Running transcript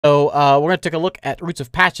So we're going to take a look at Roots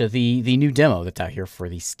of Pacha, the new demo that's out here for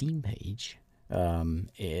the Steam page.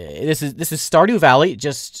 This is Stardew Valley,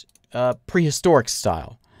 just prehistoric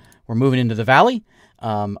style. We're moving into the valley.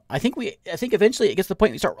 I think eventually it gets to the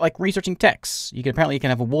point we start like researching texts. You can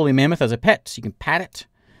have a woolly mammoth as a pet, so you can pat it.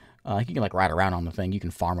 You can like ride around on the thing. You can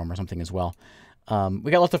farm them or something as well. We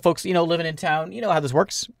got lots of folks, living in town. You know how this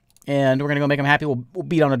works. And we're going to go make them happy. We'll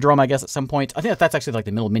beat on a drum, I guess, at some point. I think that's actually like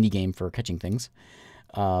the middle mini game for catching things.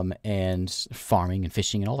 And farming and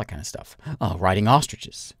fishing and all that kind of stuff. Oh, riding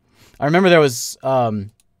ostriches. I remember there was,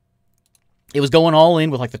 it was going all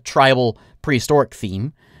in with like the tribal prehistoric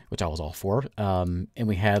theme, which I was all for. And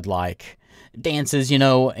we had like dances,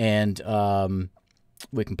 and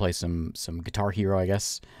we can play some Guitar Hero, I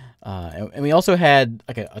guess. And we also had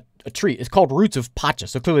like a tree. It's called Roots of Pacha.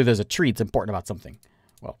 So clearly there's a tree that's important about something.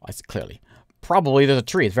 Well, I said clearly. Probably there's a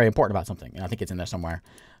tree that's very important about something. And I think it's in there somewhere.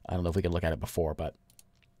 I don't know if we could look at it before, but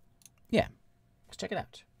yeah. Let's check it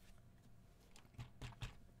out.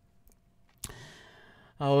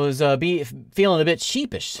 I was feeling a bit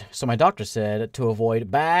sheepish, so my doctor said to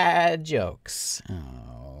avoid bad jokes.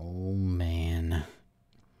 Oh, man.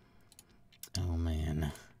 Oh,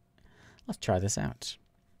 man. Let's try this out.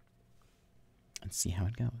 Let's see how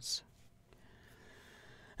it goes.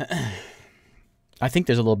 I think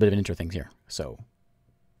there's a little bit of an intro things here, so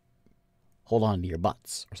hold on to your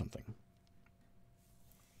butts or something.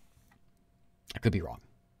 I could be wrong.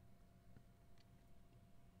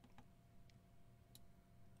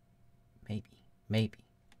 Maybe.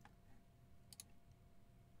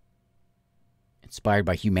 Inspired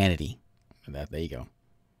by humanity. There you go.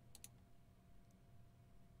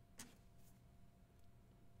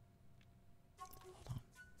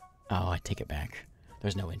 Oh, I take it back.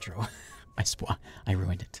 There's no intro. I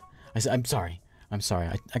ruined it. I'm sorry.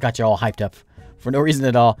 I got you all hyped up for no reason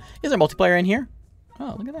at all. Is there multiplayer in here?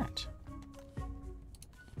 Oh, look at that.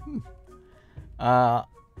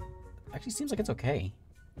 Actually seems like it's okay.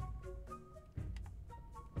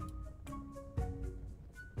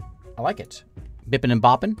 I like it. Bipping and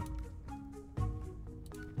bopping.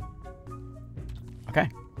 Okay.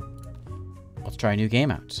 Let's try a new game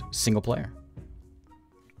out. Single player.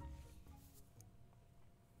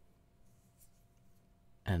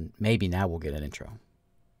 And maybe now we'll get an intro.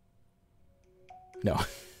 No.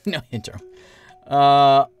 No intro.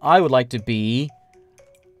 I would like to be...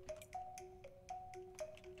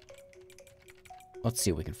 Let's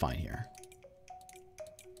see what we can find here.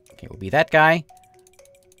 Okay, we'll be that guy.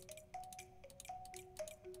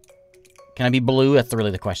 Can I be blue? That's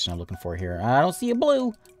really the question I'm looking for here. I don't see a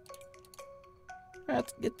blue.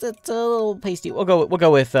 It's a little pasty. We'll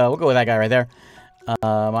go with that guy right there.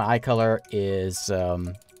 My eye color is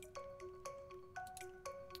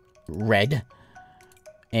red.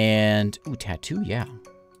 And ooh, tattoo, yeah.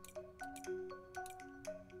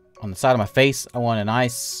 On the side of my face, I want a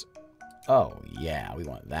nice. Oh yeah, we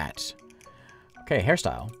want that. Okay,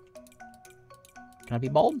 hairstyle. Can I be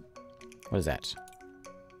bald? What is that?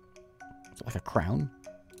 Like a crown?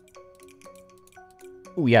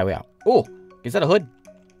 Ooh, yeah, yeah. Oh, is that a hood?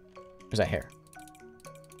 Or is that hair?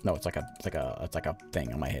 No, it's like a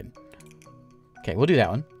thing on my head. Okay, we'll do that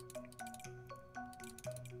one.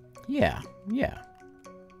 Yeah, yeah.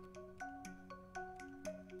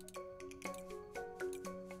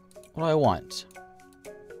 What do I want?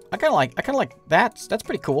 I kind of like that. That's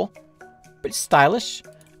pretty cool. Pretty stylish.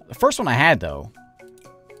 The first one I had though,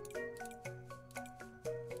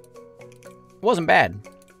 wasn't bad.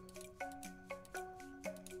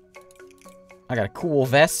 I got a cool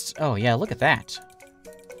vest. Oh, yeah, look at that.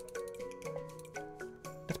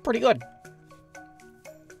 That's pretty good.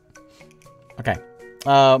 Okay.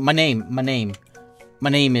 My name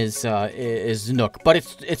is Nook, but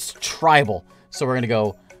it's tribal. So we're gonna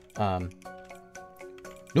go,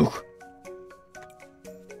 Nook.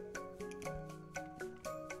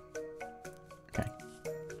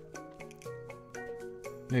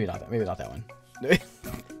 Maybe not that one.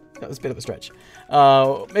 That was a bit of a stretch.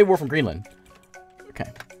 Maybe we're from Greenland. Okay.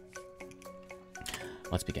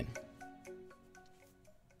 Let's begin.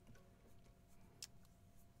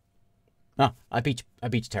 Ah, I beat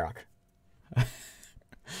Tarok.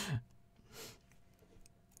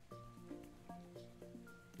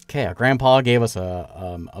 Okay, our grandpa gave us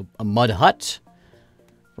a mud hut.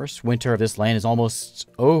 First winter of this land is almost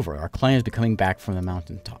over. Our clan is becoming back from the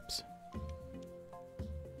mountaintops.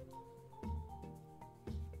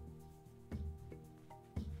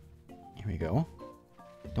 Here we go.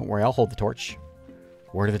 Don't worry, I'll hold the torch.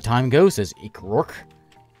 Word of the time goes, says Ikarork.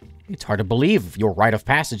 It's hard to believe your rite of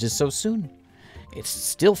passage is so soon. It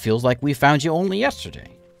still feels like we found you only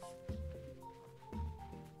yesterday.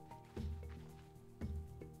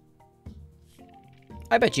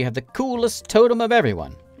 I bet you have the coolest totem of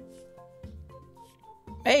everyone.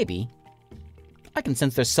 Maybe. I can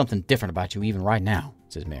sense there's something different about you even right now,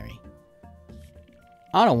 says Mary.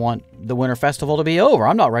 I don't want the winter festival to be over.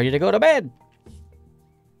 I'm not ready to go to bed.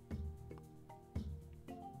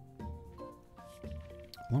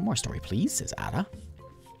 One more story, please, says Ada.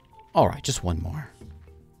 All right, just one more.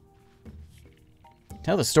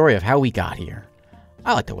 Tell the story of how we got here.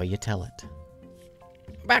 I like the way you tell it.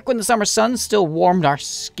 Back when the summer sun still warmed our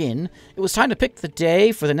skin, it was time to pick the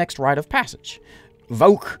day for the next rite of passage.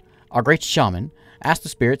 Vok, our great shaman, asked the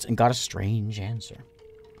spirits and got a strange answer.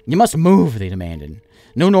 You must move, they demanded.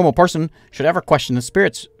 No normal person should ever question the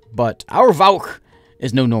spirits, but our Vok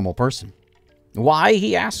is no normal person. Why,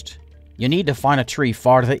 he asked. You need to find a tree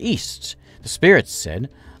far to the east. The spirits said,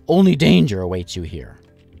 only danger awaits you here.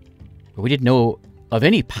 But we didn't know of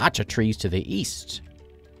any Pacha trees to the east.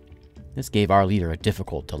 This gave our leader a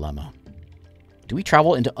difficult dilemma. Do we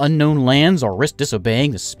travel into unknown lands or risk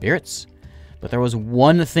disobeying the spirits? But there was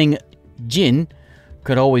one thing Jin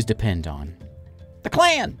could always depend on. The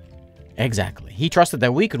clan! Exactly. He trusted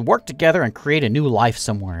that we could work together and create a new life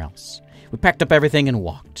somewhere else. We packed up everything and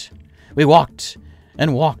walked. We walked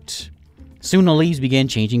and walked. Soon the leaves began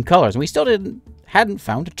changing colors, and we still hadn't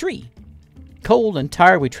found a tree. Cold and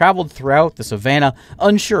tired, we traveled throughout the savannah,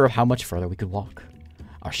 unsure of how much further we could walk.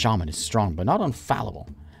 Our shaman is strong, but not infallible.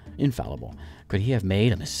 Could he have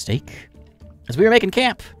made a mistake? As we were making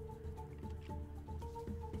camp,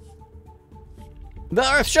 the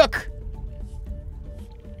earth shook.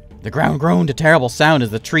 The ground groaned a terrible sound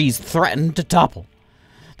as the trees threatened to topple.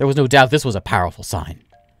 There was no doubt this was a powerful sign.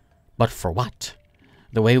 But for what?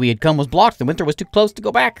 The way we had come was blocked. The winter was too close to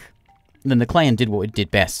go back. And then the clan did what it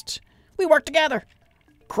did best. We worked together.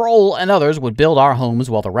 Kroll and others would build our homes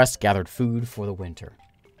while the rest gathered food for the winter.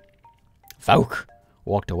 Vok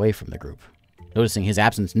walked away from the group. Noticing his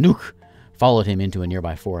absence, Nook followed him into a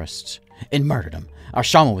nearby forest and murdered him. Our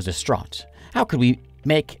shaman was distraught. How could we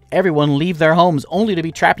make everyone leave their homes only to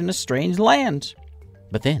be trapped in a strange land?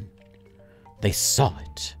 But then, they saw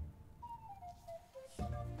it.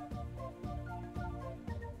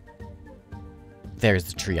 There's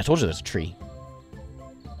the tree. I told you there's a tree.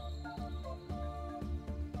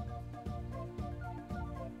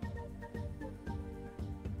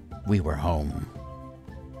 We were home.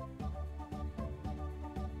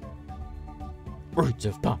 Roots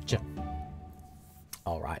of Pacha.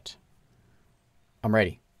 All right. I'm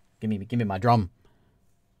ready. Give me my drum.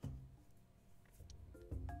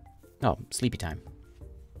 Oh, sleepy time.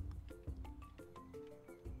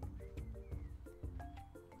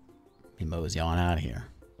 Let me mosey on out of here.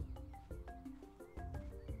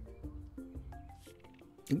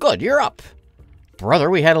 Good, you're up.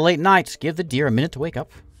 Brother, we had a late night. Give the deer a minute to wake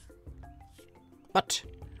up. But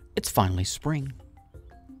it's finally spring.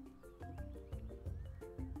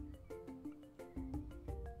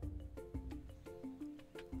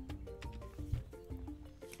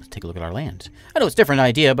 Let's take a look at our land. I know it's a different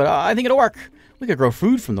idea, but I think it'll work. We could grow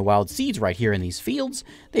food from the wild seeds right here in these fields.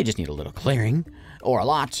 They just need a little clearing. Or a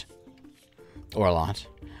lot. Or a lot.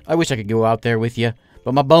 I wish I could go out there with you,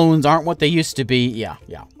 but my bones aren't what they used to be. Yeah,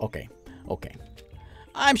 okay.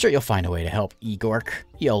 I'm sure you'll find a way to help Igork.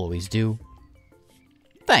 You always do.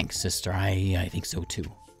 Thanks, sister. I think so, too.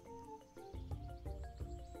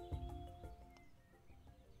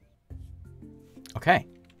 Okay.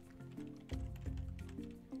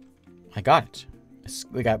 I got it.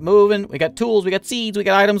 We got moving, we got tools, we got seeds, we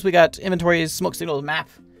got items, we got inventories, smoke signals, map,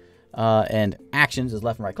 and actions is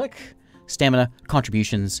left and right click, stamina,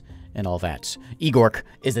 contributions, and all that. Igork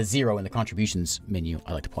is a 0 in the contributions menu,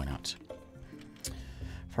 I like to point out.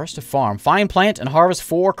 First to farm. Find, plant, and harvest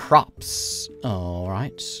 4 crops.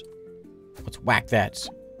 Alright. Let's whack that.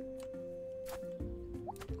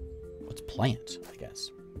 Let's plant, I guess.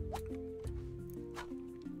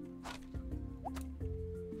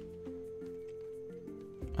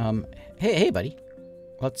 Hey, buddy.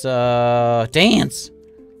 Let's, dance.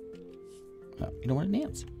 Oh, you don't want to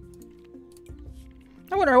dance.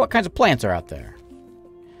 I wonder what kinds of plants are out there.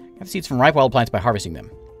 Have seeds from ripe wild plants by harvesting them.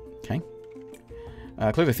 Okay.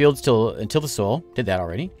 Clear the fields until the soil. Did that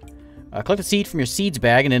already. Collect the seed from your seeds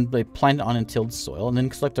bag and then plant it on untilled soil. And then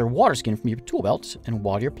collect their water skin from your tool belt and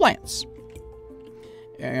water your plants.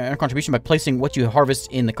 A contribution by placing what you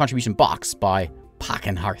harvest in the contribution box by Pacha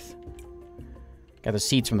and Hearth. Gather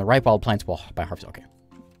seeds from the ripe wild plants by harvest. Okay.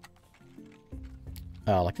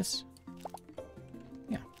 Like this.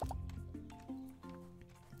 Yeah.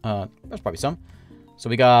 There's probably some. So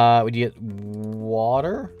we get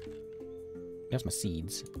water. That's my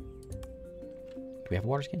seeds. Do we have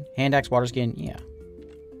water skin? Hand axe, water skin? Yeah.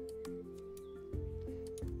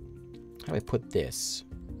 do I put this?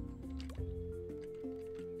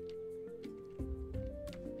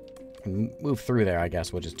 Move through there, I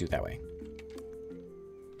guess. We'll just do it that way.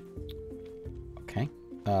 Okay.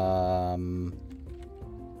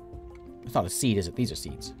 It's not a seed, is it? These are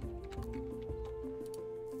seeds.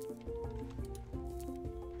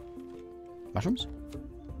 Mushrooms?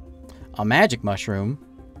 A magic mushroom.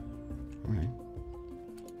 Alright.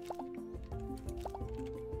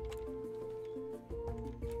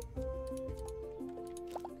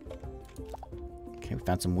 Okay, we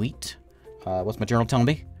found some wheat. What's my journal telling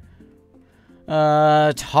me?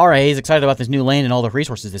 Tare is excited about this new land and all the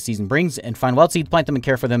resources this season brings, and find wild seeds, plant them, and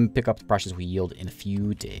care for them. Pick up the brushes we yield in a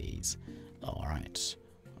few days. Alright.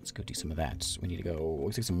 Let's go do some of that. We need to go...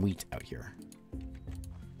 Looks like some wheat out here.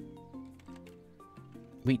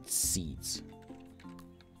 Wheat seeds.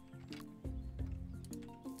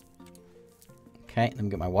 Okay, let me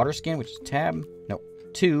get my water skin, which is tab. No,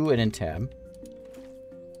 2 and then tab.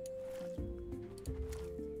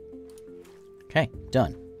 Okay,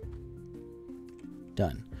 done.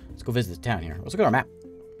 Done. Let's go visit the town here. Let's look at our map.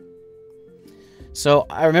 So,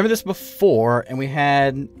 I remember this before, and we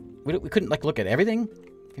had... We couldn't, like, look at everything.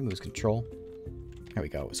 Maybe it was control. There we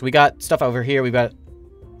go. So, we got stuff over here. We've got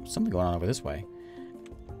something going on over this way.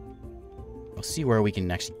 We'll see where we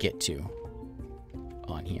can actually get to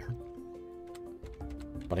on here.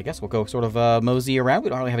 But I guess we'll go sort of mosey around. We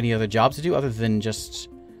don't really have any other jobs to do other than just...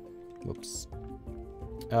 Whoops.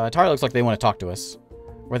 Tara looks like they want to talk to us.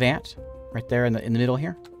 Where are they at? Right there in the middle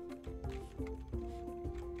here?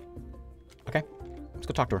 Okay. Let's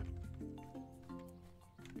go talk to her.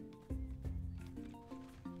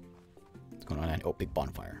 What's going on? Oh, big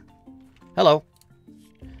bonfire. Hello.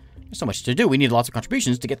 There's so much to do. We need lots of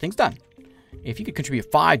contributions to get things done. If you could contribute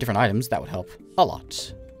 5 different items, that would help a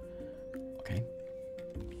lot. Okay.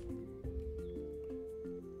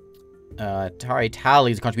 Tari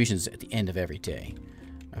tallies contributions at the end of every day.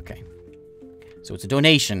 Okay. So it's a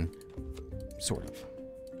donation. Sort of.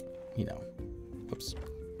 You know. Whoops.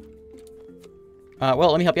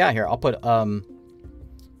 Well, let me help you out here. I'll put a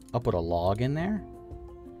log in there.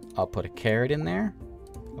 I'll put a carrot in there.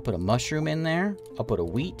 I'll put a mushroom in there. I'll put a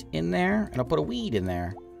wheat in there. And I'll put a weed in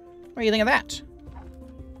there. What do you think of that?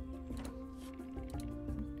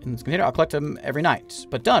 In this container, I'll collect them every night.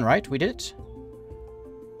 But done, right? We did it?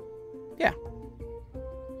 Yeah.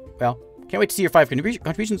 Well, can't wait to see your 5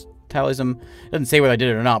 contributions. Tallies them. Doesn't say whether I did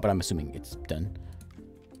it or not, but I'm assuming it's done.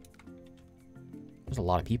 There's a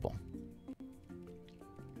lot of people.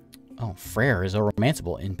 Oh, Frere is a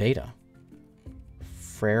romanceable in beta.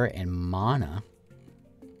 Frere and Mana.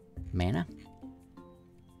 Mana?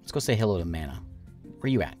 Let's go say hello to Mana. Where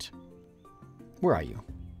you at? Where are you?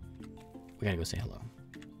 We gotta go say hello.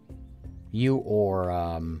 You or,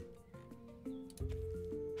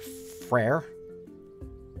 Frere?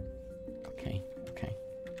 Okay, okay.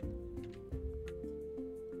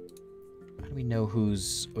 How do we know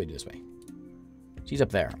who's... Oh, we do this way. She's up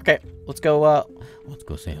there. Okay, let's go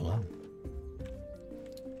say hello.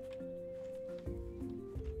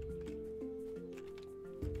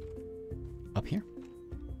 Up here?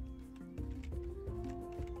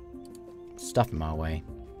 Stuff in my way.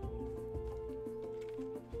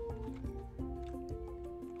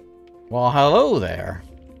 Well, hello there.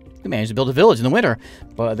 We managed to build a village in the winter,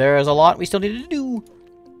 but there's a lot we still need to do.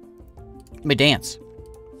 Let me dance.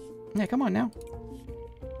 Yeah, come on now.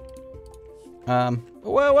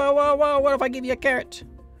 Whoa, what if I give you a carrot?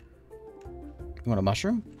 You want a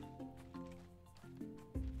mushroom?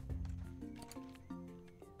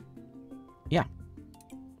 Yeah.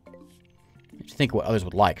 Just think what others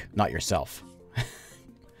would like, not yourself.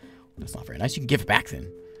 That's not very nice. You can give it back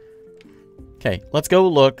then. Okay, let's go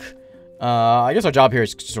look. I guess our job here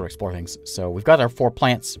is to sort of explore things. So we've got our 4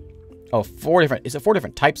 plants. Oh, 4 different... Is it 4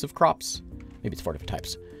 different types of crops? Maybe it's 4 different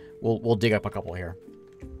types. We'll dig up a couple here.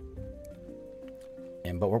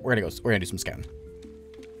 But we're gonna go. We're gonna do some scouting.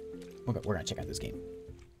 We're gonna check out this game.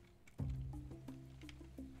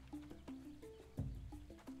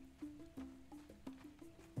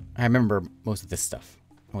 I remember most of this stuff.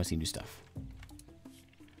 I want to see new stuff.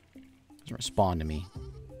 Doesn't respond to me.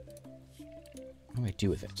 What do I do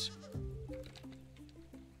with it?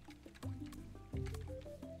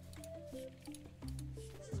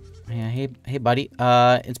 Yeah, hey, buddy.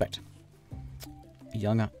 Inspect.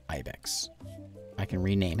 Young ibex. I can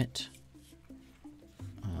rename it.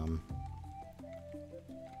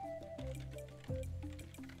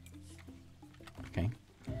 Okay.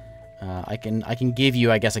 I can give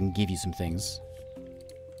you. I guess I can give you some things.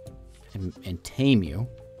 And tame you.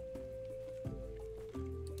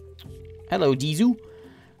 Hello, Dizu.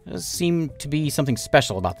 There does seem to be something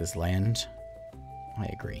special about this land. I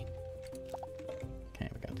agree. Okay,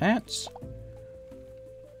 we got that.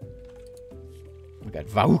 We got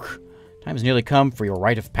Vauk. Time has nearly come for your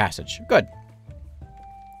rite of passage. Good.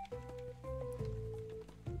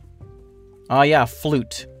 Oh, yeah,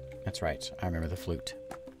 flute. That's right. I remember the flute.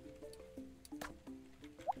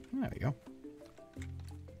 There we go.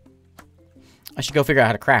 I should go figure out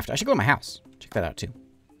how to craft. I should go to my house. Check that out, too.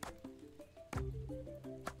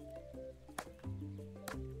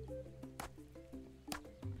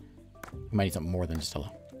 We might need something more than just a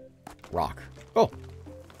rock. Oh!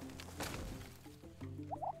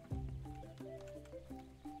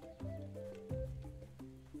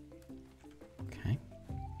 Okay.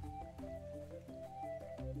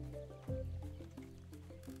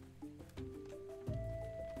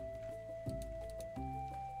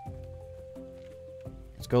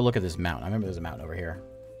 Let's go look at this mountain. I remember there's a mountain over here.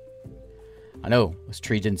 I know. This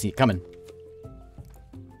tree didn't see it coming.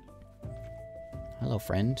 Hello,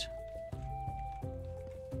 friend.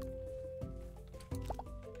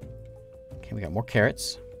 Okay, we got more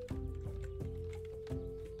carrots.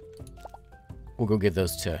 We'll go give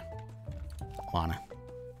those to Lana.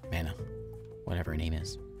 Mana. Whatever her name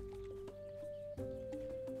is.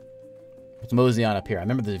 Let's mosey on up here. I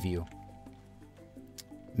remember the view.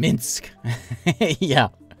 Minsk. Yeah.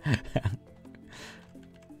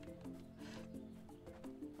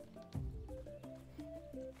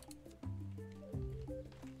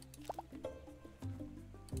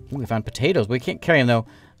 Ooh, we found potatoes. We can't carry them, though.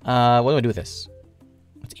 What do I do with this?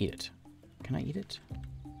 Let's eat it. Can I eat it?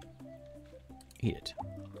 Eat it.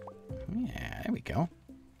 Yeah, there we go.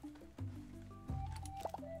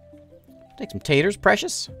 Take some taters,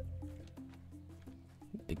 precious.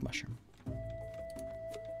 Big mushroom.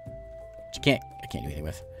 Which I can't do anything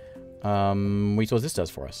with. What do you suppose this does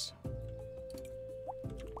for us?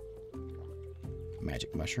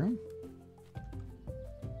 Magic mushroom.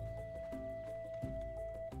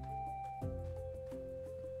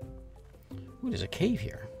 Ooh, there's a cave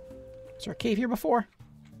here. Is there a cave here before?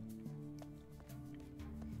 I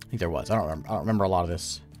think there was. I don't remember a lot of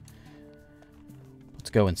this.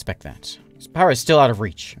 Let's go inspect that. This power is still out of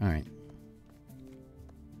reach. All right.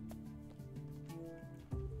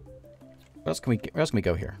 Where else can we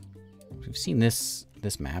go here? We've seen this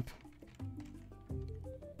map.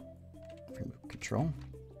 Remote control.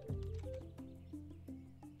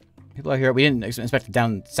 People out here. We didn't inspect it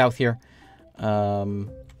down south here.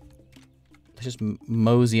 Let's just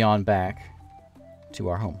mosey on back to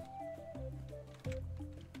our home.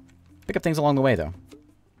 Pick up things along the way, though.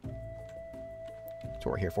 That's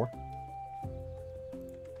what we're here for.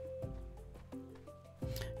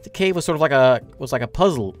 The cave was sort of like a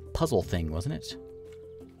puzzle thing, wasn't it?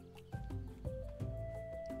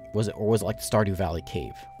 Was it, or was it like the Stardew Valley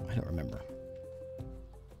cave? I don't remember.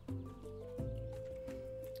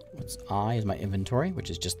 What's I is my inventory,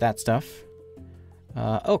 which is just that stuff.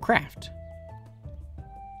 Oh, craft.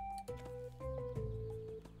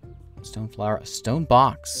 Stone flower, a stone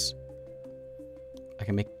box. I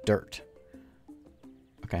can make dirt.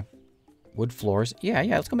 Okay. Wood floors. Yeah,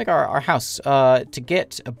 let's go make our house. To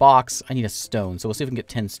get a box, I need a stone. So we'll see if we can get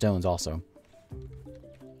 10 stones also.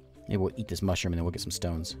 Maybe we'll eat this mushroom and then we'll get some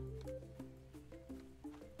stones.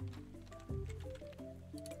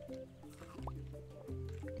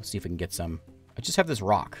 Let's see if we can get some. I just have this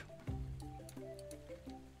rock.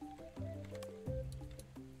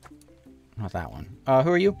 Not that one. Who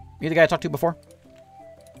are you? You the guy I talked to before?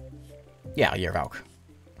 Yeah, you're Valk.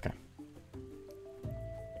 Okay.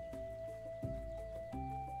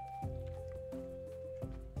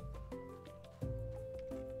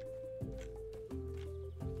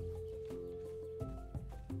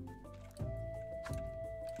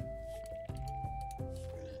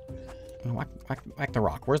 Whack the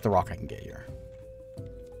rock. Where's the rock I can get here?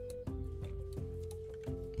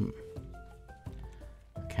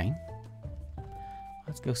 Okay.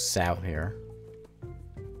 Let's go south here.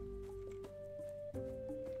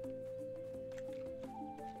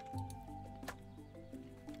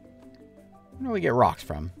 Where do we get rocks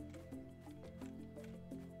from?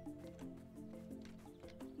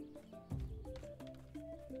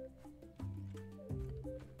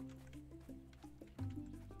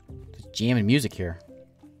 There's jamming music here.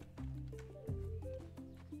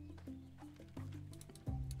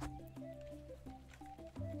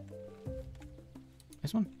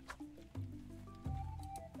 This one?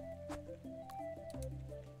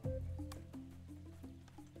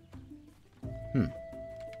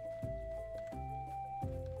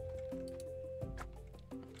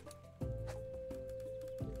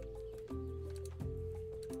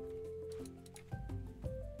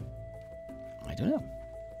 don't know.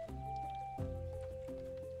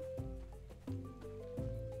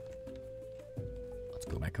 Let's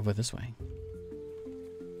go back over this way.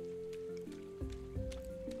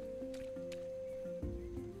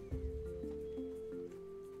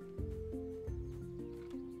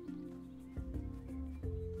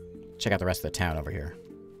 Check out the rest of the town over here.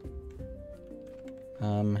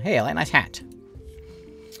 Hey, I like a nice hat.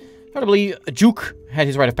 Notably, Juke had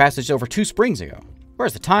his rite of passage over 2 springs ago.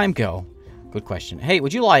 Where's the time go? Good question. Hey,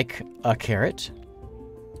 would you like a carrot?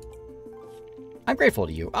 I'm grateful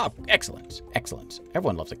to you. Oh, excellent. Excellent.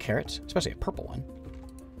 Everyone loves a carrot, especially a purple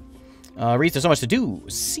one. Reese, there's so much to do.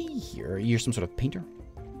 See here. You're some sort of painter?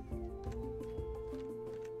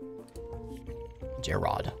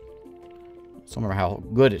 Gerard. So I remember how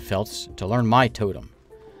good it felt to learn my totem.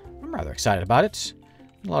 I'm rather excited about it.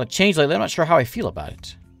 A lot of change lately. I'm not sure how I feel about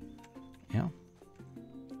it. Yeah.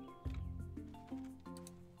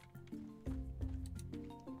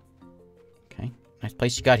 Okay. Nice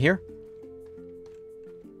place you got here.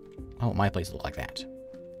 Oh, my place looks like that.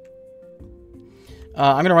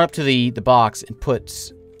 I'm going to run up to the box and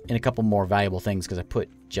put in a couple more valuable things because I put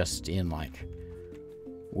just in, like,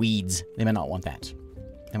 weeds. They might not want that.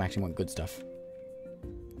 They might actually want good stuff.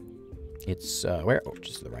 It's, where? Oh,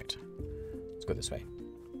 just to the right. Let's go this way.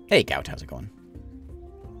 Hey, Gout, how's it going?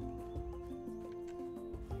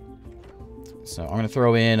 So, I'm going to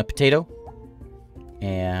throw in a potato.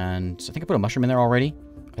 And I think I put a mushroom in there already.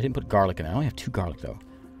 I didn't put garlic in there. I only have 2 garlic, though.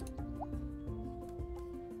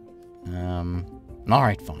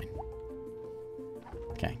 Alright, fine.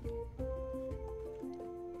 Okay.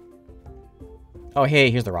 Oh,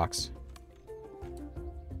 hey, here's the rocks.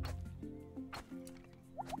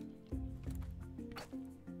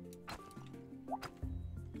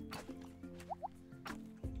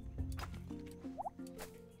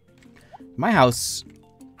 My house,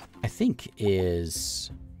 I think,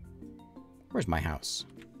 is... Where's my house?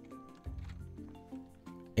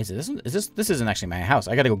 Is it this one? This isn't actually my house.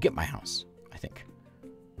 I gotta go get my house, I think.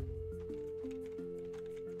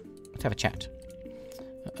 Let's have a chat.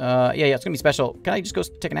 Yeah, it's gonna be special. Can I just go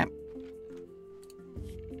take a nap?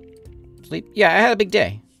 Sleep? Yeah, I had a big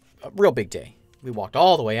day. A real big day. We walked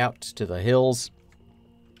all the way out to the hills.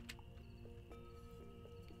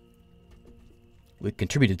 We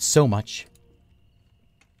contributed so much.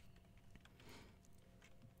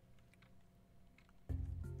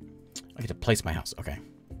 I get to place my house. Okay.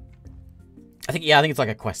 I think it's like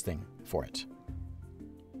a quest thing for it.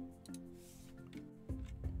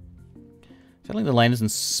 Settling the land is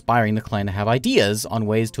inspiring the clan to have ideas on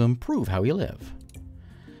ways to improve how we live.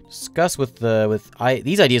 Discuss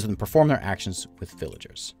these ideas and perform their actions with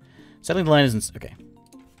villagers. Settling the land is okay.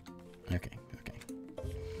 Okay.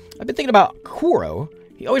 I've been thinking about Kuro.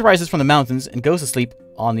 He always rises from the mountains and goes to sleep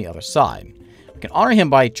on the other side. We can honor him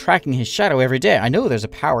by tracking his shadow every day. I know there's a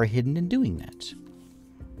power hidden in doing that.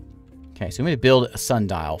 Okay, so we need to build a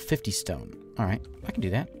sundial, 50 stone. All right, I can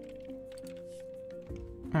do that.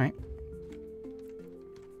 All right.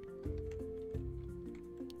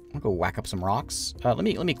 I'll go whack up some rocks. Let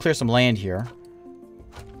me clear some land here.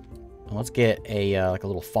 And let's get a like a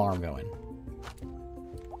little farm going.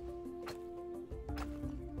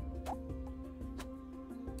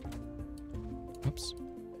 Oops.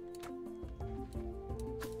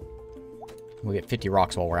 We'll get 50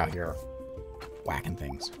 rocks while we're out here whacking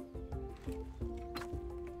things.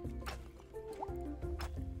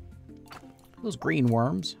 Those green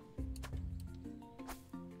worms.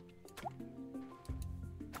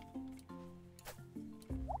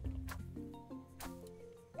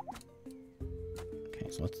 Okay,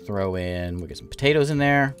 so let's throw in, we'll get some potatoes in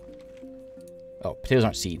there. Oh, potatoes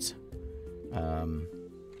aren't seeds. I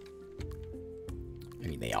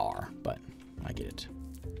mean, they are, but I get it.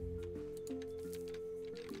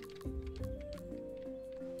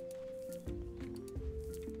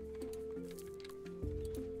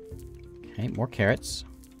 Okay, more carrots.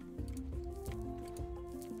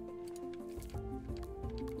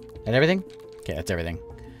 That everything? Okay, that's everything.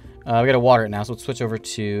 We gotta water it now, so let's switch over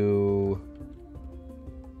to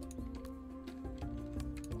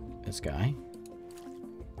this guy.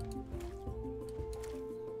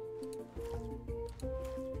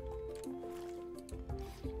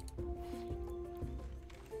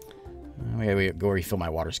 We gotta go refill my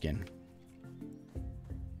water skin.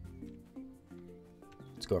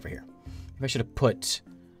 Let's go over here. Maybe I should have put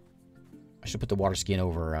the water skin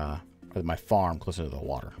over my farm closer to the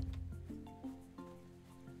water.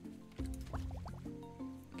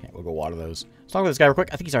 Okay, we'll go water those. Let's talk with this guy real quick.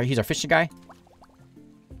 I think he's our fishing guy.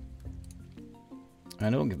 I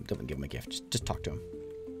don't give him a gift. Just talk to him.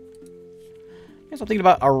 Yes, I'm thinking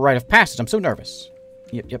about a rite of passage. I'm so nervous.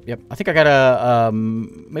 Yep. I think I gotta,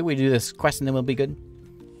 maybe we do this quest and then we'll be good.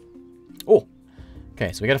 Oh.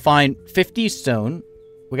 Okay, so we gotta find 50 stone.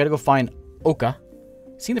 We gotta go find Oka.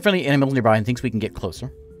 Seeing the friendly animal nearby and thinks we can get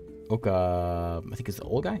closer. Oka, I think is the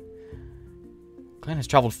old guy. Clan has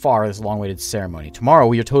traveled far this long-awaited ceremony.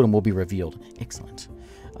 Tomorrow, your totem will be revealed. Excellent.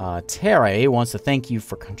 Tere wants to thank you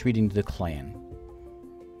for contributing to the clan.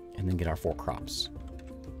 And then get our 4 crops.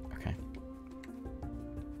 Okay.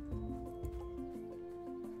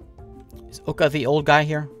 Is Oka the old guy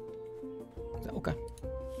here? Is that Oka?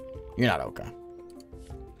 You're not Oka.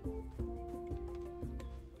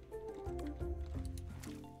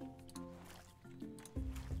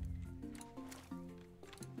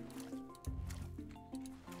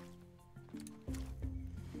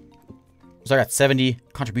 So I got 70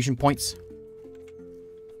 contribution points.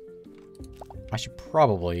 I should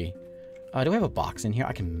probably... do I have a box in here?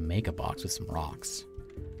 I can make a box with some rocks.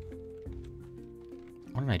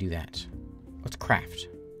 Why don't I do that? Let's craft.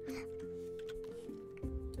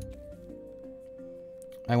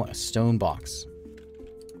 I want a stone box.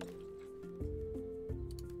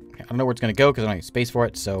 Okay, I don't know where it's going to go because I don't have space for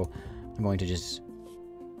it, so I'm going to just...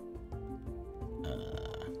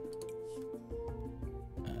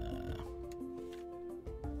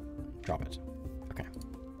 drop it. Okay.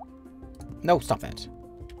 No, stop that.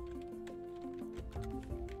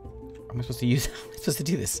 Am I supposed to use... I'm supposed to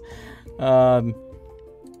do this.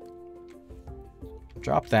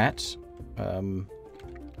 Drop that.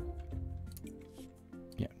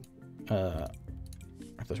 Yeah.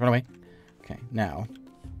 Let's run away. Okay, now.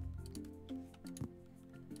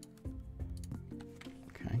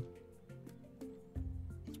 Okay.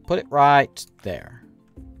 Put it right there.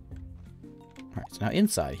 Alright, so now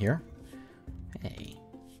inside here. Hey.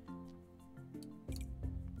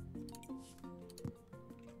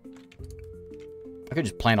 I could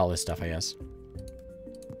just plant all this stuff, I guess.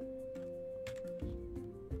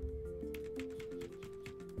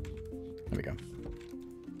 There we go.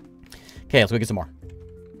 Okay, let's go get some more.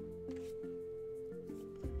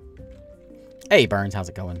 Hey, Burns, how's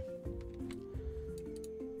it going?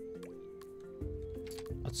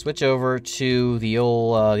 Let's switch over to the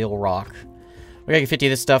old rock. We gotta get 50 of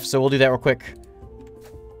this stuff, so we'll do that real quick.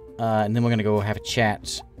 And then we're gonna go have a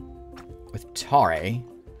chat with Tare,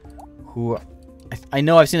 who I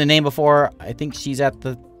know I've seen the name before. I think she's at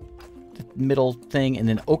the middle thing, and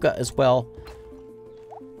then Oka as well.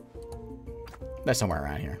 That's somewhere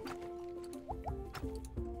around here.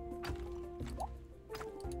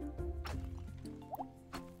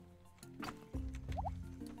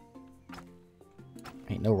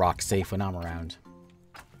 Ain't no rock safe when I'm around.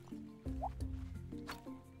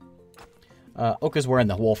 Oka's wearing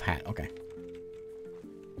the wolf hat. Okay.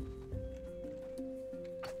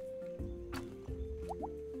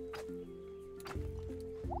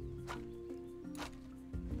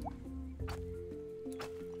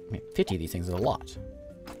 I mean, 50 of these things is a lot.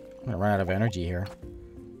 I'm gonna run out of energy here.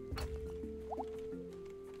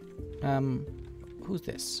 Who's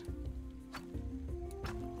this?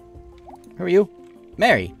 Who are you?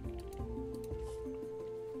 Mary.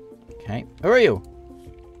 Okay. Who are you?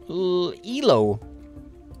 Elo.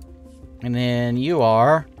 And then you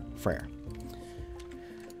are Frere.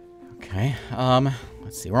 Okay.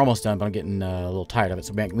 Let's see. We're almost done, but I'm getting a little tired of it,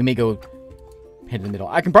 so we may go head in the middle.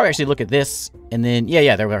 I can probably actually look at this, and then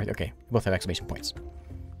yeah, there we are. Okay, we both have exclamation points,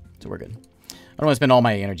 so we're good. I don't want to spend all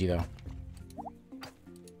my energy though.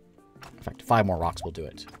 In fact, 5 more rocks will do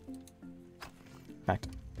it. In fact,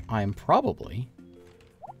 I am probably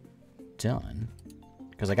done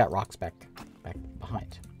because I got rocks back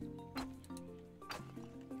behind.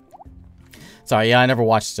 Sorry, yeah, I never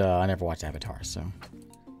watched Avatar, so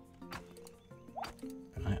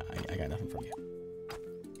I got nothing from you.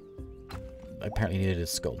 I apparently needed a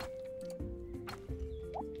scold.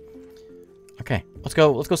 Okay, let's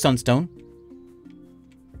go Sunstone.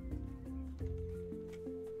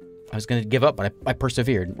 I was gonna give up, but I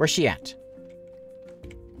persevered. Where's she at?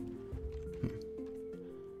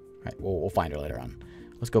 Alright, we'll find her later on.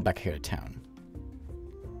 Let's go back here to town.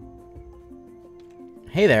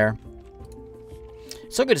 Hey there.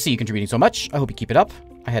 So good to see you contributing so much. I hope you keep it up.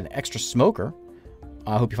 I had an extra smoker.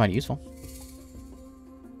 I hope you find it useful.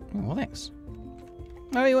 Oh, well, thanks.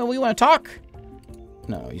 Oh, we want to talk?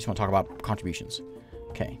 No, you just want to talk about contributions.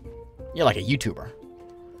 Okay. You're like a YouTuber.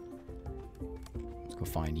 Let's go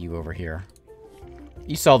find you over here.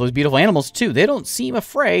 You saw those beautiful animals, too. They don't seem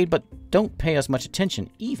afraid, but don't pay us much attention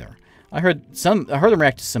either. I heard them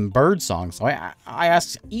react to some bird songs, so I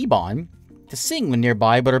asked Ebon to sing when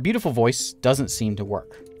nearby, but her beautiful voice doesn't seem to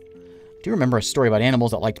work. I do remember a story about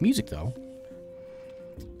animals that liked music, though.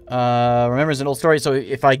 Remembers an old story. So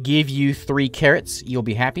if I give you 3 carrots, you'll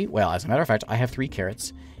be happy. Well, as a matter of fact, I have 3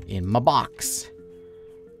 carrots in my box.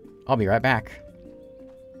 I'll be right back.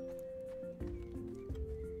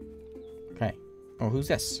 Okay. Oh, who's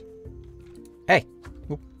this? Hey.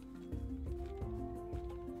 Oop.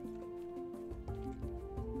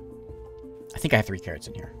 I think I have 3 carrots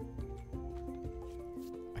in here.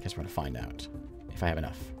 I guess we're going to find out if I have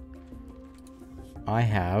enough. I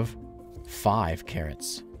have 5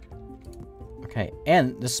 carrots. Okay,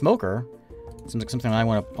 and the smoker seems like something I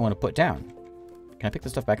want to put down. Can I pick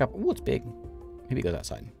this stuff back up? Ooh, it's big. Maybe it goes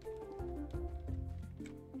outside.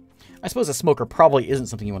 I suppose a smoker probably isn't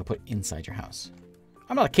something you want to put inside your house.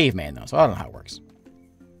 I'm not a caveman, though, so I don't know how it works.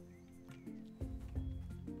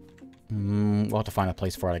 We'll have to find a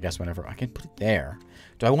place for it, I guess, whenever. I can put it there.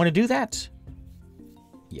 Do I want to do that?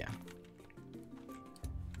 Yeah.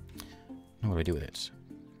 Now what do I do with it?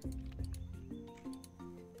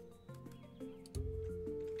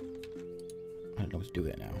 I don't know what to do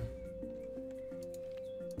with it now.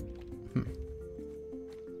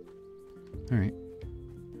 Alright.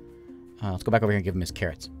 Let's go back over here and give him his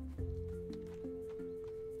carrots.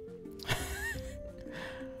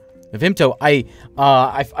 The Vimto,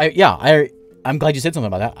 I'm glad you said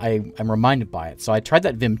something about that. I'm reminded by it. So I tried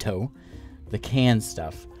that Vimto, the canned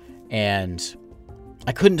stuff, and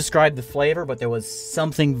I couldn't describe the flavor, but there was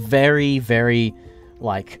something very, very,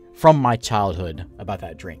 like, from my childhood about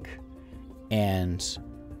that drink. And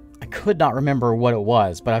I could not remember what it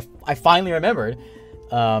was, but I finally remembered.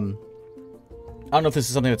 I don't know if this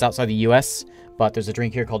is something that's outside the U.S., but there's a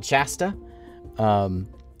drink here called Shasta.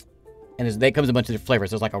 And it comes in a bunch of different flavors.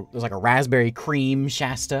 There's like a raspberry cream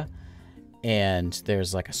Shasta, and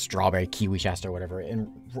there's like a strawberry kiwi Shasta or whatever.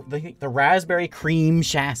 And the raspberry cream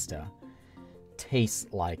Shasta tastes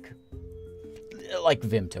like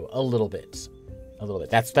Vimto a little bit. I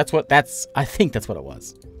think that's what it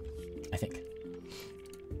was. I think.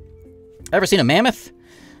 Ever seen a mammoth?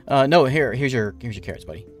 No. Here's your carrots,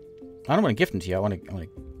 buddy. I don't want to gift them to you. I want to.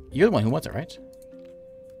 You're the one who wants it, right?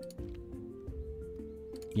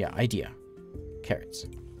 Yeah, idea. Carrots.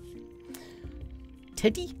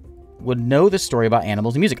 Teddy would know the story about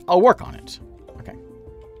animals and music. I'll work on it. Okay.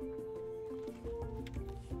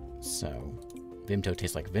 So, Vimto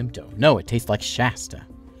tastes like Vimto. No, it tastes like Shasta.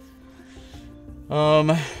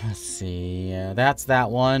 Let's see. That's that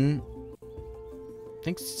one. I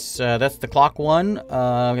think that's the clock one. We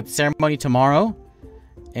got the ceremony tomorrow.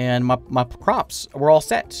 And my crops, we're all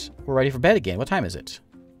set. We're ready for bed again. What time is it?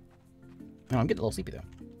 Oh, I'm getting a little sleepy, though.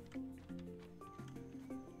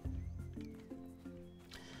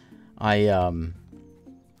 I'm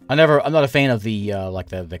not a fan of the like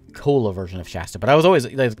the cola version of Shasta, but I was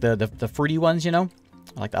always like the fruity ones, you know.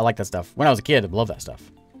 I like that stuff. When I was a kid, I loved that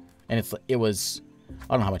stuff. And it was,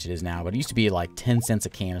 I don't know how much it is now, but it used to be like 10 cents a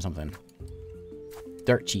can or something.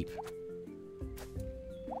 Dirt cheap.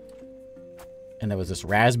 And there was this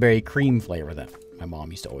raspberry cream flavor that my mom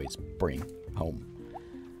used to always bring home.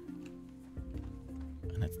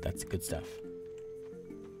 And that's good stuff.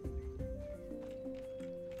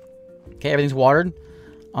 Okay, everything's watered.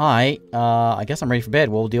 I guess I'm ready for bed.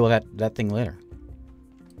 We'll deal with that thing later.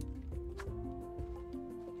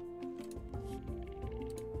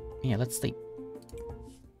 Yeah, let's sleep.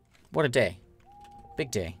 What a day. Big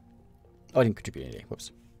day. Oh, I didn't contribute any day.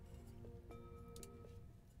 Whoops.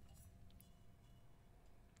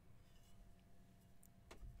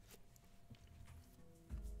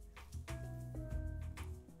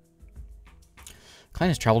 Klein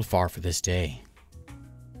has traveled far for this day.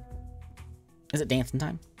 Is it dancing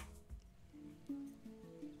time?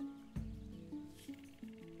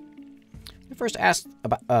 We first asked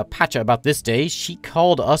about Pacha about this day. She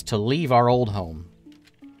called us to leave our old home.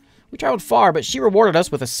 We traveled far, but she rewarded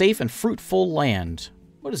us with a safe and fruitful land.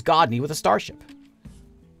 What does God need with a starship?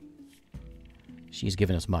 She's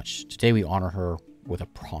given us much. Today we honor her with a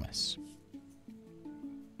promise.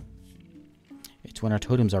 It's when our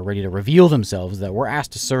totems are ready to reveal themselves that we're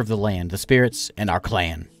asked to serve the land, the spirits, and our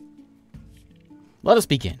clan. Let us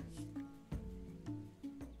begin.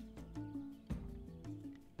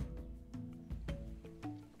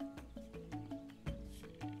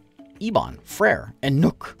 Ebon, Frere, and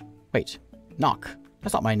Nook. Wait, Nock.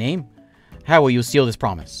 That's not my name. How will you seal this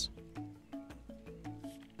promise?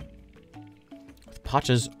 With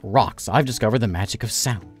Pacha's rocks, I've discovered the magic of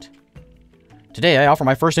sound. Today, I offer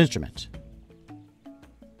my first instrument.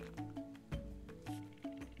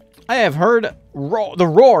 I have heard the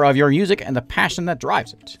roar of your music and the passion that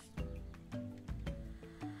drives it.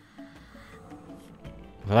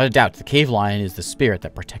 Without a doubt, the cave lion is the spirit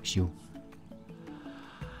that protects you.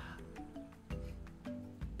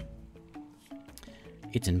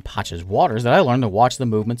 It's in Pacha's waters that I learned to watch the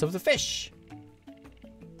movements of the fish.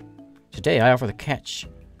 Today I offer the catch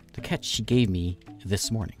she gave me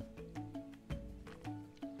this morning.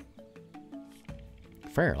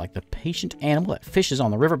 Fair, like the patient animal that fishes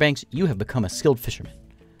on the riverbanks, you have become a skilled fisherman.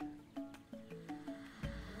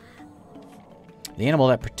 The animal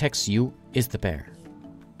that protects you is the bear.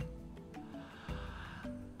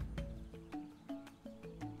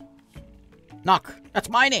 Nook, that's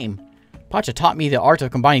my name. Pacha taught me the art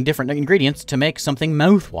of combining different ingredients to make something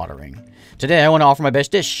mouth-watering. Today I want to offer my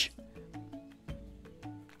best dish.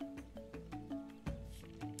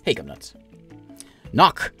 Hey, Gumnuts.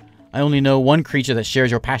 Nook, I only know one creature that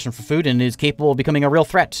shares your passion for food and is capable of becoming a real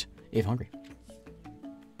threat, if hungry.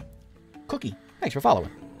 Cookie, thanks for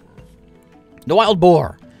following. The wild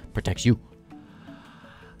boar protects you.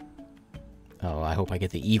 Oh, I hope I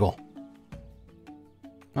get the eagle.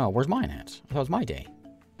 Oh, where's mine at? I thought it was my day.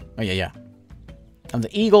 Oh, yeah. I'm the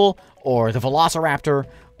eagle, or the velociraptor,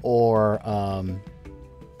 or,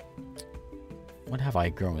 what have I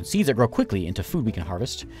grown? Seeds that grow quickly into food we can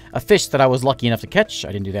harvest. A fish that I was lucky enough to catch.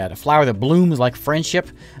 I didn't do that. A flower that blooms like friendship.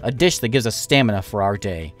 A dish that gives us stamina for our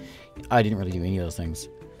day. I didn't really do any of those things.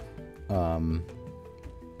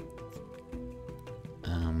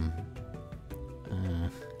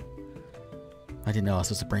 I didn't know I was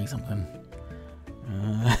supposed to bring something.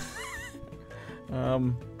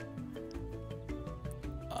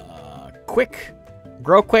 Quick.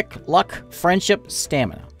 Grow quick. Luck. Friendship.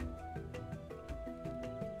 Stamina.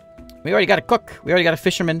 We already got a cook. We already got a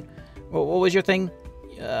fisherman. What was your thing?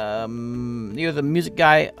 You're the music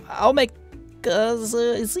guy. I'll make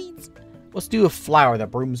seeds. Let's do a flower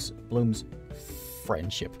that blooms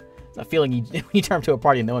friendship. That feeling you turn up to a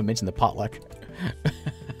party and no one mentioned the potluck.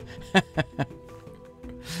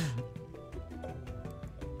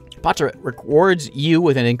 Pacha rewards you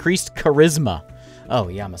with an increased charisma. Oh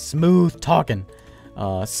yeah, I'm a smooth-talking,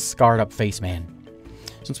 scarred-up face man.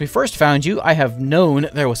 Since we first found you, I have known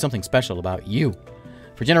there was something special about you.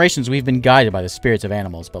 For generations, we've been guided by the spirits of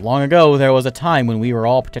animals, but long ago, there was a time when we were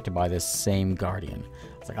all protected by this same guardian.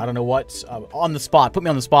 It's like, I don't know what, on the spot, put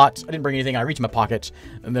me on the spot. I didn't bring anything, I reached in my pocket,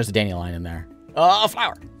 and there's a dandelion in there. A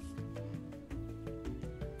flower!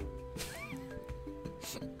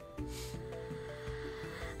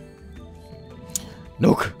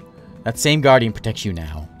 Nook, that same guardian protects you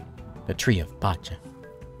now. The tree of Pacha.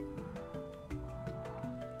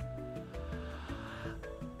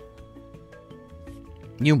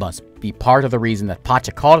 You must be part of the reason that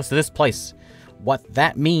Pacha called us to this place. What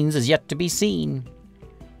that means is yet to be seen.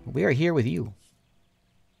 We are here with you.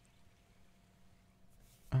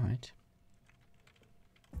 All right.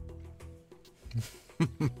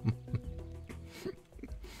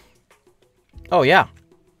 Oh, yeah.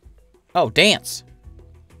 Oh, dance.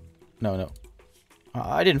 No.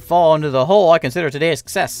 I didn't fall into the hole. I consider today a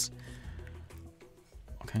success.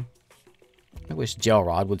 Okay. I wish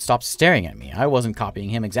Gelrod would stop staring at me. I wasn't copying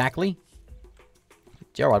him exactly.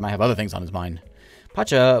 Gelrod might have other things on his mind.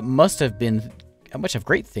 Pacha must have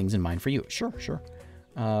great things in mind for you. Sure.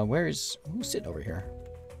 Who's sitting over here?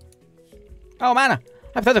 Oh, Mana.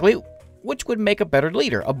 Hypothetically, which would make a better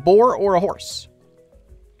leader, a boar or a horse?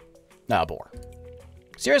 No, a boar.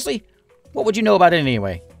 Seriously? What would you know about it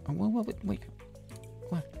anyway? Wait.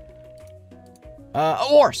 What? A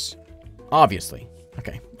horse. Obviously.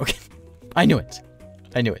 Okay. I knew it.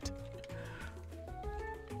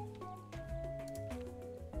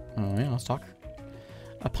 Oh, yeah, let's talk.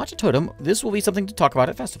 A Pacha totem. This will be something to talk about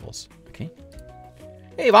at festivals. Okay.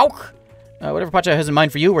 Hey, Valk. Whatever Pacha has in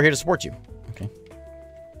mind for you, we're here to support you. Okay.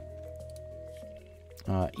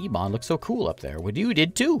 Ebon looks so cool up there. What you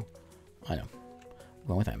did too. I know. I'm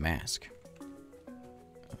going with that mask.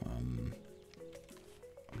 What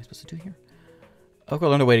am I supposed to do here? I'll go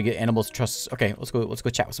learn a way to get animals to trust. Okay, let's go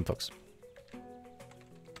chat with some folks.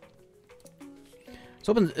 I was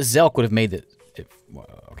hoping Zelk would have made it.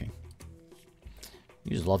 Okay.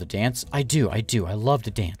 You just love to dance? I do. I love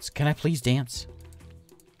to dance. Can I please dance?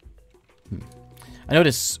 I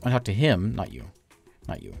notice when I talk to him, not you.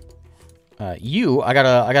 I got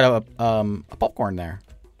a popcorn there.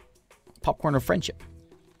 Popcorn of friendship.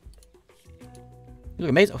 You look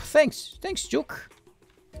amazing. Oh, thanks, Juke.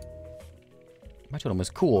 My totem was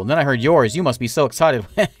cool. And then I heard yours. You must be so excited.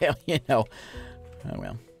 You know. Oh,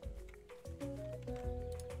 well.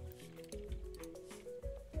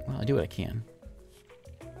 Well, I do what I can.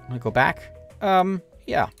 Want to go back?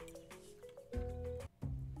 Yeah.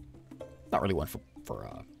 Not really one for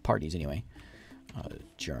parties, anyway.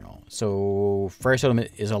 Journal. So, Ferris totem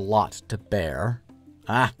is a lot to bear.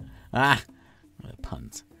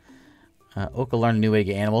 Puns. Oka learned a new way to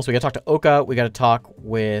get animals. We gotta talk to Oka. We gotta talk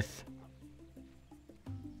with...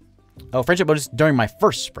 Oh, friendship bonus during my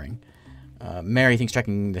first spring. Mary thinks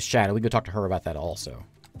tracking the shadow. We go talk to her about that also.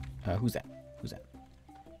 Who's that? Who's that?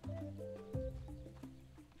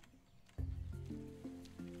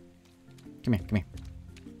 Come here, come here.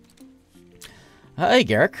 Hey,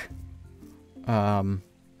 Garrick. Are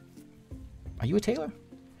you a tailor?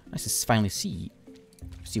 Nice to finally see.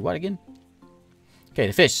 See what again? Okay,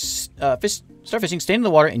 the fish. Start fishing. Stay in the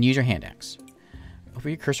water and use your hand axe. Hover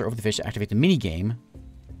your cursor over the fish to activate the mini game.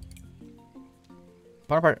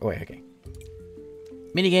 Bottom part. Wait, okay.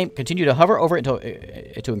 Mini game. Continue to hover over it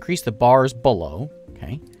to increase the bars below.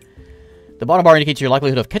 Okay. The bottom bar indicates your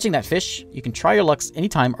likelihood of catching that fish. You can try your lucks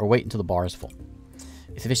anytime or wait until the bar is full.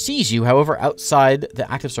 If the fish sees you, however, outside the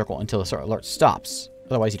active circle until the alert stops.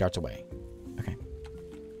 Otherwise, he darts away. Okay.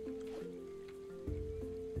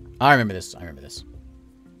 I remember this. I remember this.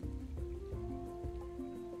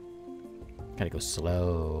 Gotta go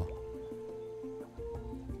slow.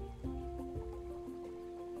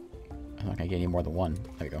 I'm not gonna get any more than one.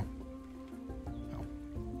 There we go. Oh.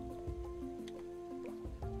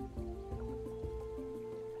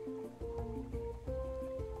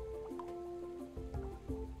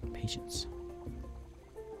 Patience.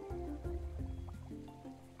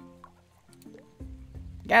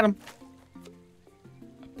 Got him.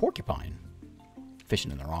 A porcupine.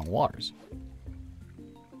 Fishing in the wrong waters.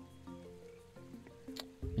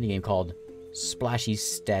 Mini game called Splashy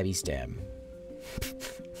Stabby Stab.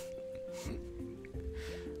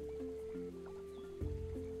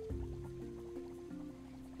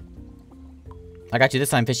 I got you this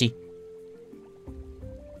time, fishy.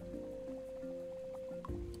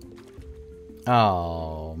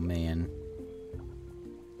 Oh, man. I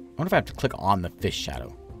wonder if I have to click on the fish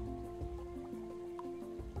shadow.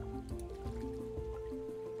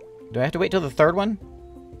 Do I have to wait till the third one?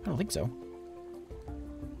 I don't think so.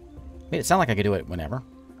 Made it sound like I could do it whenever.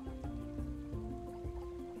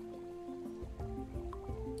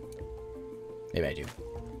 Maybe I do.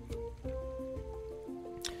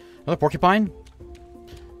 Another porcupine?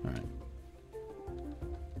 Alright.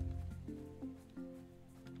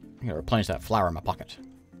 I gotta replenish that flower in my pocket.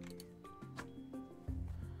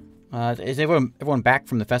 Is everyone back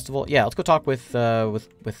from the festival? Yeah, let's go talk with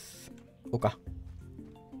Oka.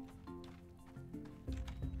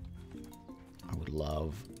 I would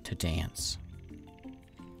love to dance.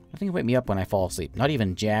 Nothing can wake me up when I fall asleep. Not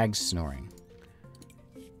even Jag's snoring.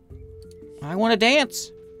 I want to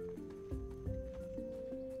dance.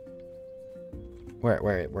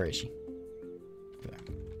 Where is she? Over there.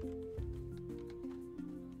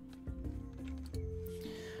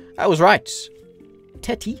 I was right.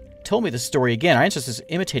 Teti told me the story again. Our ancestors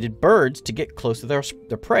imitated birds to get close to their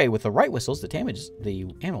prey. With the right whistles, the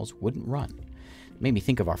animals wouldn't run. It made me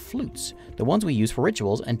think of our flutes, the ones we use for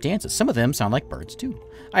rituals and dances. Some of them sound like birds too.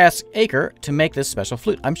 I asked Acre to make this special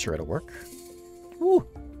flute. I'm sure it'll work. Woo.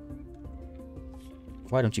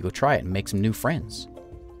 Why don't you go try it and make some new friends?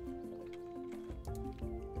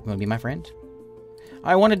 You want to be my friend?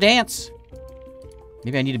 I want to dance.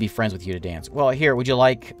 Maybe I need to be friends with you to dance. Well, here, would you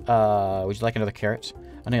like another carrot?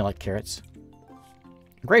 I know you like carrots.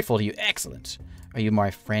 I'm grateful to you. Excellent. Are you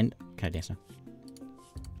my friend? Can I dance now?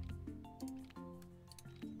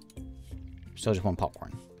 Still just one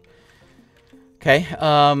popcorn. Okay. Do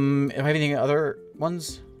I have any other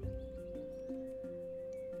ones?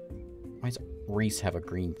 Why does Reese have a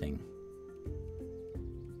green thing?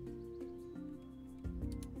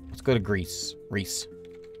 Let's go to Greece. Reese.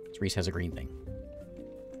 Reese has a green thing.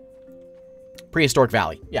 Prehistoric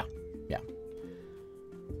Valley. Yeah. Yeah.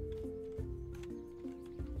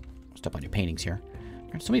 Step on your paintings here.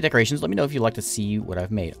 There's so many decorations. Let me know if you'd like to see what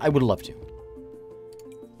I've made. I would love to.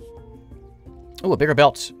 Oh, a bigger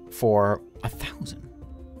belt for 1,000.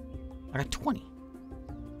 I got 20.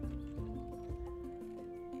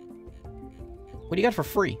 What do you got for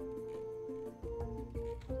free?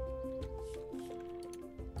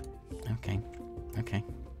 Okay. Okay.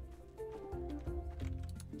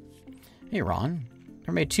 Hey, Ron.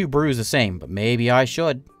 Never made 2 brews the same, but maybe I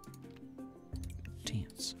should.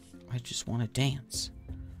 Dance. I just want to dance.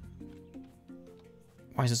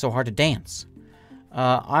 Why is it so hard to dance?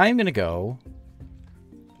 I'm going to go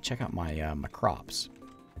check out my my crops.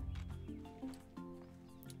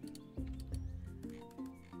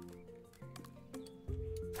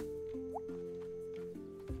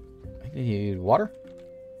 I need water.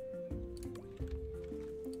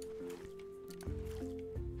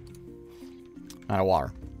 Out of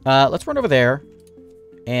water. Let's run over there,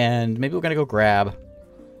 and maybe we're gonna go grab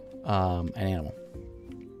an animal.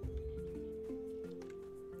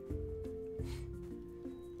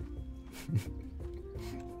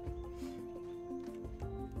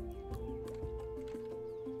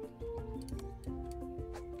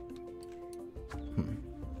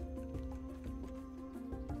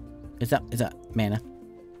 Is that mana?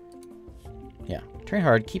 Yeah. Train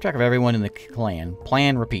hard. Keep track of everyone in the clan.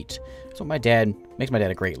 Plan, repeat. That's what my dad makes my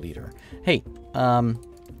dad a great leader. Hey, I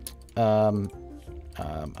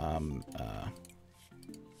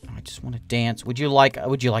just want to dance. Would you like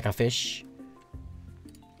a fish?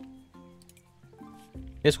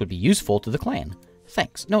 This would be useful to the clan.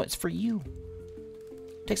 Thanks. No, it's for you.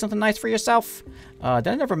 Take something nice for yourself. I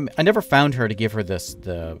never found her to give her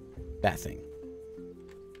that thing.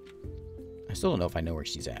 I still don't know if I know where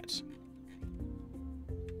she's at.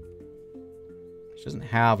 She doesn't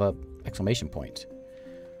have a exclamation point.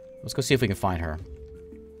 Let's go see if we can find her.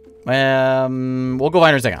 We'll go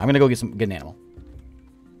find her in a second. I'm gonna go get an animal.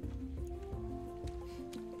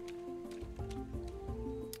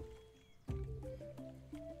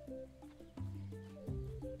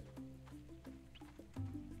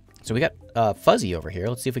 So we got Fuzzy over here.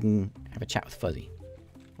 Let's see if we can have a chat with Fuzzy.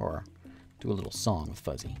 Or do a little song with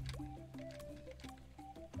Fuzzy.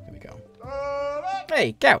 There we go.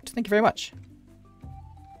 Hey, Gout. Thank you very much.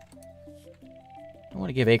 I want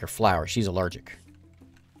to give Acre flowers. She's allergic.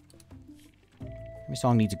 Every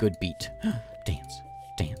song needs a good beat. Dance.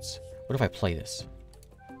 Dance. What if I play this?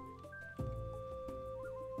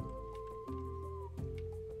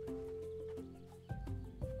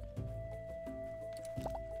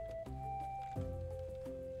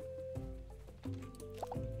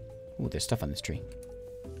 Ooh, there's stuff on this tree.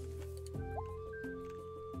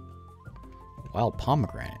 Wild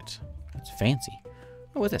pomegranate. That's fancy.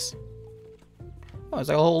 Oh, what's this? Oh, there's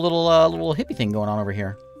like a whole little hippie thing going on over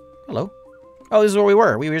here. Hello. Oh, this is where we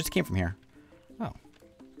were. We just came from here. Oh.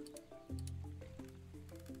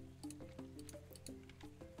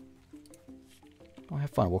 Oh, have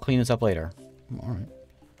fun. We'll clean this up later. All right.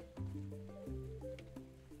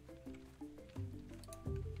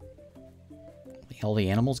 All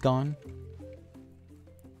the animals gone?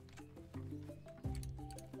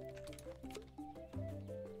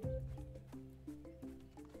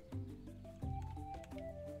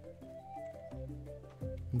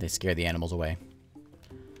 They scare the animals away.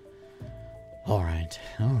 Alright,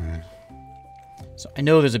 alright. So I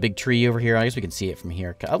know there's a big tree over here. I guess we can see it from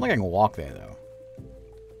here. I don't think I can walk there, though.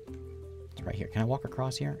 It's right here. Can I walk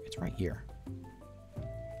across here? It's right here.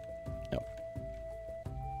 No.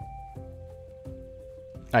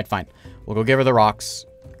 Alright, fine. We'll go give her the rocks.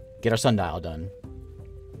 Get our sundial done.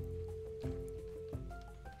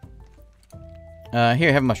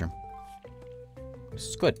 Here, have a mushroom. This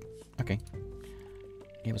is good. Okay.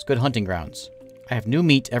 It was good hunting grounds. I have new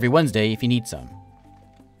meat every Wednesday if you need some.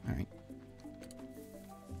 Alright.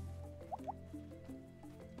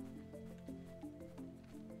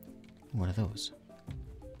 What are those?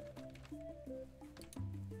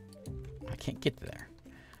 I can't get there.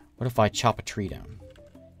 What if I chop a tree down?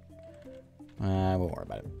 I won't worry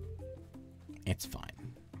about it. It's fine.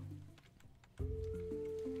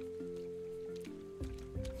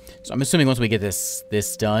 So I'm assuming once we get this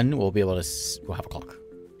done, we'll be able to... We'll have a clock.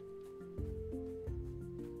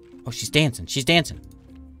 Oh, she's dancing. She's dancing.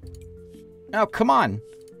 Oh, come on.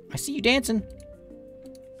 I see you dancing.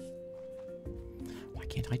 Why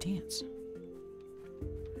can't I dance?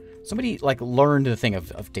 Somebody, like, learned the thing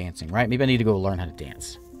of dancing, right? Maybe I need to go learn how to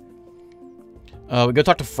dance. We go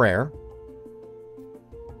talk to Frere.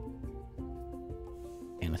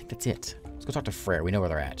 And I think that's it. Let's go talk to Frere. We know where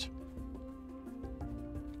they're at.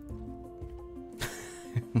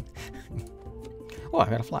 Oh, I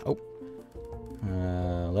got a fly. Oh.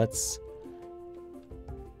 Let's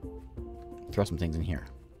throw some things in here.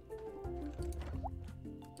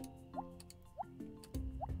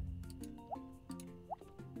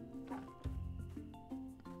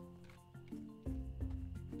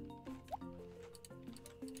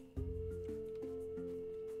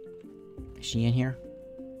 Is she in here?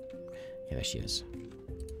 Yeah, there she is.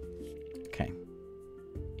 Okay.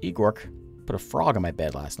 Igork put a frog on my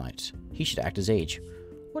bed last night. He should act his age.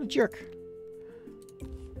 What a jerk.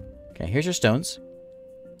 Okay, here's your stones.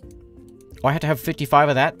 Oh, I have to have 55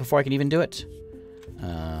 of that before I can even do it?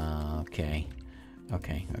 Okay.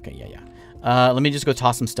 Okay, yeah. Let me just go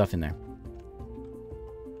toss some stuff in there.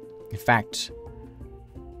 In fact,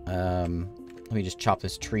 let me just chop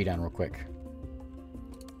this tree down real quick.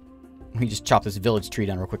 Let me just chop this village tree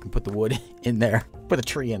down real quick and put the wood in there. Put the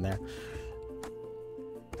tree in there.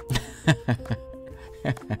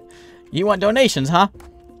 You want donations, huh?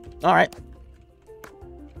 Alright.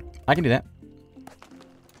 I can do that.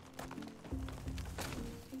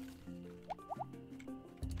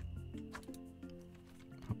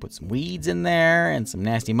 Put some weeds in there and some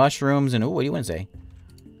nasty mushrooms. And, ooh, what do you want to say?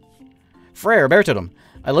 Frere, bear totem.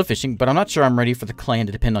 I love fishing, but I'm not sure I'm ready for the clan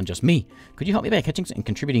to depend on just me. Could you help me by catching and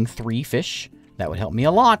contributing 3 fish? That would help me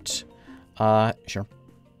a lot. Sure.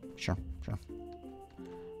 Sure.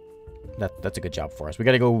 That's a good job for us. We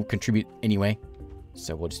gotta go contribute anyway.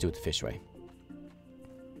 So we'll just do it the fish way.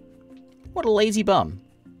 What a lazy bum.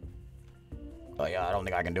 Oh yeah, I don't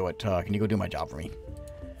think I can do it. Can you go do my job for me?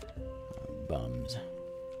 Bums.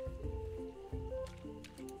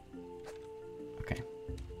 Okay.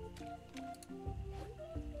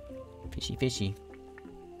 Fishy, fishy.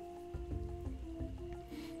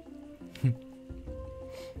 We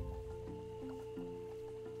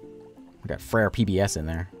got Frere PBS in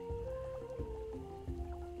there.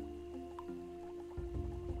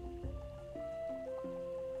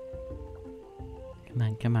 Come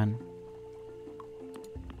on, come on.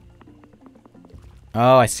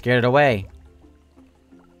 Oh, I scared it away.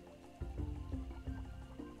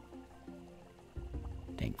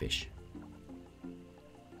 Dang fish.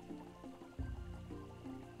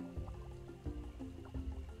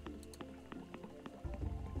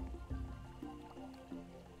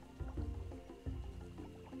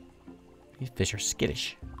 These fish are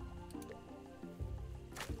skittish.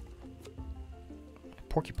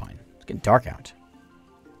 Porcupine. It's getting dark out.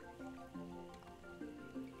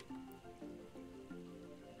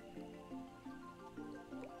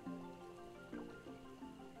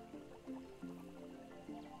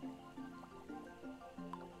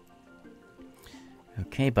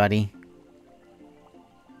 Okay, buddy.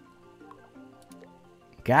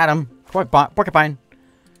 Got him. Porcupine.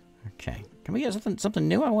 Okay. Can we get something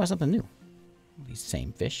new? I want something new. These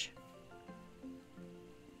same fish.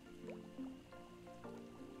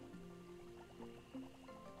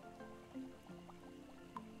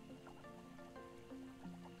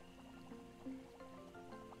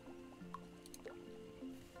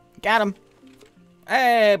 Got him.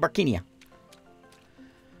 Hey, Barkinia.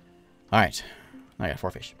 All right. I got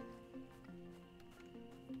 4 fish.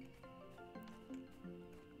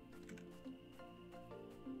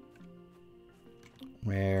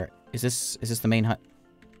 Where is this? Is this the main hut?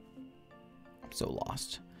 I'm so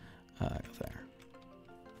lost. Go there.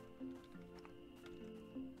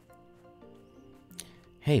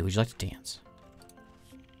 Hey, would you like to dance?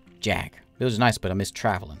 Jag. It was nice, but I miss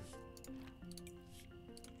traveling.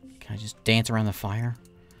 Can I just dance around the fire?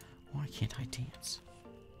 Why can't I dance?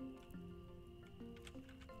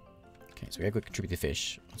 Okay, so we gotta go contribute the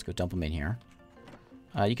fish. Let's go dump them in here.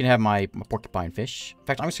 You can have my porcupine fish. In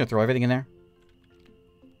fact, I'm just gonna throw everything in there.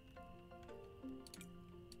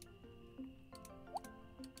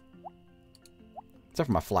 Except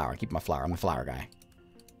for my flour. Keep my flour. I'm the flour guy.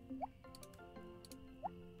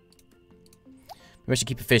 Maybe I should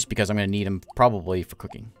keep the fish because I'm gonna need them probably for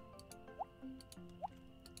cooking.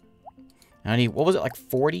 I need, what was it, like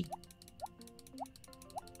 40?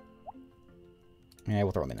 Yeah,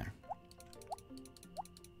 we'll throw them in there.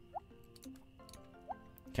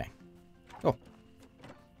 Okay. Oh.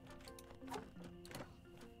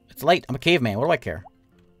 It's late. I'm a caveman. What do I care?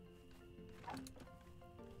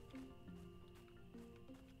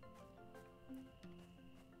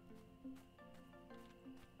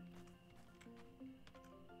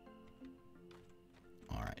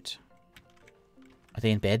 All right. Are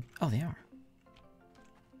they in bed? Oh, they are.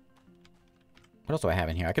 What else do I have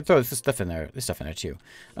in here? I could throw this stuff in there. This stuff in there too.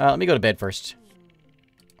 Let me go to bed first.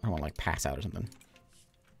 I don't want to like pass out or something.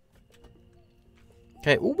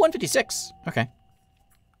 Okay, ooh, 156. Okay.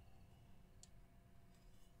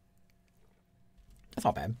 That's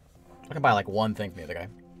not bad. I can buy like one thing from the other guy.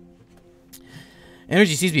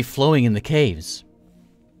 Energy seems to be flowing in the caves.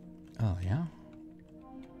 Oh, yeah?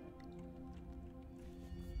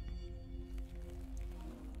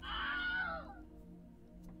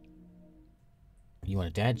 You want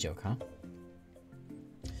a dad joke, huh?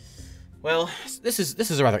 Well, this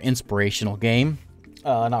is a rather inspirational game.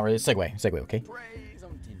 Not really. Segue, okay?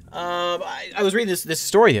 I was reading this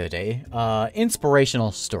story the other day.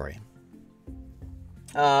 Inspirational story.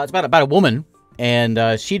 It's about a woman,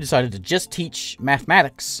 and she decided to just teach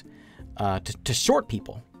mathematics to short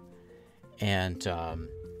people. And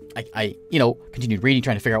I continued reading,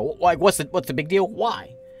 trying to figure out like what's the big deal?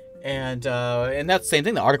 Why? And that's the same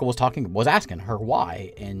thing. The article was asking her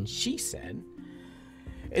why, and she said,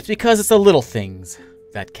 "It's because it's the little things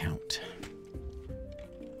that count."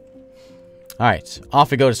 All right,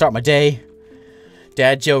 off we go to start my day.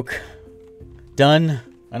 Dad joke done.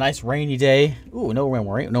 A nice rainy day. Ooh, no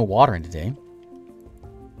water in today.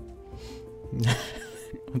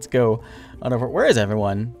 Let's go on over. Where is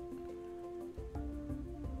everyone?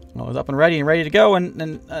 I was up and ready to go, and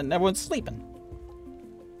everyone's sleeping.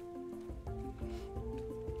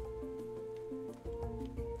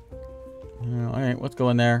 All right, let's go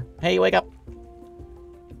in there. Hey, wake up.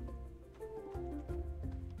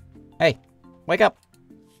 Hey, wake up.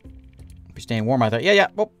 You're staying warm, I thought. Yeah.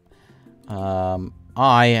 Whoop.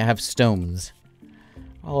 I have stones.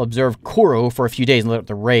 I'll observe Koro for a few days and let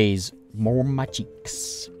the rays warm my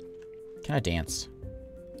cheeks. Can I dance?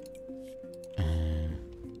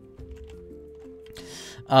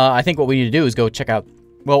 I think what we need to do is go check out...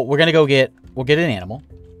 Well, we're gonna go get... We'll get an animal.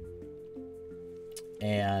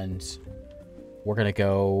 And... we're gonna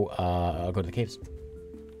go... go to the caves.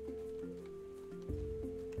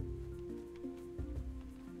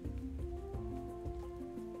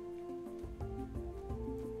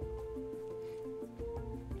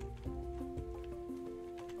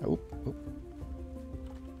 Oop.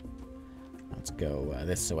 Let's go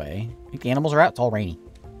this way. I think the animals are out. It's all rainy.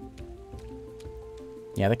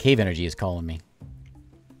 Yeah, the cave energy is calling me.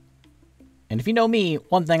 And if you know me,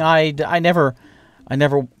 one thing I never,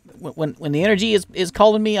 when the energy is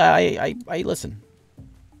calling me, I listen.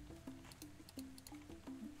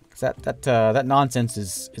 'Cause that nonsense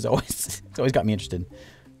is always it's always got me interested.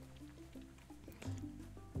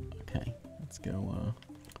 Okay, let's go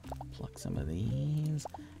pluck some of these,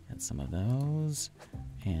 and some of those,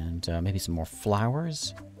 and maybe some more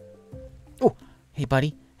flowers. Oh, hey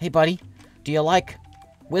buddy, do you like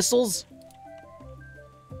whistles?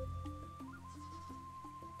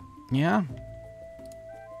 Yeah?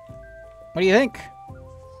 What do you think?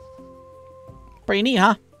 Pretty neat,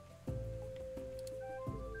 huh?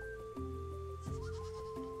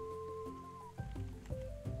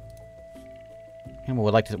 And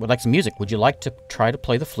would like some music. Would you like to try to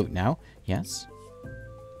play the flute now? Yes.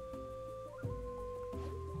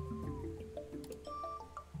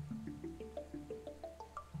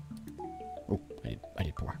 Oh, I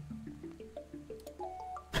did pour.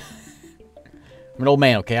 I'm an old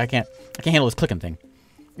man, okay? I can't handle this clicking thing.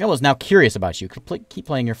 Yellow's now curious about you. Keep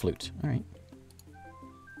playing your flute. All right.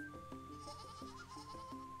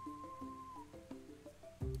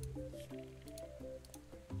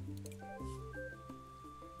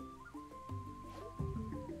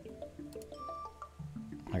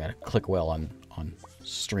 I gotta click well on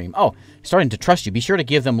stream. Oh, starting to trust you. Be sure to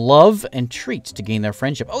give them love and treats to gain their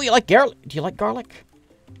friendship. Oh, you like garlic? Do you like garlic?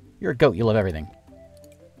 You're a goat. You love everything.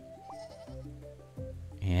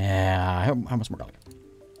 Yeah. How much more garlic?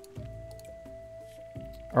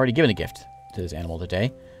 Already given a gift to this animal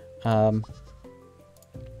today.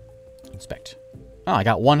 Inspect. Oh, I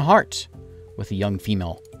got one heart with a young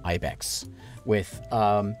female ibex. With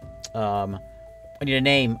I need a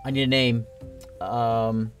name.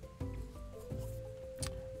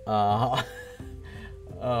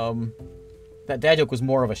 That dad joke was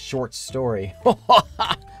more of a short story.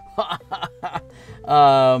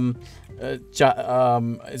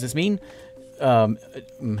 Is this mean?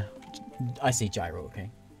 I say gyro, okay?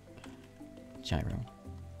 Gyro.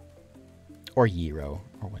 Or gyro,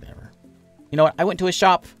 or whatever. You know what? I went to a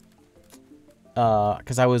shop,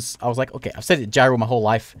 because I was like, okay, I've said it gyro my whole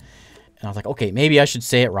life, and I was like, okay, maybe I should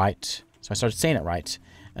say it right. So I started saying it right,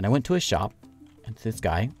 and I went to a shop, and this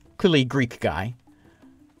guy, clearly a Greek guy,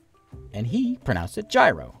 and he pronounced it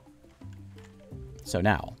gyro. So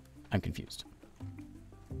now, I'm confused.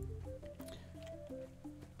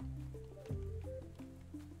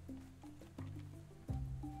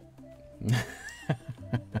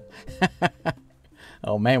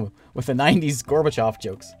 Oh man, with the 90s Gorbachev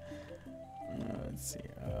jokes. Let's see.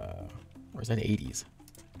 Or is that 80s?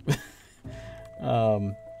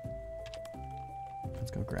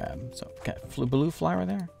 Let's go grab. So, got blue flower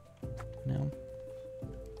there? No.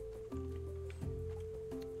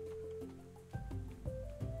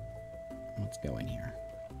 Let's go in here.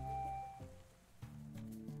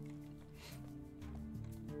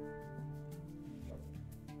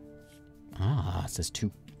 Ah, it says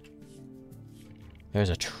 2. There's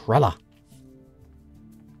a Trella.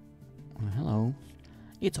 Well, hello.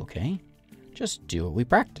 It's okay. Just do what we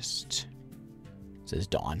practiced, says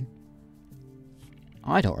Dawn.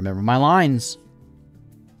 I don't remember my lines.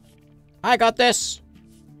 I got this.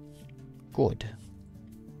 Good.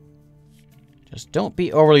 Just don't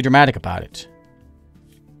be overly dramatic about it.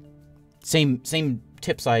 Same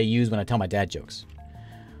tips I use when I tell my dad jokes.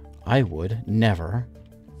 I would never.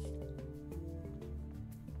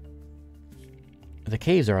 The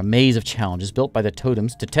caves are a maze of challenges built by the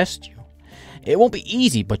totems to test you. It won't be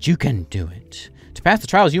easy, but you can do it. To pass the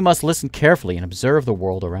trials, you must listen carefully and observe the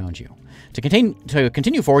world around you. To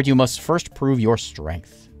continue forward, you must first prove your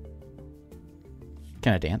strength.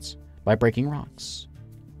 Can I dance? By breaking rocks.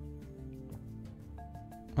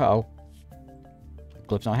 Uh-oh.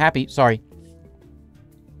 Glyph's not happy. Sorry.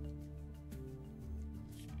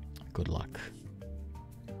 Good luck.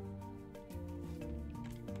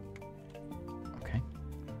 Okay.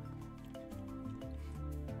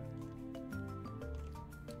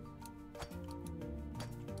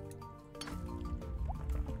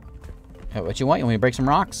 What you want? You want me to break some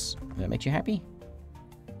rocks? Does that make you happy?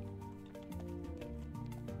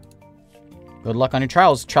 Good luck on your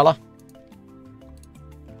trials, Trella.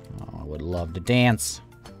 Oh, I would love to dance.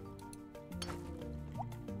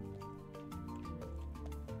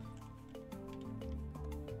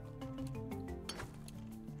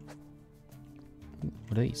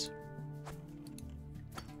 What are these?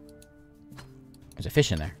 There's a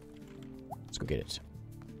fish in there. Let's go get it.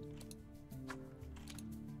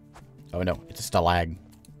 Oh no, it's a stalag.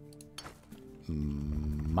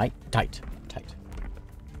 Tight.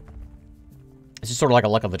 This is sort of like a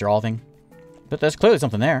luck of the draw thing. But there's clearly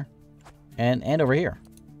something there. And over here.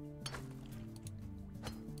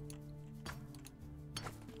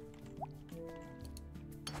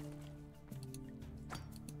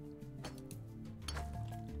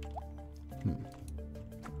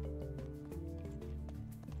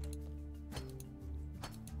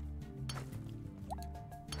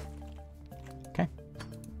 Okay.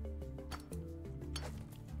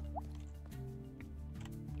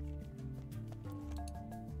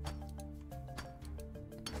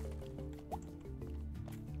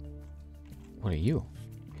 What are you?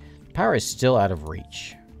 Power is still out of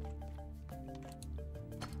reach.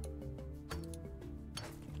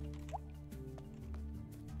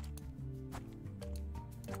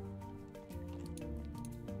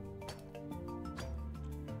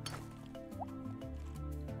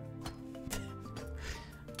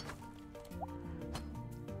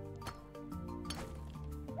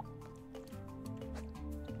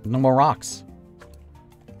 No more rocks.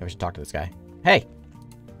 Maybe I should talk to this guy. Hey!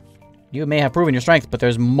 You may have proven your strength, but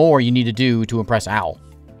there's more you need to do to impress Owl.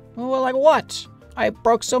 Well, like what? I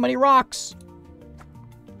broke so many rocks.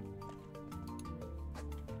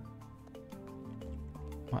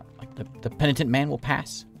 What? Like the penitent man will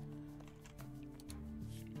pass?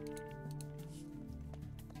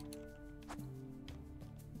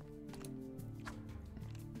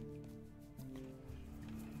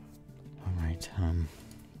 Alright,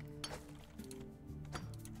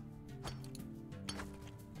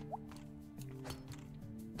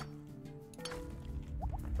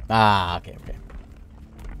 Ah, okay.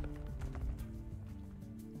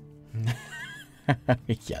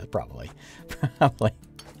 Yeah, probably. Probably.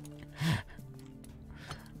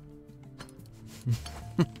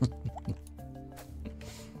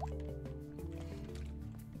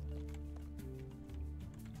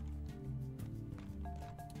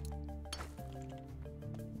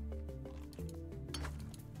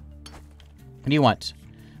 What do you want?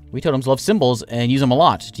 We totems love symbols and use them a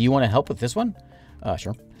lot. Do you want to help with this one?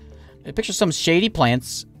 Sure. It pictures some shady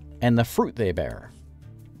plants and the fruit they bear.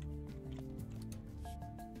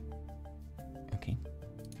 Okay.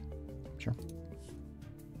 Sure.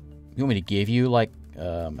 You want me to give you, like,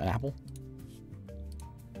 an apple?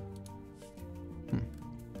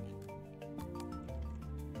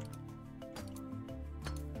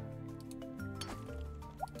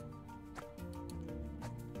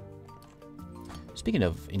 Speaking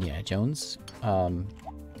of Indiana Jones,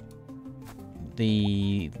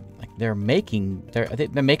 they're making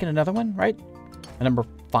another one, right? A number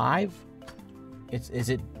 5. Is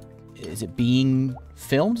it being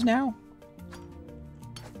filmed now?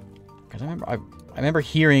 Because I remember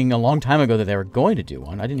hearing a long time ago that they were going to do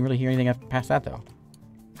one. I didn't really hear anything past that though.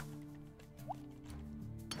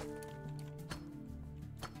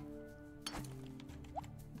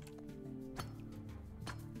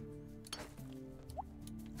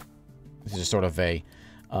 This is just sort of a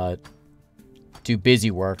do busy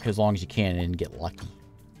work as long as you can and get lucky.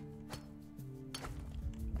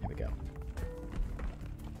 There we go.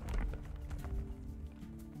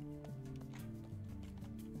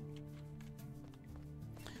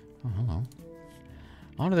 Oh, hello.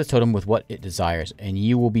 Honor this totem with what it desires, and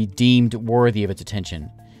you will be deemed worthy of its attention.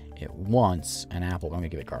 It wants an apple. I'm going to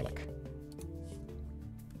give it garlic.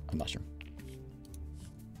 A mushroom.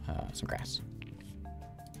 Some grass.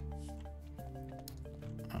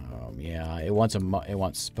 Yeah, it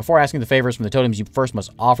wants. Before asking the favors from the totems, you first must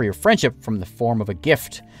offer your friendship from the form of a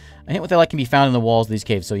gift. A hint what they like can be found in the walls of these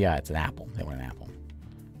caves. So yeah, it's an apple. They want an apple.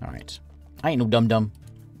 All right. I ain't no dum-dum.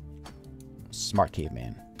 Smart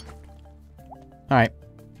caveman. All right.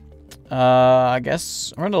 I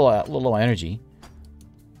guess we're running a little low on energy.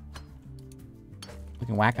 We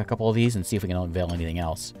can whack a couple of these and see if we can unveil anything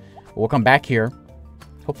else. We'll come back here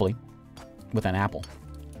Hopefully. With an apple.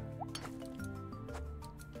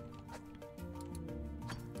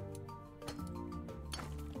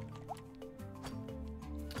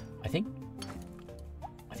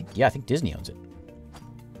 I think Disney owns it.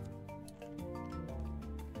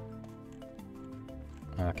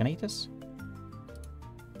 Can I eat this?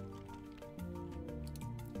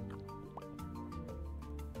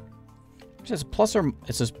 It says plus or...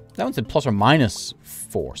 It says... That one said plus or minus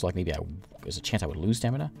 4. So, like, maybe there's a chance I would lose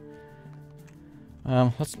stamina.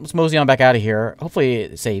 Let's mosey on back out of here. Hopefully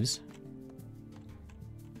it saves.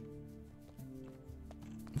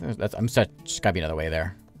 I'm just gotta be another way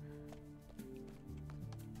there.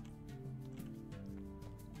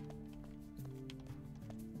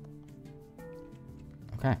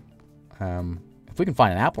 Okay. If we can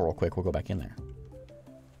find an apple real quick, we'll go back in there.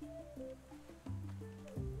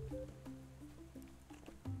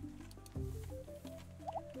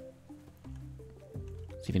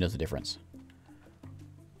 See if he knows the difference.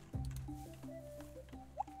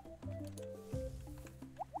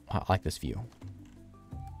 I like this view.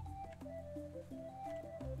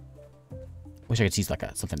 Wish I could see like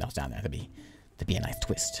something else down there. That'd be a nice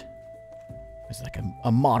twist. There's like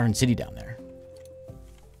a modern city down there.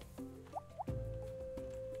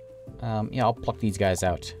 Yeah, I'll pluck these guys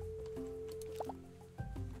out.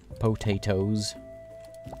 Potatoes.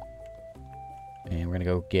 And we're gonna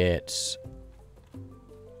go get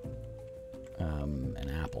an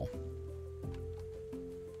apple.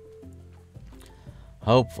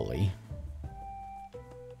 Hopefully.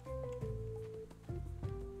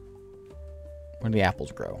 Where do the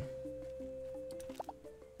apples grow?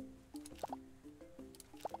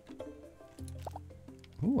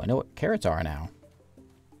 Ooh, I know what carrots are now.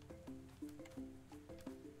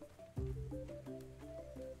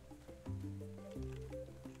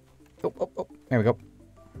 Oh. There we go.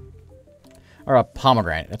 Or a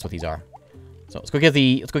pomegranate. That's what these are. So let's go give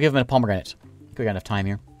them a pomegranate. We got enough time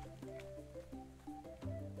here.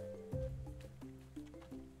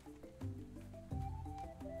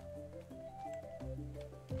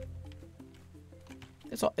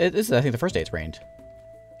 This is, I think, the first day it's rained.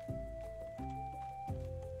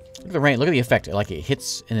 Look at the rain. Look at the effect. Like, it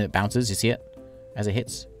hits and it bounces. You see it? As it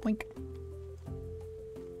hits. Blink.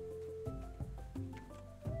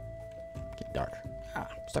 Get dark. Ah,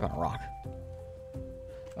 stuck on a rock.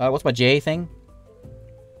 What's my J thing?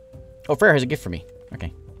 Oh, Frere has a gift for me.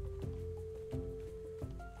 Okay.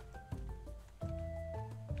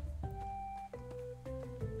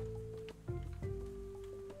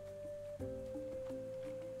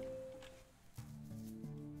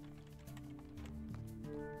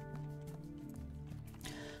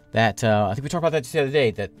 That, I think we talked about that the other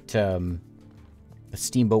day, that the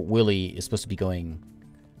Steamboat Willie is supposed to be going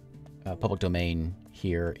public domain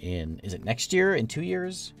here in, is it next year? In 2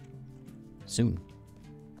 years? Soon.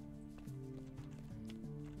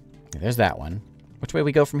 Okay, there's that one. Which way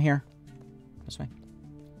we go from here? This way?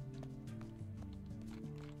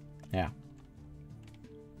 Yeah.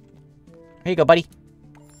 Here you go, buddy.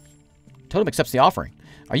 Totem accepts the offering.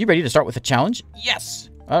 Are you ready to start with a challenge? Yes!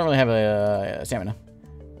 I don't really have a stamina.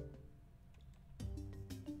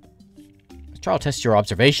 Trial test your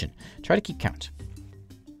observation. Try to keep count.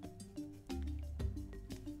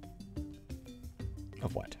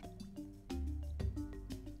 Of what?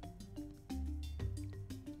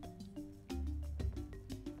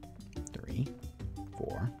 Three,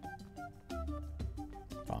 4,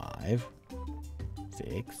 5,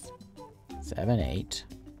 6, 7, 8.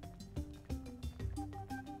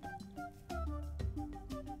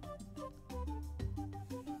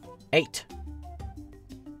 Eight.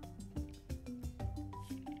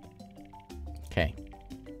 Okay.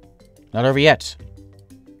 Not over yet.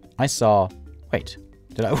 I saw... Wait.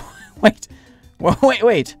 Did I... Wait.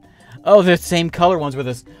 Wait. Oh, they're the same color ones with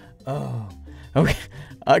us. Oh. Okay.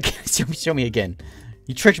 Show me again.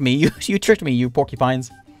 You tricked me. You tricked me, you porcupines.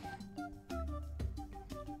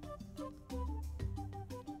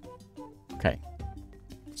 Okay.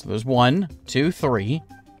 So there's 1, 2, 3,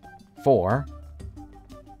 4.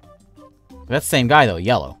 That's the same guy, though.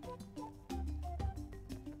 Yellow.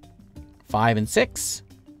 5 and 6.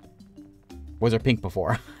 Was there pink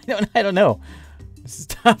before? I don't know. This is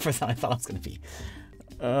tougher than I thought it was going to be.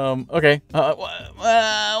 Okay.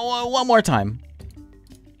 One more time.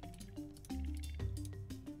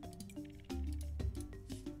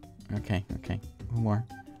 Okay. One more.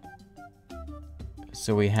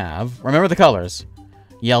 So we have... Remember the colors.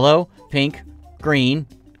 Yellow, pink, green,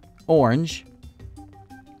 orange.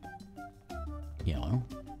 Yellow.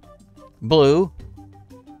 Blue.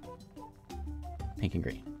 Pink and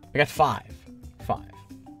green. I got 5.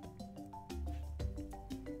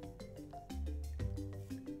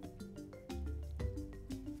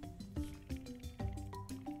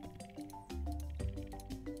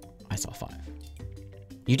 guess all 5.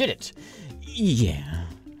 You did it! Yeah.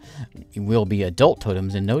 We'll be adult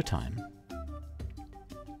totems in no time.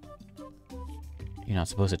 You're not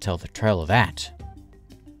supposed to tell the trail of that.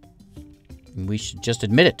 We should just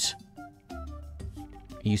admit it.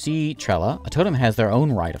 You see, Trella, a totem has their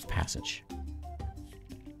own rite of passage.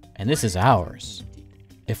 And this is ours.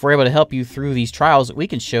 If we're able to help you through these trials, we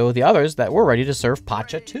can show the others that we're ready to serve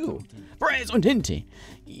Pacha too. Praise Untinti!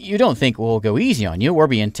 You don't think we'll go easy on you? We're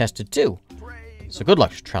being tested too. So good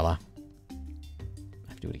luck, Trella. I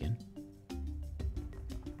have to do it again.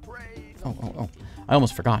 Oh. I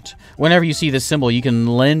almost forgot. Whenever you see this symbol, we can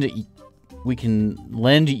lend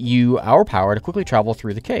you our power to quickly travel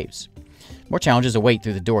through the caves. More challenges await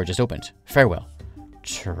through the door just opened. Farewell,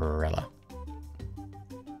 Trella.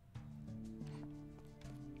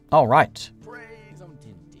 All right.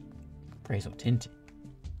 Praise Otinti.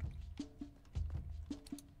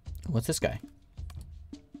 What's this guy?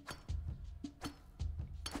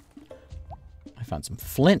 I found some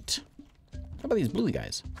flint. How about these bluey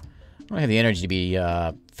guys? I don't have the energy to be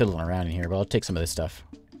fiddling around in here, but I'll take some of this stuff.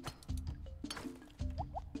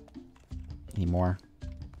 Any more?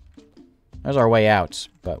 There's our way out,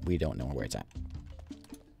 but we don't know where it's at.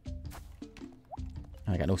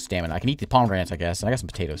 I got no stamina. I can eat the pomegranates, I guess. And I got some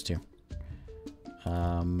potatoes, too.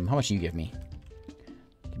 How much do you give me?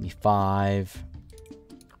 Give me 5.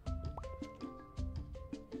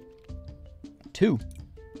 2.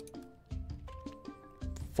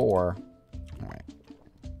 4. All right.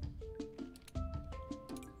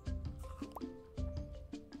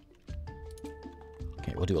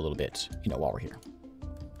 Okay, we'll do a little bit, while we're here.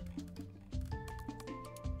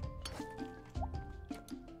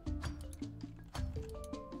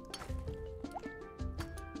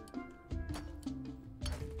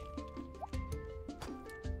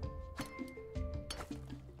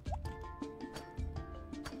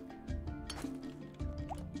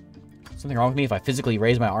 Something wrong with me if I physically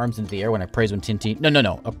raise my arms into the air when I praise Otinti? No.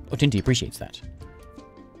 Otinti appreciates that.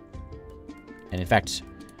 And in fact,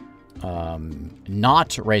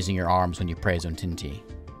 not raising your arms when you praise Otinti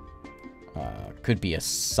could be a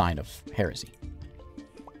sign of heresy.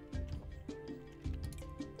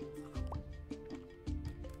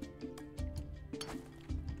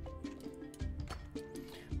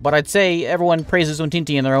 But I'd say everyone praises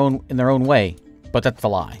Otinti in their own way, but that's a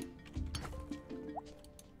lie.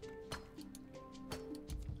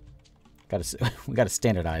 We gotta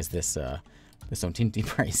standardize this this Otinti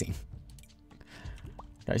praising.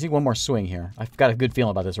 I see one more swing here. I've got a good feeling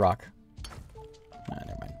about this rock.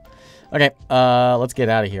 Never mind. Okay, let's get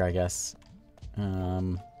out of here, I guess.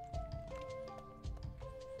 So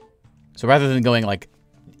rather than going like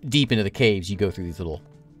deep into the caves, you go through these little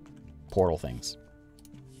portal things.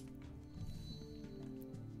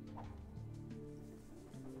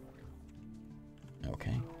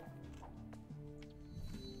 Okay.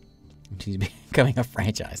 He's becoming a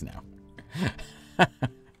franchise now.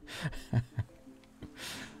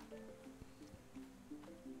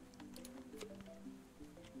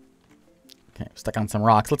 Okay, stuck on some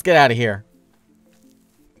rocks. Let's get out of here.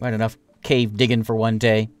 We had enough cave digging for one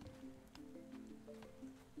day.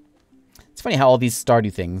 It's funny how all these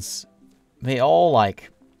Stardew things, they all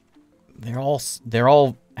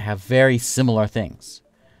have very similar things.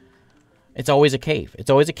 It's always a cave.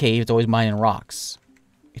 It's always a cave. It's always mining rocks.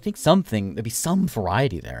 I think there'd be some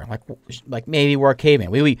variety there. Like maybe we're a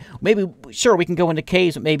caveman. Maybe sure we can go into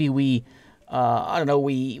caves, but maybe we I don't know,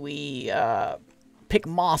 we pick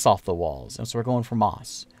moss off the walls, and so we're going for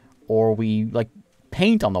moss. Or we like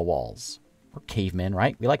paint on the walls. We're cavemen,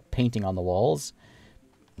 right? We like painting on the walls.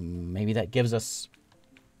 Maybe that gives us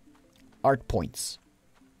art points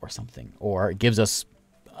or something. Or it gives us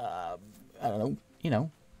I don't know,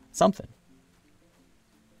 something.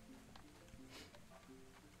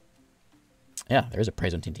 Yeah, there's a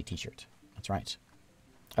Praise Otinti t-shirt. That's right.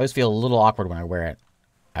 I always feel a little awkward when I wear it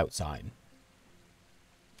outside.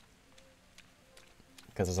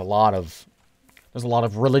 Because there's a lot of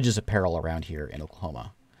religious apparel around here in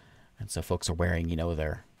Oklahoma. And so folks are wearing,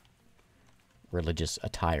 their religious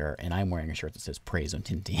attire, and I'm wearing a shirt that says Praise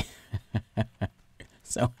Otinti.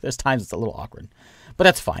 So there's times it's a little awkward. But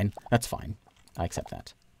that's fine. That's fine. I accept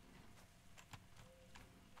that.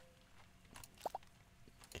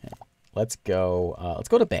 Let's go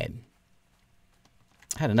to bed.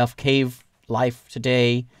 I had enough cave life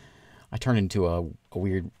today. I turned into a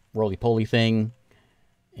weird roly-poly thing.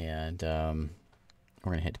 And we're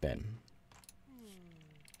going to head to bed.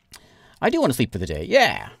 I do want to sleep for the day.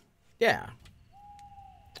 Yeah.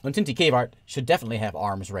 Otinti cave art should definitely have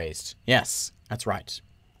arms raised. Yes, that's right.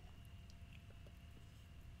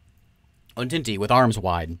 Otinti with arms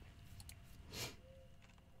wide.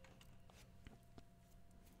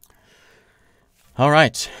 All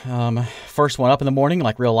right. First one up in the morning,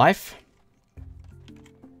 like real life.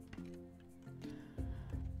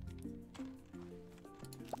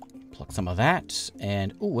 Pluck some of that.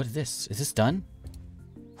 And, ooh, what is this? Is this done?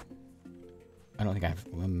 I don't think I've...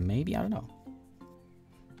 Well, maybe? I don't know.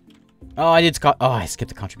 Oh, I skipped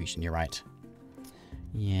the contribution. You're right.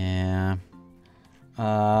 Yeah.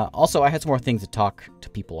 Also, I had some more things to talk to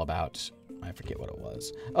people about. I forget what it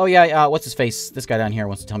was. Oh, yeah, what's his face? This guy down here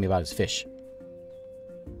wants to tell me about his fish.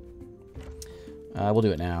 We'll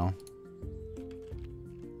do it now.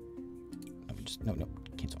 No,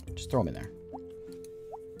 cancel. Just throw him in there.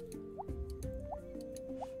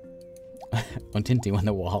 On Tinty when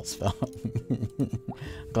the walls fell.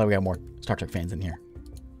 Glad we got more Star Trek fans in here.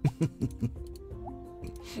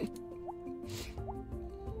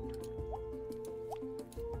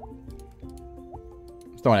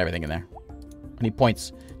 Throwing everything in there. I need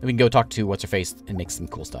points. Then we can go talk to What's-Her-Face and make some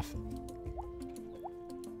cool stuff.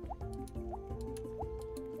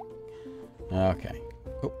 Okay.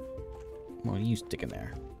 Oh. What do you stick in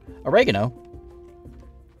there? Oregano?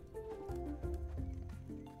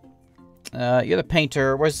 You're the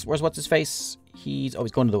painter. Where's What's-His-Face? He's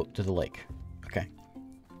always going to the lake. Okay.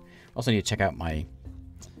 Also need to check out my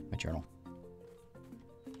journal.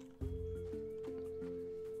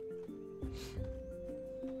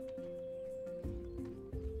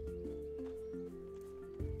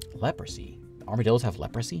 Leprosy. The armadillos have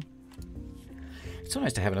leprosy? It's so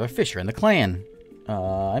nice to have another fisher in the clan.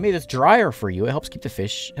 I made this dryer for you. It helps you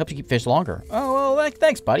keep fish longer. Oh, well,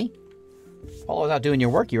 thanks, buddy. While I was out doing your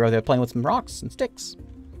work, you were out there playing with some rocks and sticks.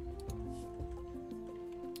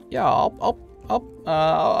 Yeah,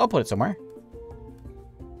 I'll put it somewhere.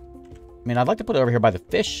 I mean, I'd like to put it over here by the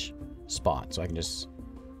fish spot so I can just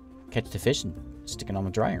catch the fish and stick it on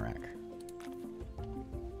the drying rack.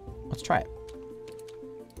 Let's try it.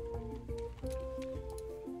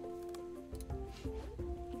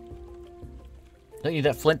 Don't you need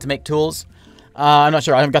that flint to make tools? I'm not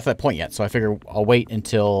sure. I haven't got to that point yet, so I figure I'll wait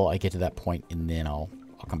until I get to that point, and then I'll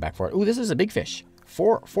come back for it. Ooh, this is a big fish.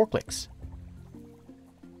 Four clicks.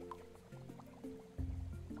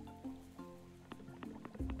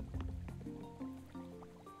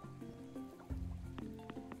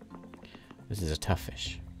 This is a tough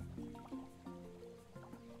fish.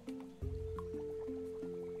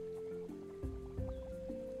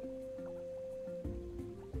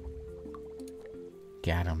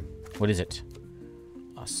 Got him. What is it?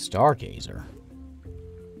 A stargazer.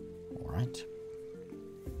 All right.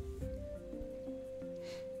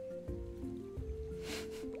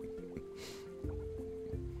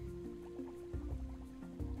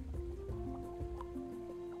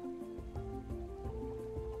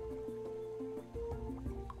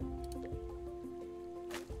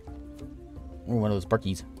 Ooh, one of those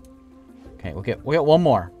barkies. Okay, we'll get one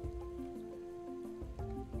more.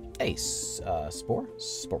 Hey,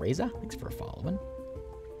 Sporeza, thanks for following.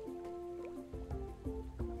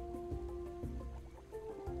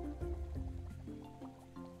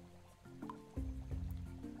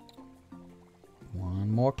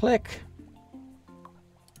 One more click.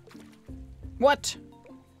 What?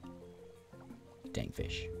 Dang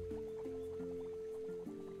fish.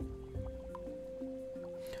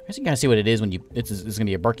 I guess you can kind of see what it is when it's going to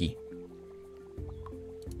be a barky.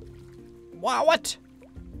 Wow, what?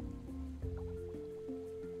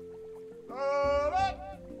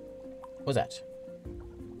 What's that?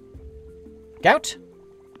 Gout?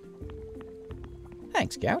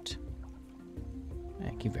 Thanks, Gout.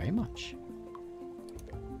 Thank you very much.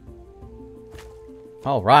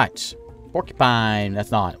 All right. Porcupine.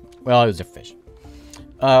 That's not. Well, it was a fish.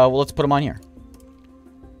 Well, let's put them on here.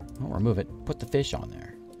 I'll remove it. Put the fish on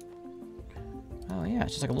there. Oh, yeah.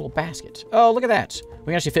 It's just like a little basket. Oh, look at that. We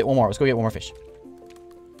can actually fit one more. Let's go get one more fish.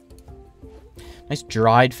 Nice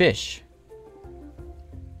dried fish.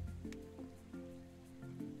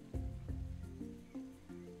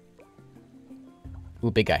 Ooh,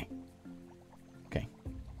 big guy. Okay.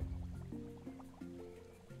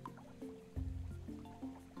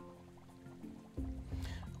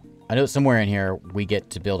 I know somewhere in here we get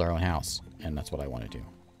to build our own house, and that's what I want to do.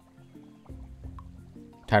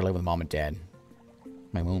 Tired of living with mom and dad.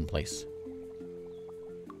 My own place.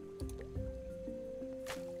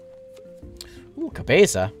 Ooh,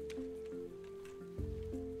 cabeza.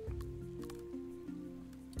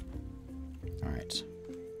 Alright.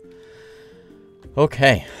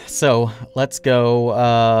 Okay, so let's go.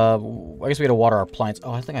 I guess we gotta water our plants.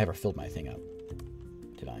 Oh, I think I ever filled my thing up.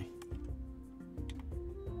 Did I?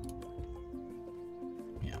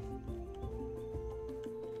 Yeah.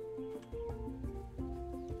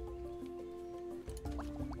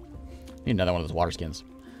 Need another one of those water skins.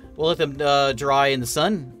 We'll let them dry in the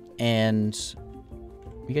sun, and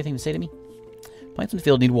you got anything to say to me? Plants in the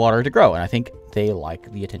field need water to grow, and I think they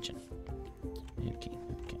like the attention. Okay,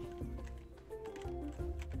 okay.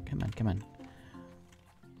 Come on, come on.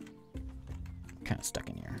 I'm kind of stuck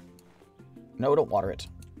in here. No, don't water it.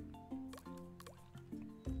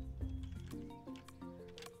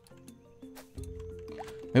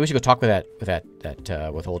 Maybe we should go talk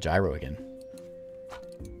with old Gyro again.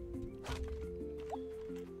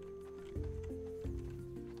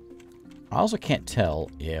 I also can't tell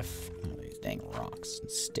if these dang rocks and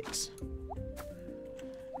sticks,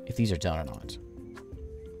 if these are done or not.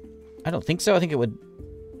 I don't think so. I think it would,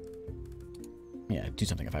 yeah, do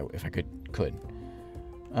something if I could.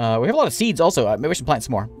 We have a lot of seeds also. Maybe we should plant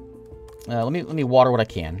some more. Let me water what I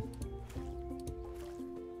can.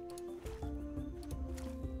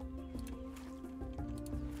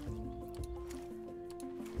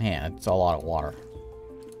 Man, it's a lot of water.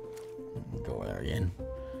 Go over there again.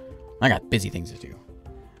 I got busy things to do.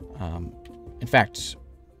 In fact,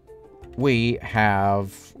 we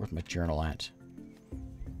have... Where's my journal at?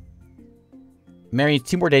 Mary,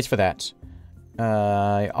 2 more days for that.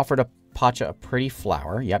 I offered a Pacha a pretty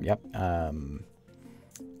flower. Yep, yep. I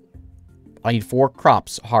need 4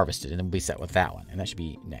 crops harvested, and then we'll be set with that one. And that should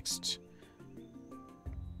be next.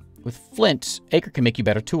 With flint, Acre can make you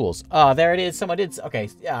better tools. Oh, there it is. Someone did... Okay,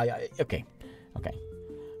 yeah, okay. Okay.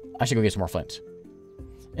 I should go get some more flint.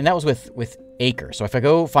 And that was with Acre. So if I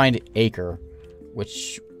go find Acre,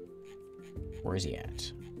 which... Where is he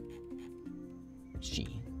at?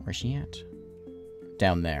 Where's she at?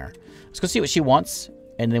 Down there. Let's go see what she wants,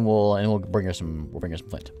 and then we'll bring her some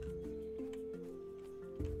flint.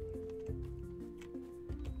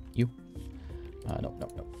 You? No.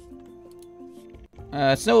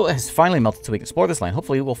 Snow has finally melted so we can explore this land.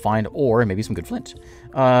 Hopefully we'll find ore and maybe some good flint.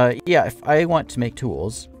 Yeah, if I want to make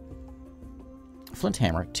tools, flint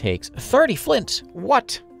hammer takes 30 flint.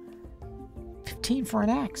 What? 15 for an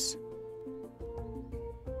axe.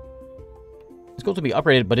 It's going to be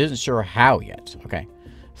upgraded, but isn't sure how yet. Okay.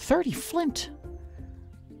 30 flint.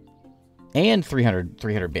 And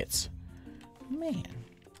 300 bits. Man.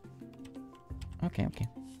 Okay.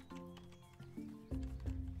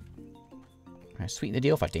 Can I sweeten the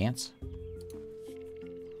deal if I dance?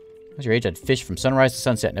 What's your age? I'd fish from sunrise to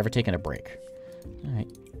sunset, never taking a break.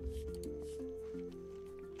 Alright.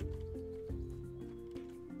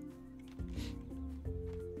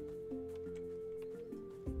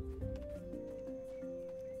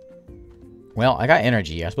 Well, I got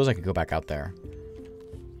energy. I suppose I could go back out there.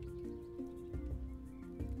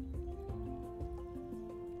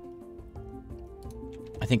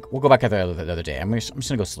 I think we'll go back out there the other day. I'm just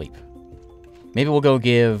gonna go sleep. Maybe we'll go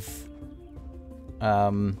give...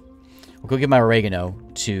 we'll go give my oregano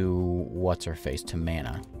to... What's-her-face? To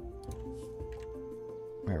Mana.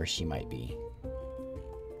 Wherever she might be.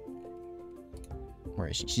 Where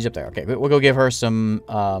is she? She's up there. Okay, we'll go give her some...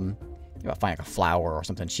 I'll find like a flower or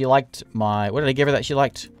something. She liked my... What did I give her that she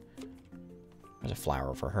liked? There's a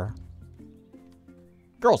flower for her.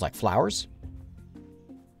 Girls like flowers.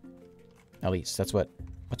 At least that's what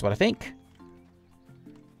I think.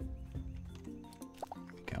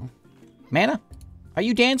 Go. Mana, are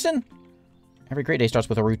you dancing? Every great day starts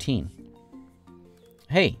with a routine.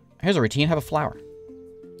 Hey, here's a routine. Have a flower.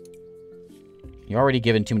 You've already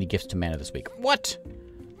given too many gifts to Mana this week. What?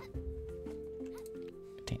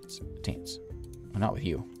 Dance. Well, not with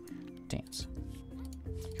you. Dance.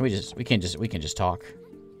 Can we can just talk.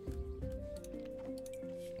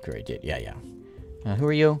 Great, did. Yeah. Who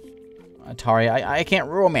are you? Atari. I can't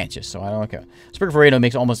romance you, so I don't care. Sprig of Reno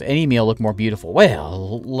makes almost any meal look more beautiful.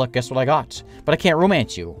 Well, look, guess what I got? But I can't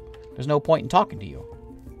romance you. There's no point in talking to you.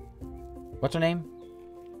 What's her name?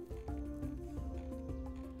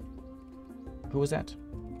 Who was that?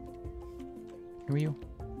 Who are you?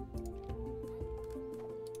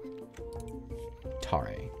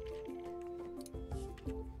 Tare.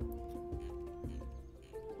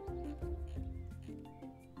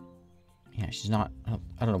 Yeah, she's not... I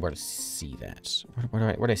don't know where to see that.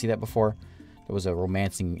 Where did I see that before? There was a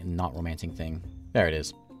romancing and not romancing thing. There it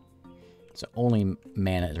is. So only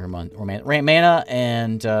Mana is Mana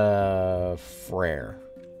and Frere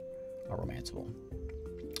are romanceable.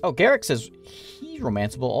 Oh, Garrick says he's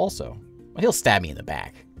romanceable also. Well, he'll stab me in the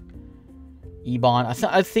back. Ebon.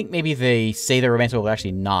 I think maybe they say they're romanceable, but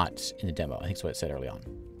actually not in the demo. I think that's what it said early on.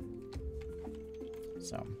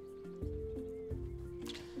 So.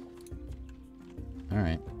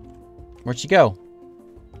 Alright. Where'd she go?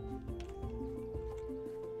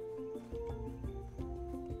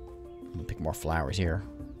 I'm gonna pick more flowers here.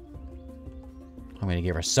 I'm going to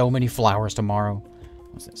give her so many flowers tomorrow.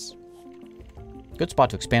 What's this? Good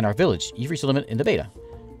spot to expand our village. You've reached the limit in the beta.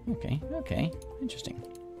 Okay, okay. Interesting.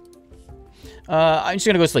 I'm just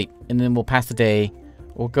going to go to sleep, and then we'll pass the day.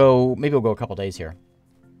 Maybe we'll go a couple days here.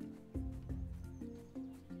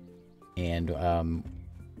 And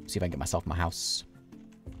see if I can get myself my house.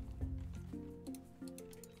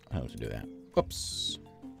 I don't know how to do that. Whoops.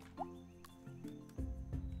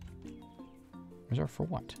 Reserve for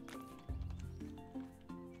what?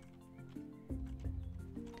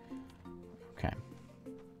 Okay.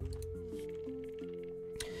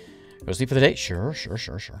 Go to sleep for the day? Sure. Okay,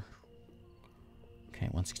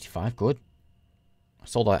 165. Good. I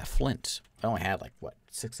sold all that flint. I only had, like, what,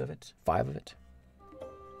 6 of it? 5 of it?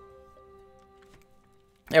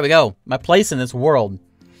 There we go. My place in this world.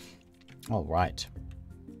 All right.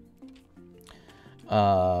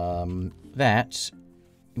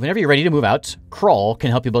 Whenever you're ready to move out, Crawl can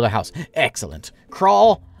help you build a house. Excellent.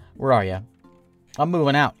 Crawl, where are you? I'm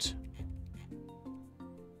moving out.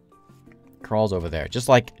 Crawl's over there. Just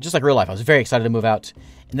like real life. I was very excited to move out,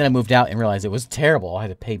 and then I moved out and realized it was terrible. I had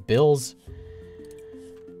to pay bills,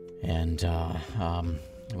 and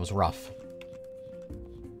it was rough.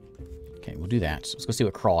 Okay, we'll do that. So let's go see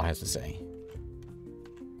what Crawl has to say.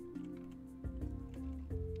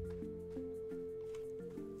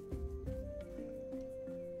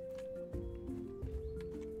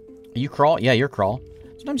 Are you Crawl? Yeah, you're Crawl.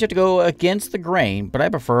 Sometimes you have to go against the grain, but I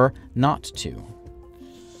prefer not to.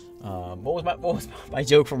 What was my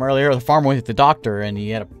joke from earlier? The farmer went to the doctor, and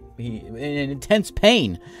he in intense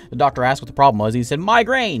pain. The doctor asked what the problem was. He said,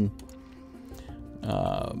 migraine.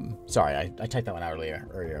 Sorry, I typed that one out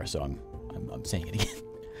earlier, so I'm saying it again.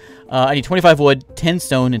 I need 25 wood, 10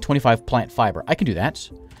 stone, and 25 plant fiber. I can do that.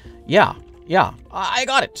 Yeah. I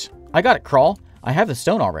got it. I got it, Crawl. I have the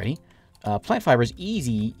stone already. Plant fiber is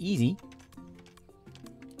easy.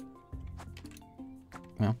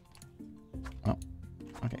 Well,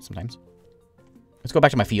 okay, sometimes. Let's go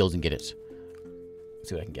back to my fields and get it. Let's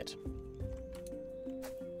see what I can get.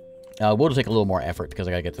 Wood will take a little more effort because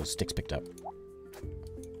I gotta get those sticks picked up.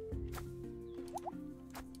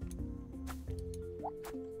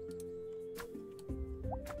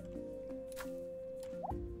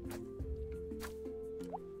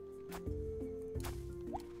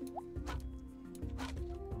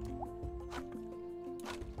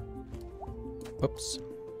 Whoops.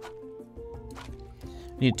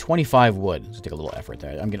 I need 25 wood. This will take a little effort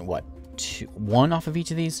there. I'm getting, what, 1 off of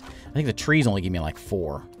each of these? I think the trees only give me, like,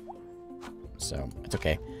 4. So, it's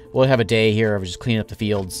okay. We'll have a day here of just cleaning up the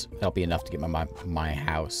fields. That'll be enough to get my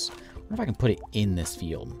house. I wonder if I can put it in this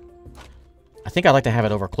field. I think I'd like to have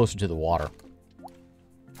it over closer to the water.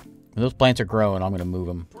 When those plants are growing, I'm going to move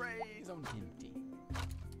them.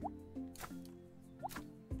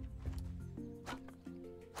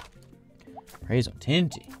 Praise on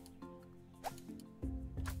Tinty.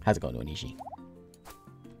 How's it going, Onishi?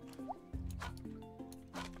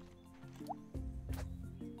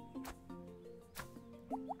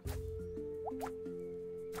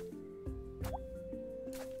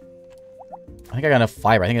 I think I got enough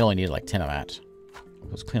fiber. I think I only needed like 10 of that.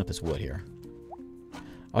 Let's clean up this wood here.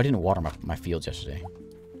 Oh, I didn't water my fields yesterday.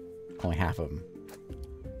 Only half of them.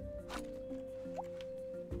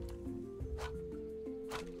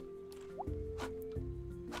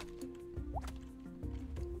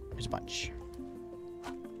 There's a bunch.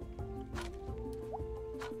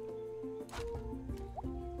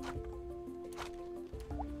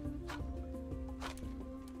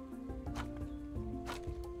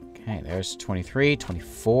 Okay, there's 23,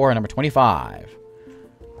 24, and number 25.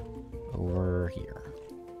 Over here.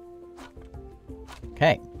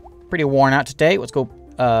 Okay. Pretty worn out today. Let's go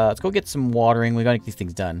get some watering. We gotta get these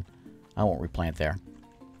things done. I won't replant there.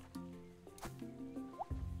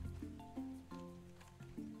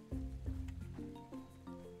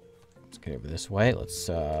 Let's get over this way. Let's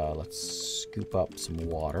scoop up some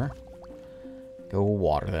water. Go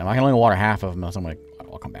water them. I can only water half of them, so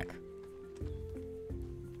I'll come back.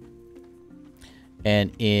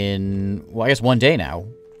 And in, well, I guess one day now,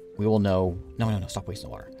 we will know... No, stop wasting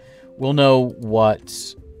the water. We'll know what...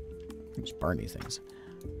 Just burn these things.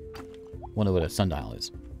 We'll know what a sundial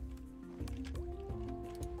is.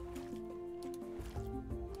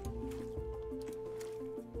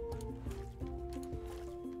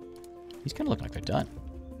 These kind of look like they're done.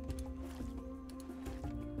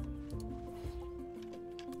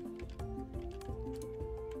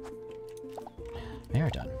 They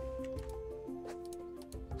are done.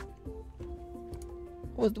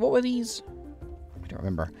 What were these? I don't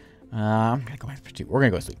remember. I'm gonna go back for 2. We're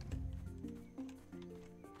gonna go to sleep.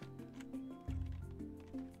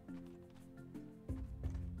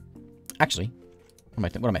 Actually,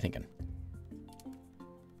 what am I thinking?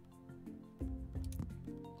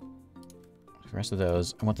 The rest of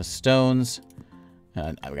those. I want the stones. We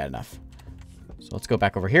got enough. So let's go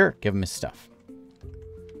back over here. Give him his stuff.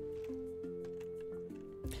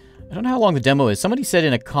 I don't know how long the demo is. Somebody said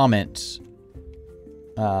in a comment.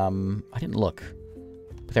 I didn't look,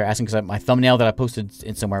 but they're asking because my thumbnail that I posted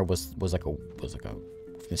in somewhere was like a from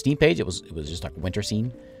the Steam page. It was just like a winter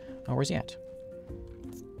scene. Oh, where's he at?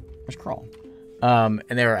 Where's Crawl? And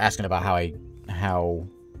they were asking about how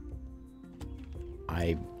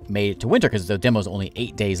I made it to winter because the demo is only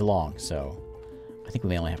 8 days long. So I think we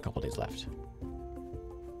may only have a couple days left.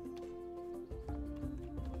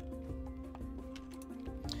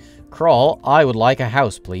 Crawl, I would like a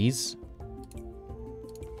house, please.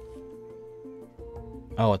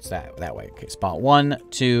 Oh, it's that way. Okay, spot 1,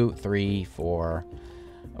 2, 3, 4.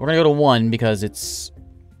 We're gonna go to 1 because it's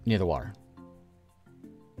near the water.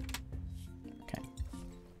 Okay.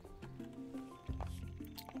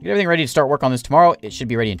 Get everything ready to start work on this tomorrow. It should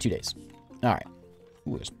be ready in 2 days. All right.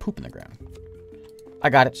 Ooh, there's poop in the ground. I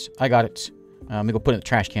got it. I got it. Let me go put it in the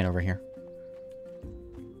trash can over here.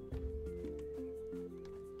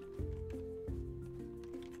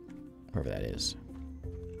 Wherever that is.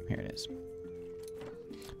 Here it is.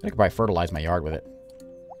 I could probably fertilize my yard with it.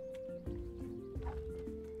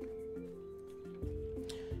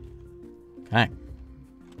 Okay.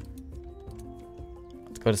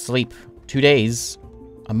 Let's go to sleep. 2 days.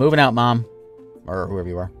 I'm moving out, Mom. Or whoever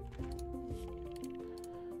you are.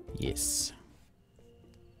 Yes.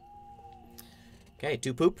 Okay,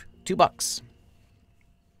 2 poop, $2.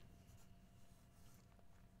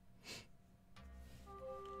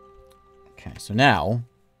 Okay, so now...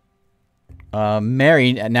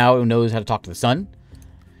 Mary now knows how to talk to the sun.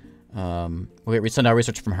 We'll get sundial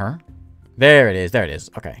research from her. There it is. There it is.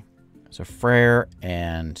 Okay. So Frere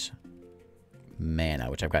and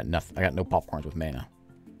mana, which I've got nothing. I got no popcorns with mana.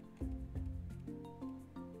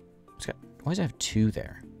 Why does I have 2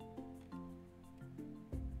 there?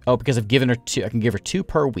 Oh, because I've given her 2. I can give her 2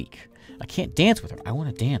 per week. I can't dance with her. I want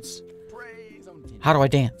to dance. How do I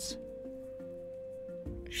dance?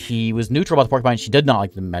 She was neutral about the porcupine. She did not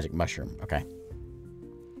like the magic mushroom. Okay.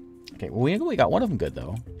 Okay, well, we got one of them good,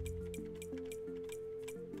 though.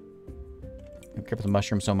 Don't care for the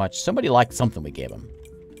mushroom so much. Somebody liked something we gave them.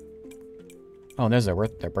 Oh, and there's their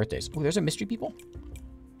birthdays. Oh, there's a mystery people.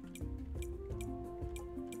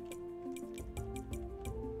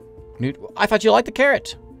 I thought you liked the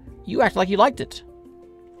carrot. You act like you liked it.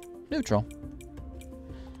 Neutral.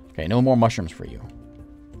 Okay, no more mushrooms for you.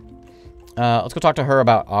 Let's go talk to her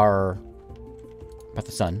about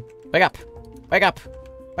the sun. Wake up! Wake up!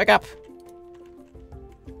 Wake up!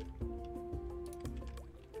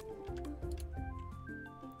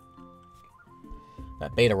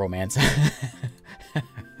 That beta romance.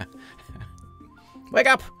 Wake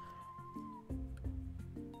up!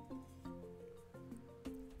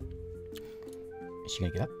 Is she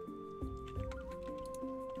gonna get up?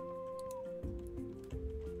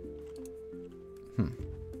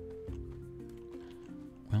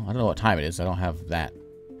 Well, I don't know what time it is. I don't have that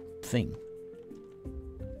thing.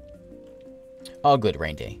 Oh, good.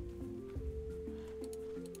 Rain day.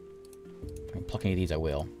 If I can pluck any of these, I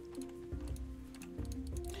will.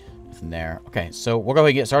 Nothing there. Okay, so we'll go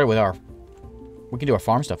ahead and get started with our... We can do our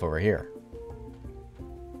farm stuff over here.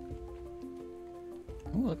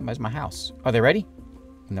 Ooh, look, there's my house. Are they ready?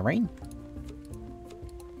 In the rain?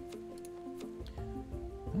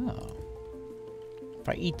 Oh. If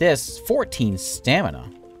I eat this, 14 stamina.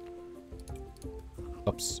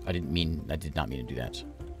 Oops, I did not mean to do that.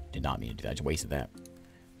 Did not mean to do that. I just wasted that.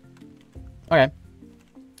 Okay.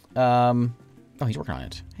 Oh, he's working on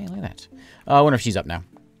it. Hey, look at that. I wonder if she's up now.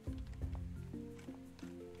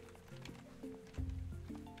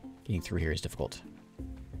 Getting through here is difficult.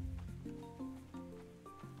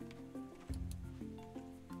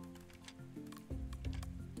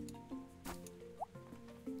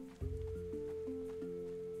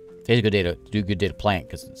 Today's a good day to plant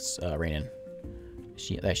because it's raining.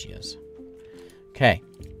 There she is. Okay.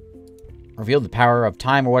 Revealed the power of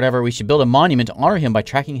time or whatever. We should build a monument to honor him by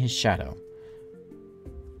tracking his shadow.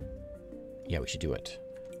 Yeah, we should do it.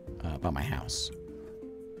 About my house.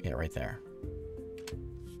 Yeah, right there.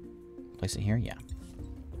 Place it here? Yeah.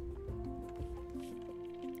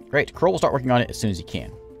 Great. Crow will start working on it as soon as he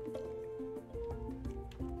can.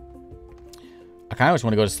 I kind of just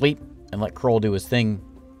want to go to sleep and let Kroll do his thing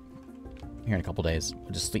here in a couple days.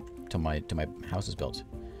 I'll just sleep till my house is built.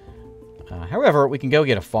 However, we can go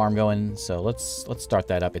get a farm going, so let's start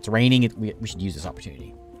that up. It's raining. We should use this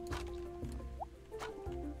opportunity.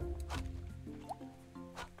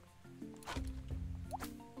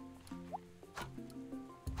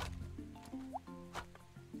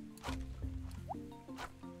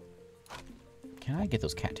 I get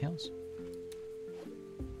those cattails?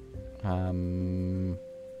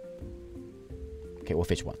 Okay, we'll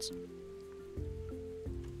fish once.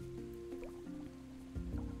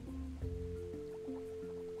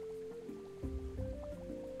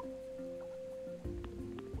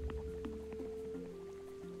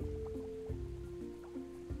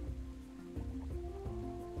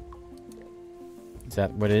 Is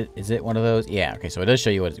that what it is? It one of those? Yeah. Okay, so it does show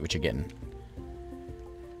you what you're getting.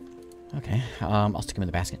 Okay, I'll stick them in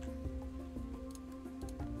the basket.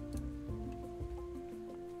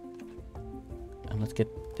 And let's get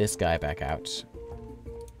this guy back out.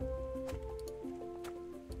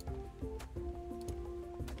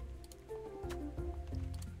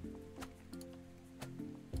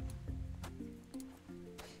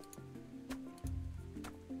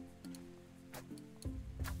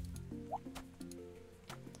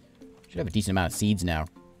 Should have a decent amount of seeds now.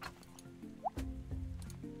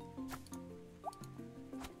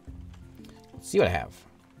 Let's see what I have.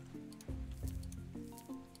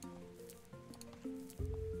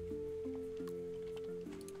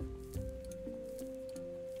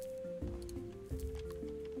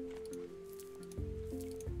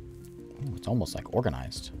 Ooh, it's almost like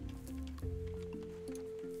organized.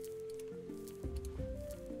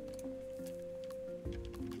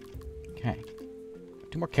 Okay.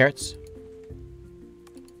 2 more carrots.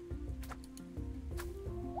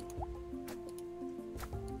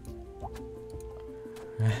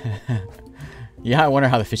 Yeah, I wonder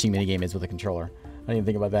how the fishing minigame is with a controller. I didn't even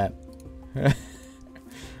think about that.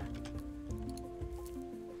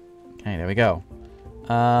 Okay, there we go.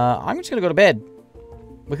 I'm just gonna go to bed.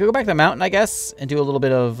 We could go back to the mountain, I guess, and do a little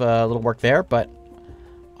bit of little work there, but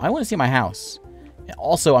I want to see my house. And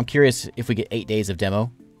also, I'm curious if we get 8 days of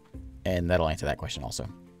demo, and that'll answer that question also.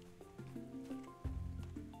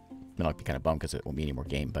 Then I'll be kind of bummed because it won't be any more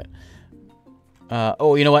game, but...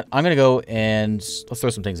 oh, you know what? I'm going to go and let's throw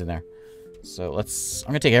some things in there. So I'm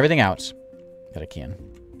going to take everything out that I can.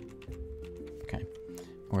 Okay.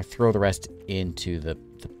 I'm going to throw the rest into the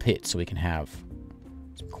pit so we can have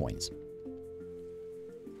some coins.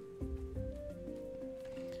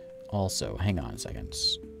 Also, hang on a second.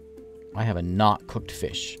 I have a not cooked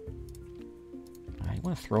fish. I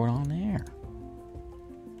want to throw it on there.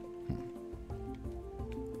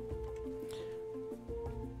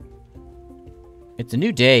 It's a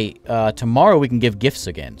new day. Tomorrow we can give gifts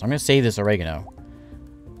again. So I'm going to save this oregano.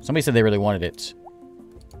 Somebody said they really wanted it.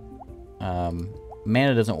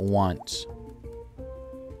 Mana doesn't want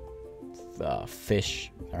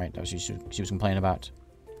fish. Alright, that was what she was complaining about.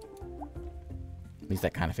 At least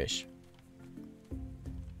that kind of fish.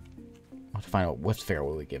 I'll have to find out what's fair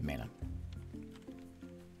what we give mana.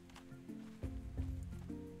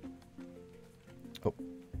 Oh,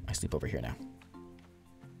 I sleep over here now.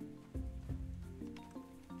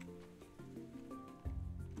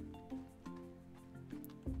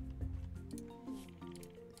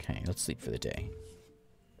 Okay, let's sleep for the day.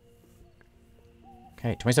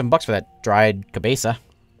 Okay, 27 bucks for that dried cabeza.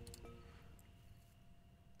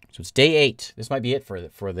 So it's day 8. This might be it for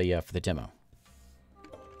the demo.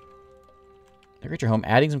 Decorate your home,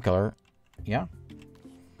 adding some color. Yeah.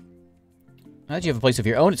 Now that you have a place of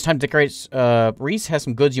your own, it's time to decorate. Reese has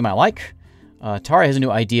some goods you might like. Tari has a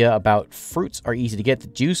new idea about fruits are easy to get the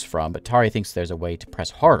juice from, but Tari thinks there's a way to press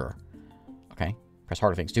harder. Okay, press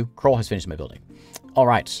harder things too. Kroll has finished my building. All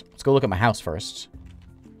right, let's go look at my house first.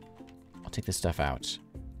 I'll take this stuff out.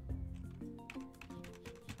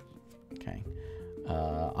 Okay.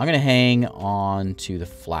 I'm going to hang on to the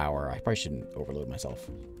flour. I probably shouldn't overload myself.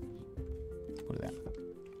 What is that?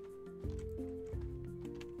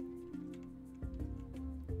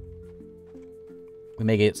 We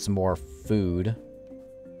may get some more food.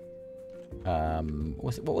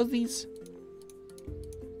 What was these?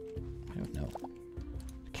 I don't know.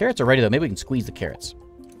 Carrots are ready, though. Maybe we can squeeze the carrots.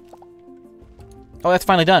 Oh, that's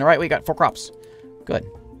finally done. Right, we got 4 crops. Good.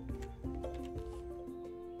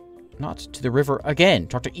 Not to the river again.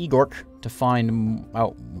 Talk to Igork to find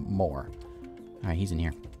out more. All right, he's in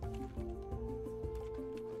here.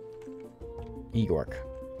 Igork.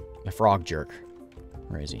 The frog jerk.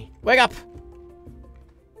 Where is he? Wake up!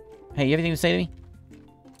 Hey, you have anything to say to me?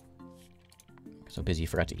 So busy, you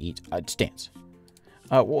forgot to eat. Stance.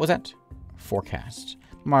 What was that? Forecast.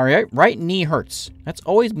 My right knee hurts. That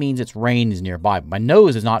always means it's rain is nearby. But my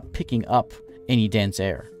nose is not picking up any dense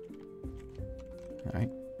air. All right.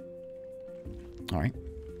 All right.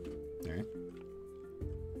 All right.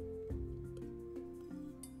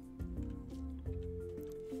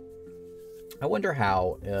 I wonder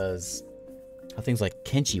how things like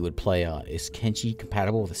Kenshi would play. Is Kenshi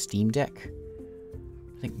compatible with a Steam Deck?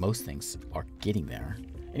 I think most things are getting there.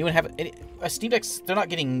 Anyone have any Steam Decks? They're not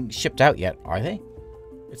getting shipped out yet, are they?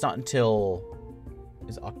 It's not until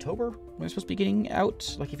is it October when they're supposed to be getting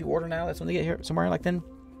out. Like if you order now, that's when they get here somewhere like then.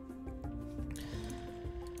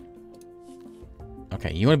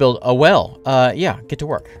 Okay, you want to build a well? Yeah, get to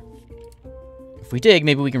work. If we dig,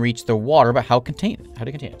 maybe we can reach the water, but how to contain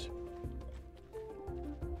it?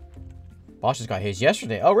 Bosch just got his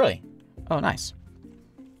yesterday. Oh, really? Oh, nice.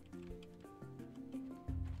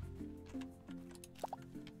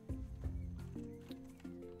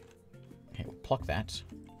 Okay, we'll pluck that.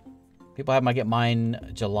 People might get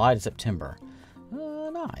mine July to September.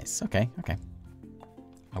 Nice. Okay, okay.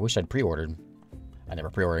 I wish I'd pre-ordered. I never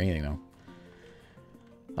pre-ordered anything, though.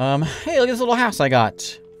 Hey, look at this little house I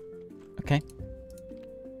got. Okay.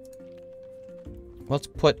 Let's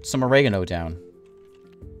put some oregano down.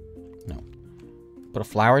 No. Put a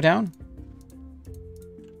flower down.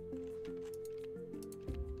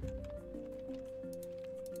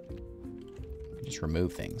 Just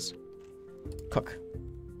remove things. Cook.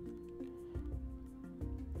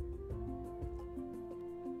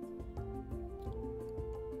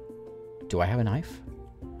 Do I have a knife?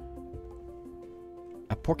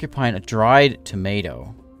 A porcupine, a dried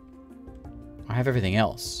tomato. I have everything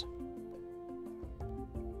else.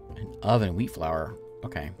 An oven, wheat flour.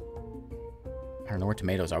 Okay. I don't know where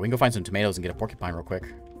tomatoes are. We can go find some tomatoes and get a porcupine real quick.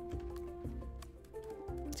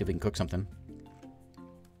 See if we can cook something.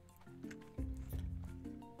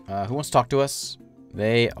 Who wants to talk to us?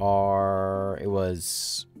 They are... It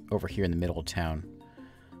was over here in the middle of town.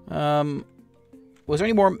 Was there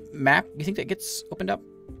any more map you think that gets opened up?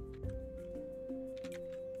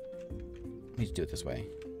 Let's do it this way.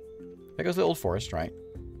 There goes the old forest, right?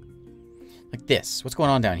 Like this. What's going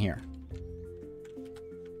on down here?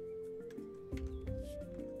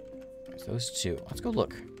 There's those two. Let's go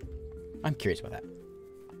look. I'm curious about that.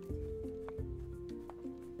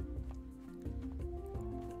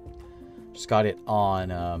 Just got it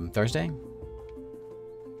on Thursday.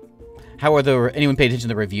 How are anyone paid attention to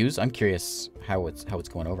the reviews? I'm curious how it's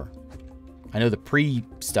going over. I know the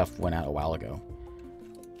pre-stuff went out a while ago.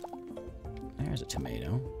 There's a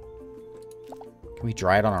tomato. Can we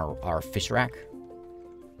dry it on our fish rack?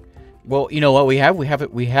 Well, you know what we have? We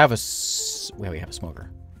have a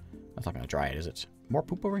smoker. That's not gonna dry it, is it? More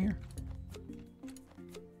poop over here?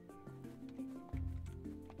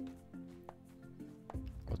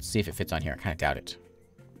 Let's see if it fits on here. I kind of doubt it.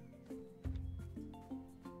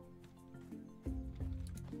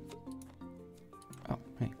 Oh,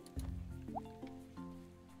 hey.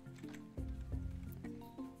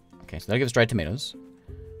 Okay, so that'll give us dried tomatoes.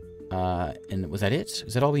 And was that it?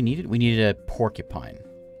 Is that all we needed? We needed a porcupine.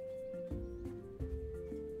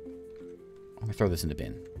 I'm gonna throw this in the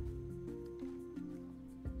bin.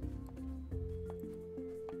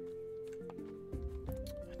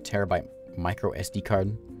 A terabyte micro SD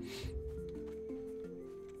card.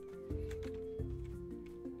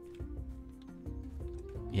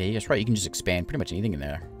 Yeah, that's right. You can just expand pretty much anything in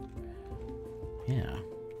there. Yeah,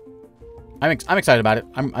 I'm excited about it.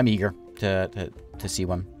 I'm eager to see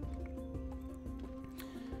one.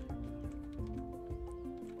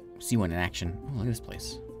 See one in action. Oh, look at this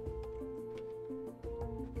place.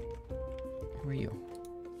 Who are you?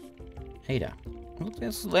 Ada.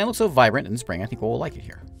 This land looks so vibrant in the spring. I think we'll like it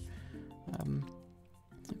here.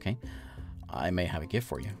 Okay. I may have a gift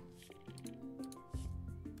for you.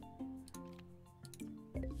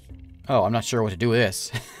 Oh, I'm not sure what to do with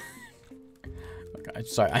this. Okay,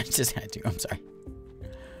 sorry, I just had to. I'm sorry.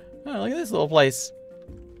 Oh, look at this little place.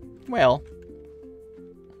 Well.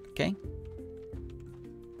 Okay.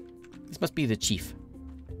 This must be the chief.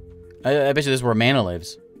 I bet you this is where Mana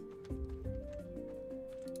lives.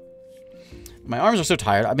 My arms are so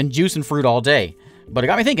tired. I've been juicing fruit all day. But it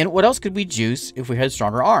got me thinking, what else could we juice if we had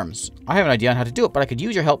stronger arms? I have an idea on how to do it, but I could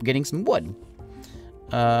use your help getting some wood.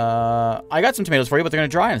 I got some tomatoes for you, but they're going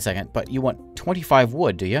to dry in a second. But you want 25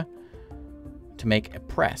 wood, do you? To make a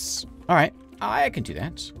press. All right. I can do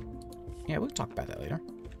that. Yeah, we'll talk about that later.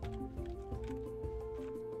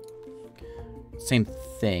 Same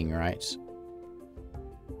thing, right?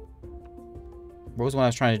 What was the one I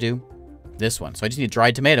was trying to do? This one. So I just need a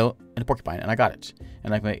dried tomato and a porcupine, and I got it.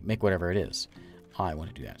 And I can make whatever it is. I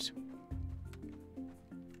want to do that.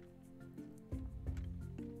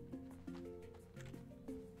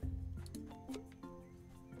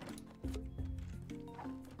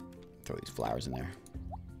 Throw these flowers in there.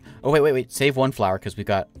 Oh, wait. Save one flower because we've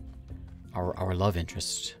got our love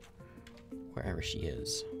interest. Wherever she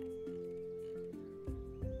is.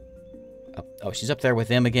 Oh, she's up there with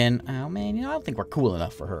them again. Oh, man, I don't think we're cool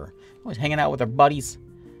enough for her. Always hanging out with her buddies.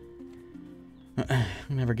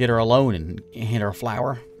 Never get her alone and hand her a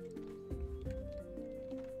flower.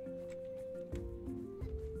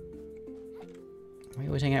 Why are you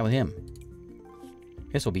always hanging out with him?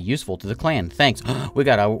 This will be useful to the clan. Thanks. we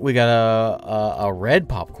got a red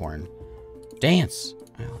popcorn. Dance.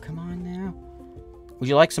 Oh, come on now. Would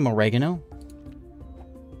you like some oregano?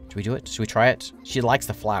 Should we do it? Should we try it? She likes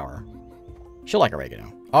the flower. She'll like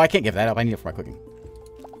oregano. Oh, I can't give that up. I need it for my cooking.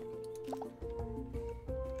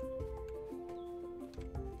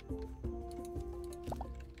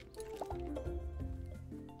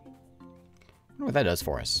 I wonder what that does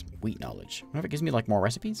for us. Wheat knowledge. I wonder if it gives me, like, more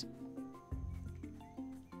recipes?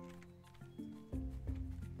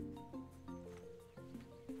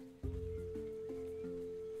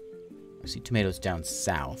 I see tomatoes down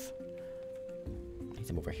south. I need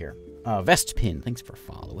them over here. Vest pin. Thanks for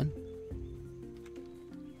following.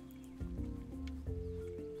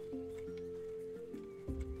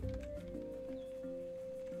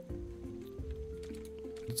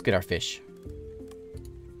 Let's get our fish.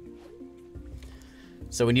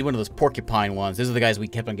 So we need one of those porcupine ones. These are the guys we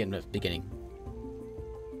kept on getting at the beginning.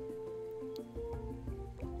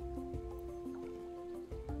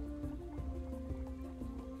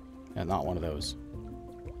 And not one of those.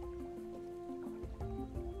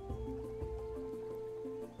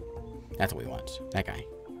 That's what we want. That guy.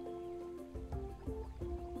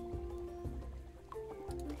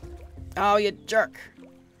 Oh, you jerk.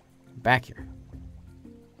 Back here.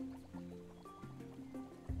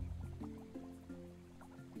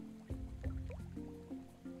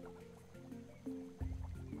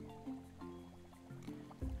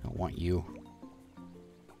 I don't want you.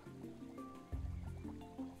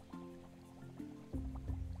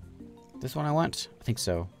 This one I want? I think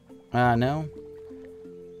so. No.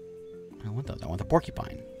 I don't want those. I want the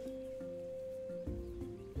porcupine.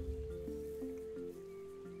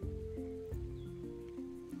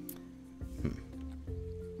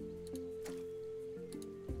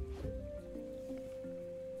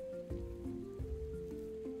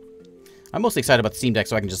 I'm mostly excited about the Steam Deck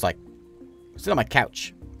so I can just, like, sit on my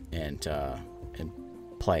couch and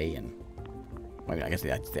play and... I mean, I guess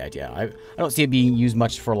that's the idea. I don't see it being used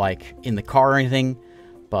much for, like, in the car or anything,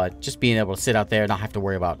 but just being able to sit out there and not have to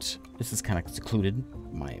worry about... This is kind of secluded,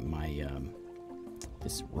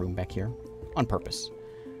 this room back here, on purpose.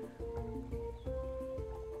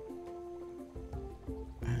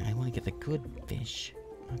 I want to get the good fish,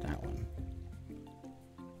 not that one.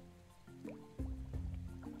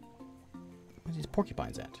 Where's these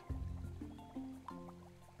porcupines at?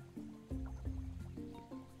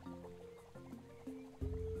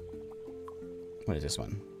 What is this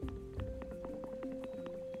one?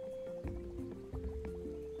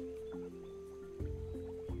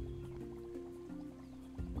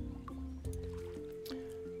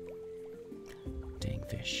 Dang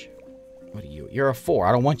fish. What are you? You're a 4.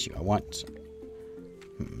 I don't want you. I want...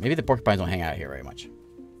 Maybe the porcupines don't hang out here very much.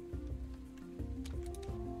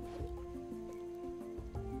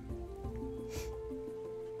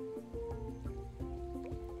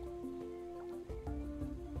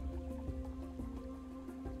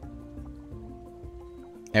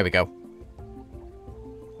 There we go.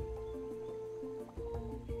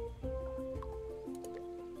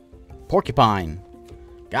 Porcupine.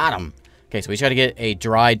 Got him. Okay, so we try to get a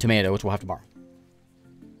dried tomato, which we'll have to borrow.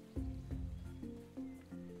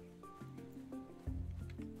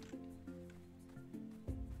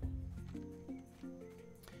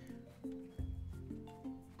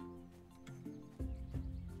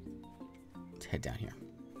 Let's head down here.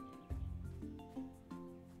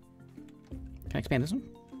 Can I expand this one?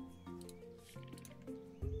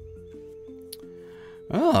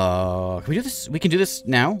 Oh, can we do this? We can do this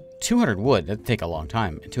now. 200 wood. That'd take a long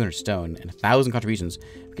time. And 200 stone and 1,000 contributions.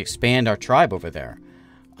 We can expand our tribe over there.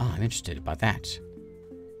 Oh, I'm interested about that.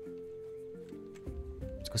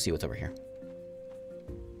 Let's go see what's over here.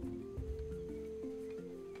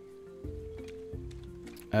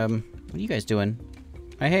 What are you guys doing?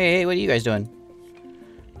 Hey, what are you guys doing?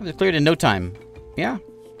 Oh, they're cleared in no time. Yeah?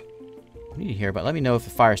 I need to hear about. Let me know if the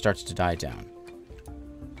fire starts to die down.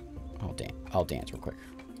 I'll dance real quick.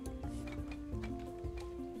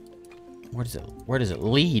 Where does it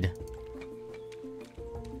lead?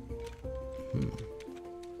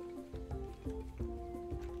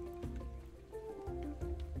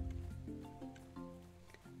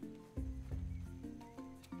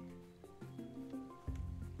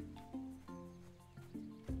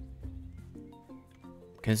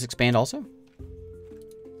 Can this expand also?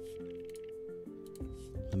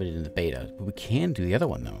 Limited in the beta. But we can do the other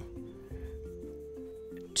one though.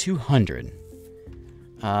 200.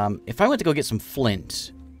 If I went to go get some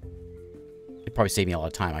flint, It'd probably save me a lot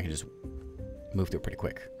of time. I can just move through it pretty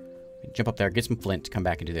quick. Jump up there, get some flint, come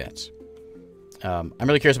back and do that. I'm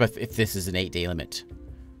really curious about if this is an 8-day limit.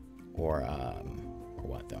 Or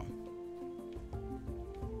what, though.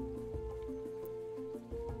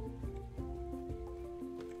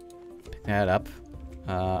 Pick that up.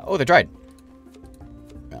 Oh, they're dried.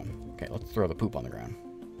 Okay, let's throw the poop on the ground.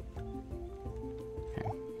 Okay.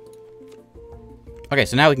 Okay,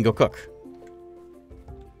 so now we can go cook.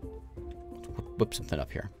 Whip something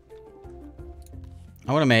up here.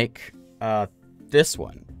 I want to make this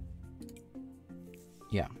one.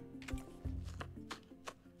 Yeah.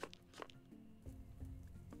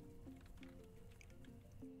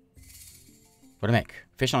 What do I make?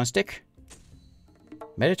 Fish on a stick?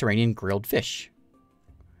 Mediterranean grilled fish.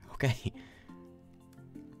 Okay.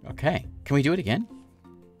 Okay. Can we do it again?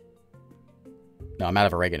 No, I'm out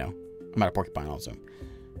of oregano. I'm out of porcupine also.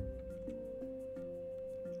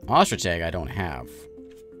 Ostrich egg I don't have.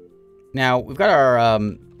 Now, we've got our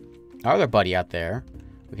other buddy out there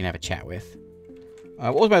we can have a chat with.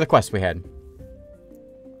 What was my other quest we had? We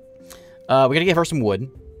gotta give her some wood.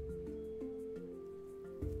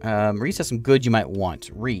 Reese has some goods you might want.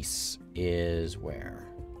 Reese is where?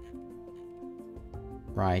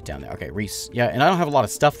 Right down there. Okay, Reese. Yeah, and I don't have a lot of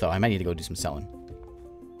stuff, though. I might need to go do some selling.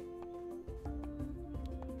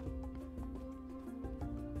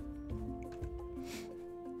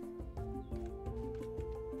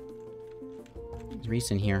 Is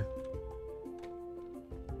Reese in here?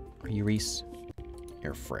 Are you Reese?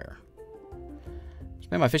 You're Frere.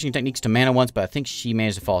 Spent my fishing techniques to Mana once, but I think she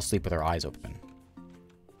managed to fall asleep with her eyes open.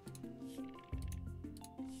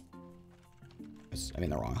 I'm in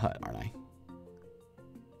the wrong hut, aren't I?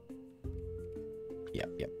 Yep,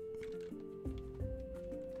 yep.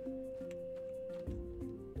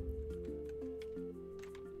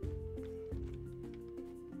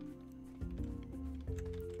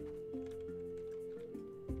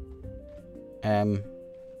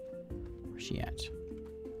 Where's she at?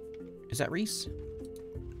 Is that Reese?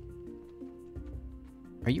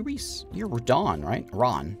 Are you Reese? You're Dawn, right?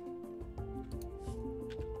 Ron.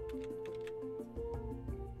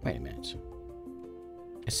 Wait a minute.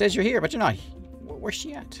 It says you're here, but you're not. Where's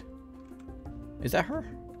she at? Is that her?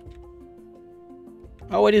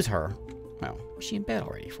 Oh, it is her. Oh, was she in bed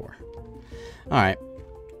already for? Alright.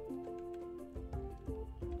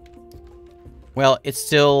 Well, it's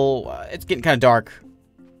still... it's getting kind of dark.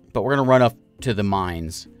 But we're going to run up to the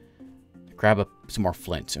mines. Grab up some more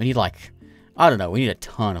flint. We need like... I don't know. We need a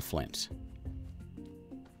ton of flint.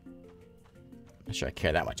 Not sure I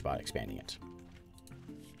care that much about expanding it.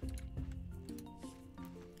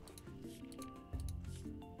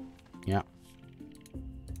 Yeah.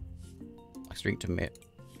 Likes to drink tomato.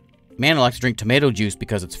 Mana likes to drink tomato juice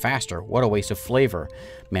because it's faster. What a waste of flavor.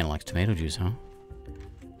 Mana likes tomato juice, huh?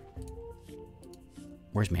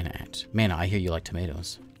 Where's Mana at? Mana, I hear you like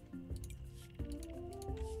tomatoes.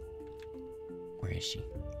 Where is she?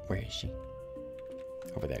 Where is she?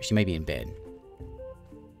 Over there. She may be in bed.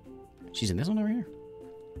 She's in this one over here.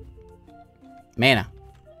 Mana,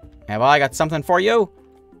 have I got something for you?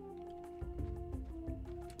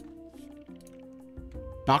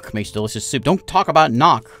 Nook makes delicious soup. Don't talk about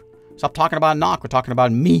Nook. Stop talking about Nook. We're talking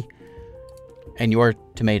about me. And your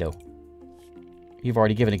tomato. You've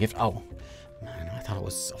already given a gift. Oh. Man, I thought it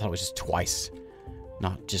was just twice.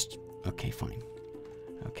 Not just... Okay, fine.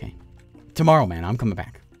 Okay. Tomorrow, man. I'm coming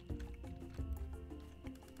back.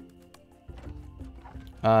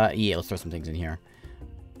 Yeah, let's throw some things in here.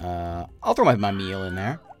 I'll throw my meal in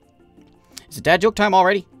there. Is it dad joke time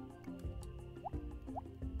already?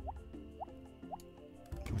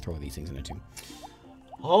 I'll throw these things in there too.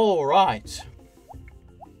 All right.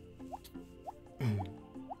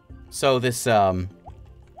 So this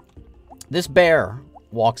this bear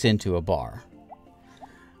walks into a bar.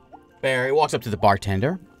 He walks up to the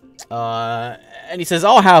bartender, and he says,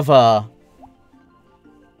 "I'll have a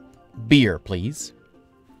beer, please."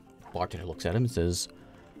 The bartender looks at him and says,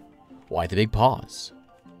 "Why the big paws?"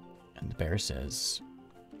 And the bear says,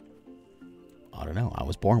 "I don't know. I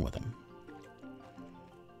was born with them.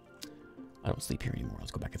 I don't sleep here anymore.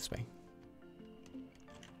 Let's go back this way."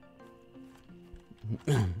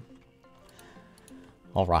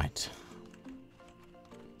 All right.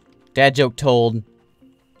 Dad joke told.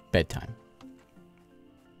 Bedtime.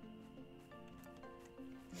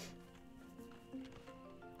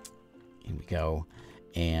 In we go.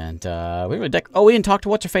 And we were deck. Oh, we didn't talk to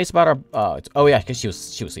what's her face about our. Oh yeah, because she was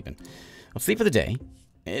sleeping. I'll sleep for the day.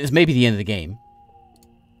 It's maybe the end of the game.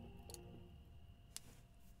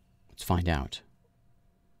 Let's find out.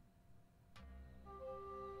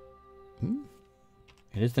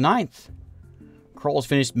 It is the 9th. Kroll's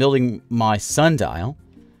finished building my sundial.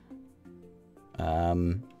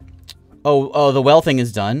 Oh, the well thing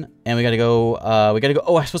is done, and we gotta go. Oh,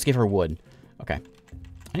 I'm supposed to give her wood. Okay,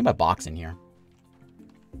 I need my box in here.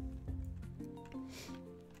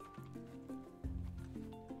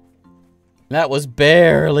 That was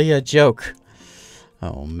barely a joke.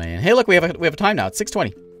 Oh man. Hey, look, we have a time now. It's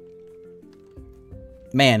 6:20.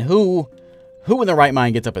 Man, who in their right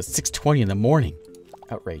mind gets up at 6:20 in the morning?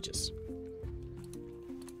 Outrageous.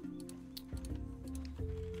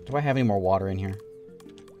 Do I have any more water in here?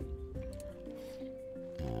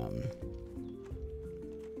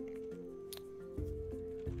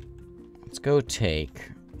 Let's go take...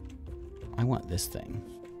 I want this thing.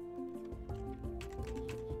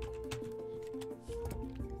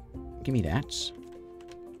 Give me that.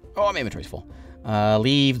 Oh, my inventory's full.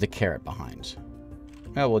 Leave the carrot behind.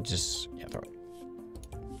 Oh, we'll just... yeah, throw it.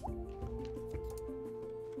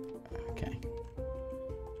 Okay.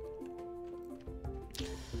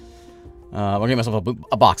 We're gonna give myself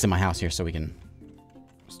a box in my house here so we can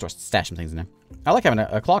stash some things in there. I like having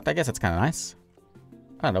a clock. I guess that's kind of nice.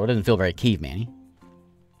 I don't know. It doesn't feel very caveman-y.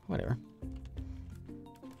 Whatever.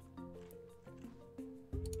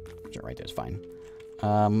 Sure, right there's fine.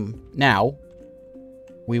 Now,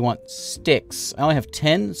 we want sticks. I only have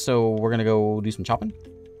 10, so we're gonna go do some chopping.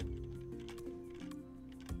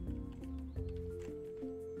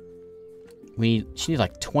 She needs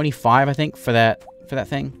like 25, I think, for that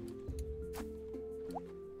thing.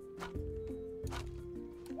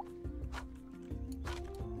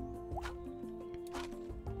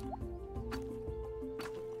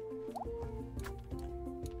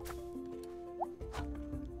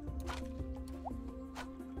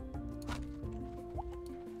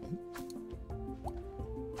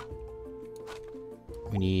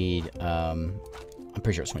 We need, I'm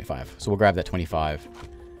pretty sure it's 25. So we'll grab that 25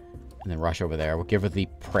 and then rush over there. We'll give her the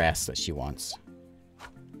press that she wants.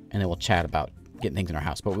 And then we'll chat about getting things in our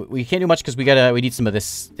house. But we can't do much because we need some of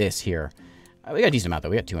this here. We got a decent amount though.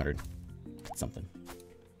 We got 200 something.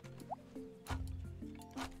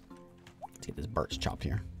 Let's get this birch chopped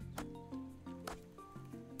here.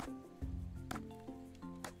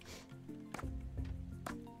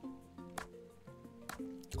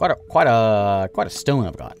 Quite a stone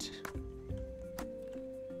I've got.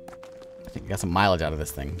 I think I got some mileage out of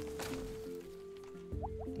this thing.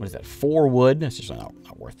 What is that? 4 wood? That's just not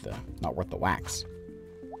worth the wax.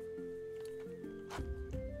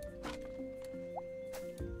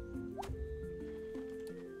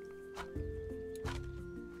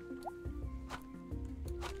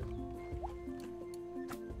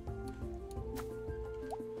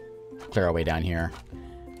 Clear our way down here.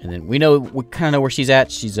 And then we kind of know where she's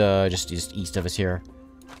at. She's just east of us here.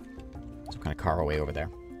 So kind of car our way over there.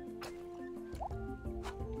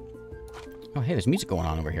 Oh, hey, there's music going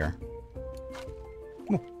on over here.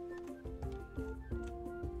 Come on.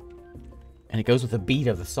 And it goes with the beat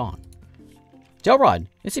of the song. Gelrod,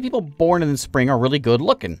 they say people born in the spring are really good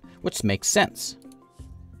looking, which makes sense.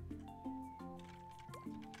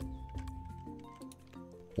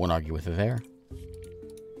 Won't argue with her there.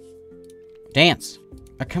 Dance.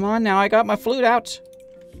 Oh, come on now, I got my flute out.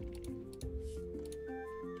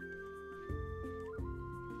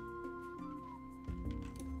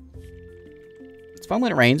 It's fun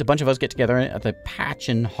when it rains. A bunch of us get together at the patch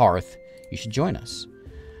and hearth. You should join us.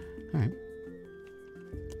 All right.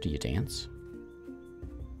 Do you dance?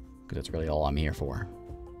 Because that's really all I'm here for.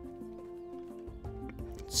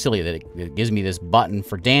 It's silly that it gives me this button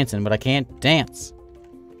for dancing, but I can't dance.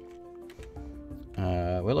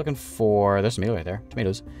 We're looking for... there's tomato right there.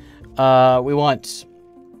 Tomatoes. We want...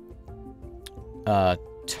 Tare?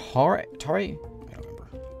 I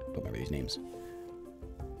don't remember these names.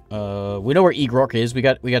 We know where Egrork is. We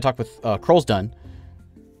got to talk with... Kroll's done.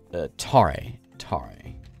 Tare.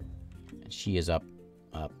 And she is up.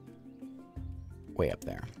 Way up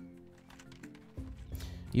there.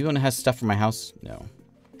 You the one that has stuff for my house? No.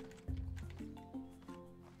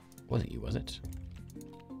 Wasn't you, was it?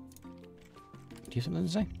 Do you have something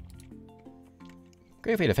to say?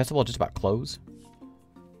 Great Fate Festival just about close.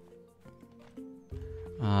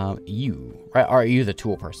 You. Right, are you the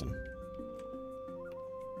tool person?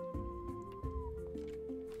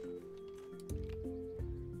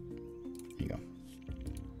 Here you go.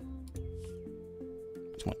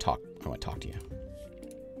 I want to talk to you.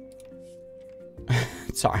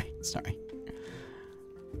 Sorry.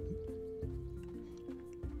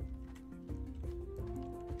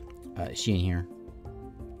 Is she in here?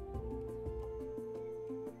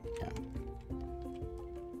 Yeah.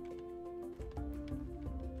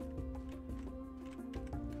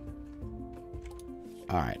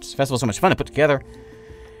 Alright, festival's so much fun to put together.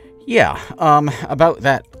 Yeah, about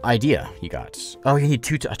that idea you got. Oh, you need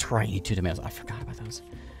that's right, you need 2 tomatoes. I forgot about those.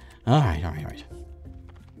 Alright.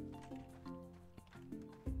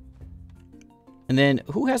 And then,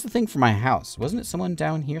 who has the thing for my house? Wasn't it someone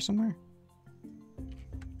down here somewhere?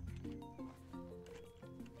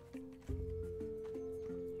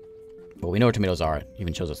 Well, we know where tomatoes are. It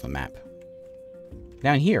even shows us the map.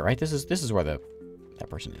 Down here, right? This is where that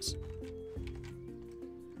person is.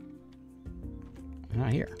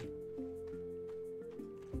 Not here.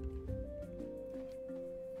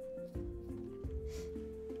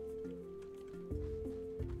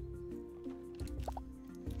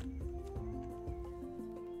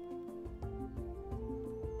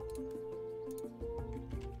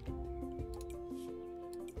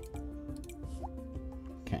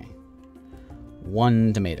 Okay.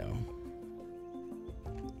 1 tomato.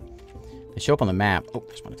 They show up on the map. Oh,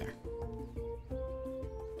 there's one there.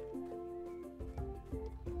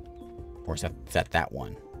 Or is that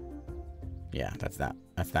one? Yeah, that's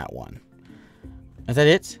that one. Is that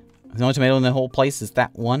it? The only tomato in the whole place is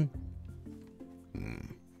that one?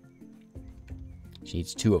 She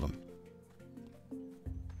needs 2 of them.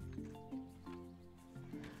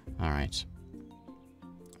 Alright.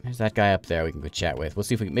 There's that guy up there we can go chat with. We'll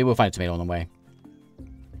see if maybe we'll find a tomato on the way.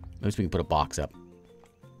 At least we can put a box up.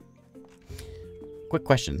 Quick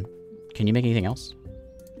question. Can you make anything else?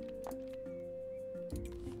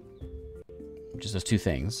 Just those 2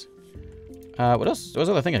 things. What else? What was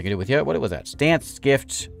the other thing I could do with you? What was that? Dance,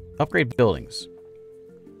 gift, upgrade buildings.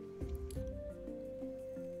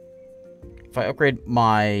 If I upgrade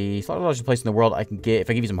my largest place in the world, I can get. If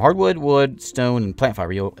I give you some hardwood, wood, stone, and plant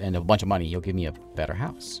fiber, and a bunch of money, you'll give me a better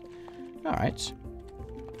house. All right.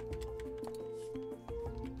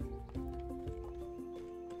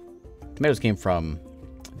 Tomatoes came from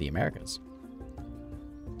the Americas.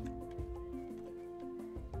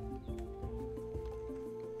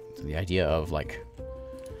 So the idea of like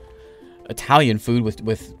Italian food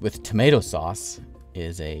with tomato sauce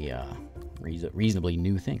is a reasonably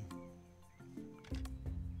new thing.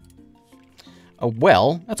 A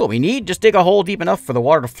well, that's what we need. Just dig a hole deep enough for the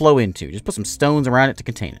water to flow into. Just put some stones around it to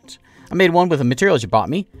contain it. I made one with the materials you bought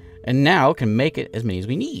me, and now can make it as many as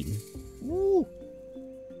we need. Woo.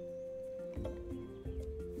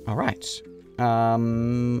 All right.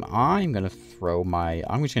 I'm gonna throw my.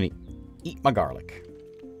 I'm just gonna eat my garlic.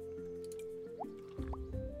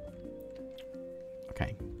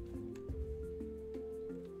 Okay.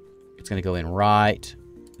 It's gonna go in right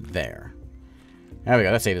there. There we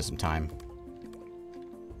go. That saved us some time.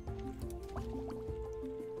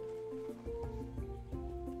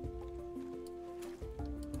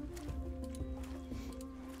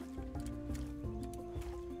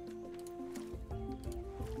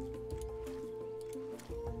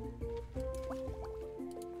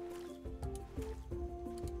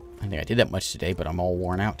 I think I did that much today, but I'm all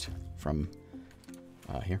worn out from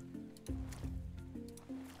here.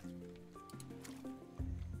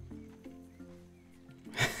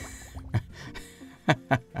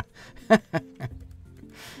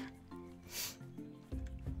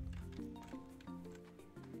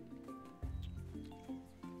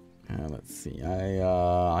 Let's see.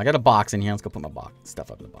 I got a box in here. Let's go put my stuff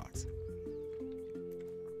up in the box.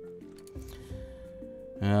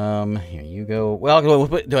 Here you go. Well, do I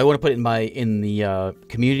want to put it in the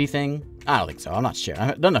community thing? I don't think so. I'm not sharing.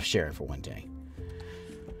 I've done enough sharing for one day.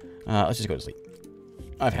 Let's just go to sleep.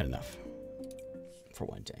 I've had enough for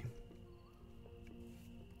one day.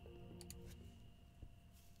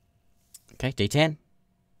 Okay, day 10.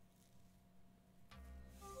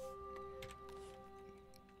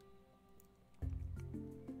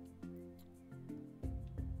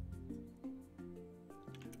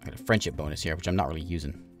 I got a friendship bonus here, which I'm not really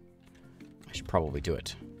using. I should probably do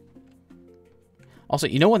it. Also,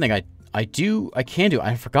 you know one thing I can do,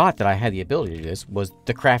 I forgot that I had the ability to do this, was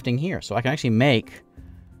the crafting here. So I can actually make,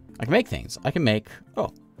 things. I can make,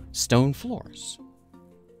 stone floors.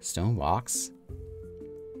 Stone blocks.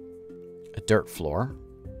 A dirt floor.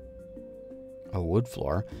 A wood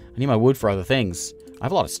floor. I need my wood for other things. I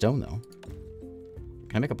have a lot of stone, though.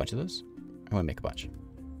 Can I make a bunch of those? I want to make a bunch.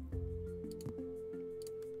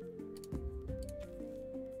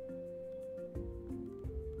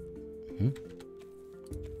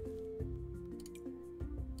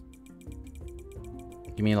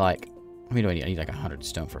 Give me like, how many do I need? I need like 100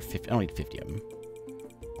 stone for 50. I don't need 50 of them.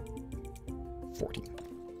 40.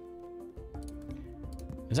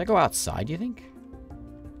 Does that go outside, do you think?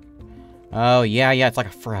 Oh, yeah, it's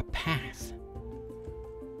like for a path.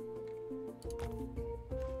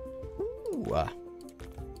 Ooh.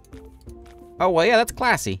 Oh, well, yeah, that's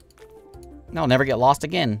classy. I'll never get lost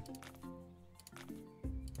again.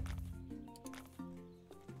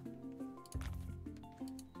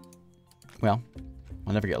 Well,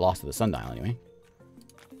 I'll never get lost to the sundial anyway.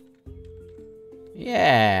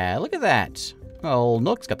 Yeah, look at that. Oh,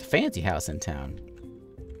 Nook's got the fancy house in town.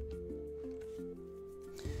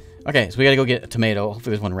 Okay, so we gotta go get a tomato.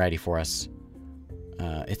 Hopefully there's one ready for us.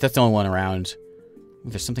 If that's the only one around. Ooh,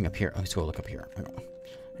 there's something up here. Let's go look up here. Hang on.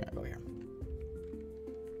 Go here.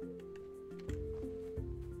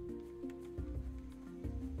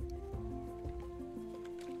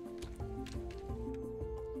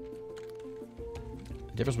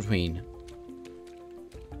 Difference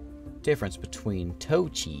between toe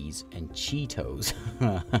cheese and Cheetos.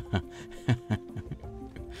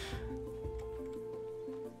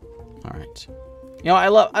 All right. You know, I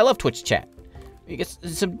love Twitch chat. You get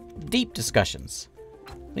some deep discussions.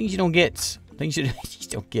 Things you don't get. Things you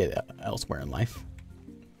just don't get elsewhere in life.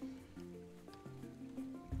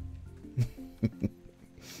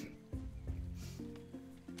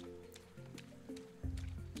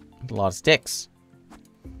 A lot of sticks.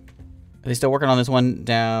 Are they still working on this one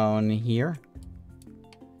down here?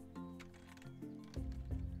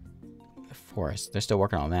 The forest. They're still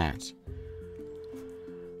working on that.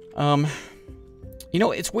 You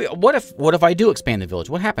know, it's weird. What if I do expand the village?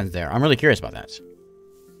 What happens there? I'm really curious about that.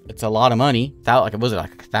 It's a lot of money. Like, was it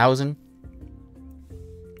like 1,000?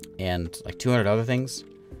 And like 200 other things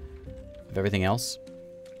of everything else.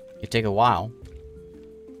 It'd take a while.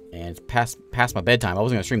 And it's past my bedtime. I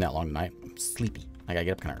wasn't gonna stream that long tonight. I'm sleepy. I gotta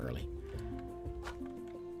get up kind of early.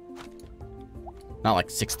 Not like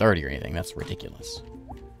 6:30 or anything. That's ridiculous.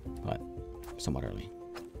 But somewhat early.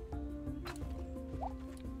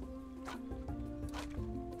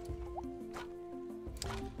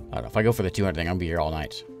 I don't know. If I go for the 200 thing, I'm gonna be here all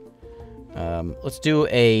night. Let's do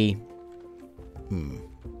a...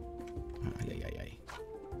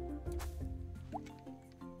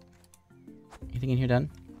 Anything in here done?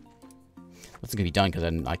 What's gonna be done because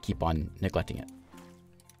I keep on neglecting it.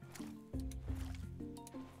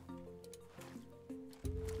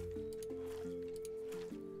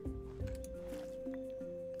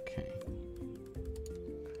 Okay.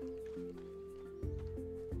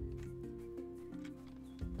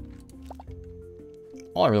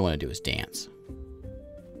 All I really want to do is dance.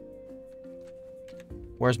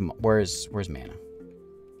 Where's Mana?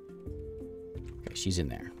 Okay, she's in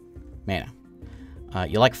there. Mana.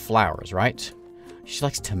 You like flowers, right? She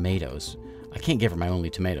likes tomatoes. I can't give her my only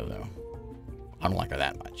tomato, though. I don't like her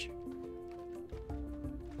that much.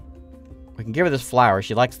 We can give her this flower.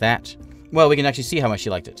 She likes that. Well, we can actually see how much she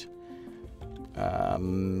liked it.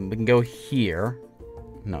 We can go here.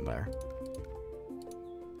 Not there.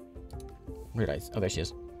 Where did I... Oh, there she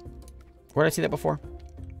is. Where did I see that before?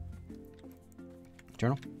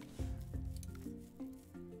 Journal?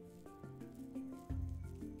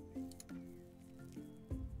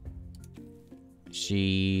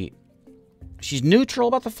 She's neutral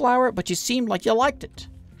about the flower, but you seemed like you liked it.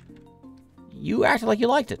 You acted like you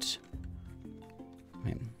liked it. I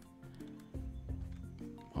mean,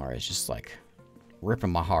 or it's just like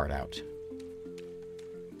ripping my heart out.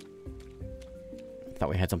 Thought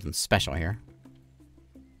we had something special here.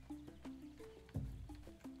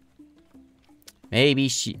 Maybe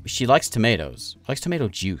she likes tomatoes. Likes tomato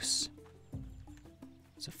juice.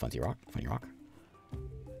 It's a funny rock. Funny rock.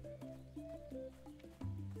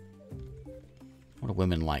 What do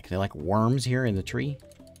women like? They like worms here in the tree?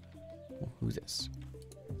 Well, who's this?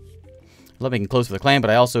 I love making clothes for the clan,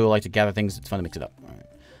 but I also like to gather things. It's fun to mix it up. All right.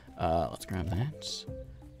 Let's grab that.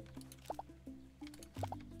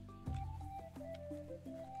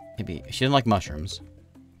 Maybe she didn't like mushrooms.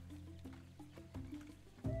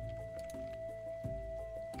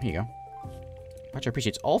 Here you go. Pacha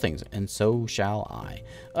appreciates all things, and so shall I.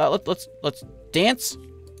 Let's dance.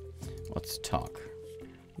 Let's talk.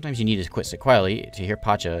 Sometimes you need to quit sit quietly to hear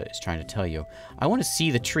Pacha is trying to tell you. I want to see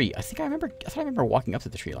the tree. I thought I remember walking up to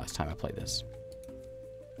the tree last time I played this.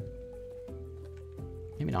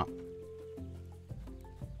 Maybe not.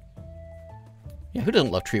 Yeah, who doesn't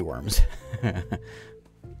love tree worms?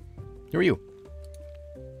 Who are you?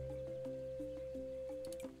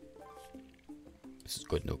 This is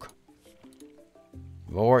good, Nook.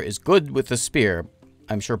 Vor is good with the spear.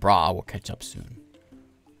 I'm sure Bra will catch up soon.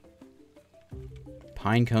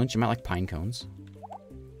 Pine cones. You might like pine cones.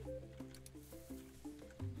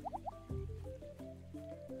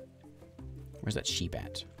 Where's that sheep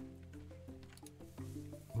at?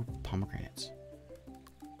 Ooh, pomegranates.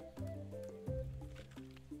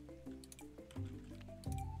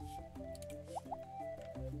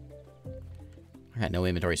 I had no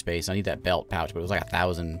inventory space. I need that belt pouch, but it was like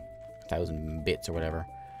 1,000 bits or whatever.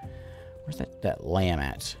 Where's that lamb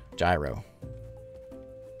at? Gyro.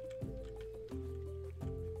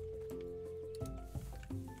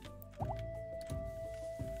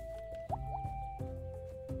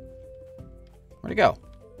 Where'd it go?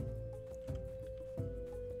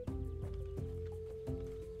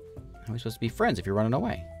 How are we supposed to be friends if you're running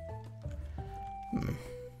away?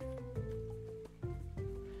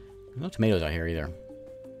 No tomatoes out here either.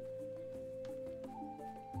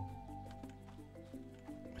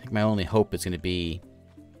 I think my only hope is going to be,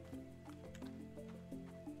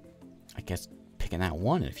 I guess, picking that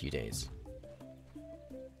one in a few days.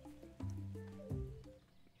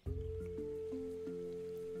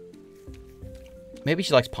 Maybe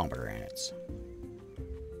she likes pomegranates.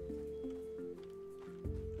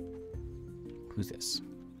 Who's this?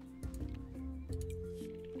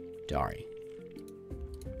 Dari.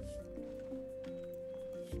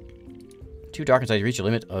 Too dark inside. You reach your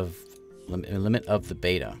limit of the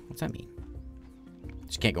beta. What's that mean?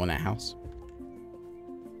 She can't go in that house.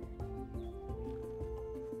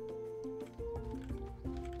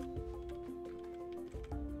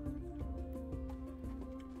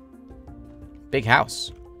 Big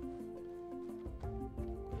house. I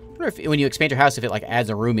wonder if when you expand your house, if it like adds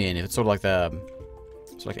a room in, if it's sort of like the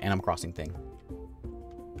Animal Crossing thing.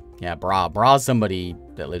 Yeah, Bra's somebody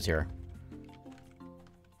that lives here.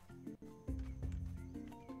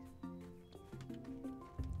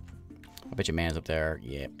 I bet your man's up there.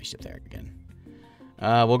 Yeah, she's up there again.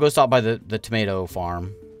 We'll go stop by the tomato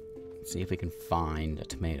farm. See if we can find a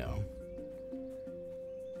tomato.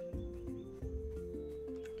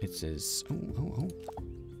 It says... Oh,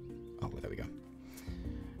 there we go.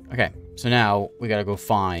 Okay, so now we gotta go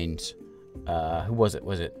find... who was it?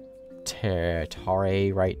 Was it Tare,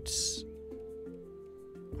 right?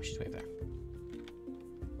 Oh, she's way up there.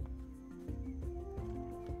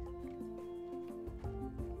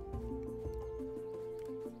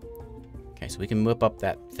 Okay, so we can whip up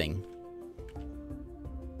that thing.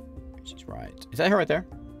 She's right. Is that her right there?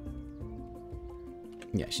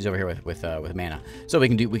 Yeah, she's over here with Mana. So we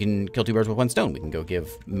can kill two birds with one stone. We can go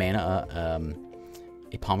give Mana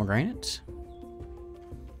a pomegranate.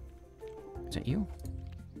 Is that you?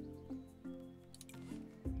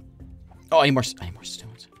 Oh, I need more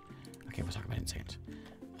stones. Okay, we'll talk about it in a second.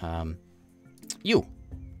 You.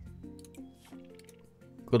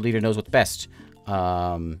 Good leader knows what's best.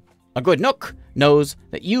 A good Nook knows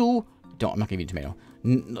that you don't. I'm not giving you a tomato.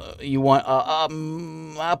 You want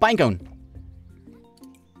a pine cone.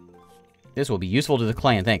 This will be useful to the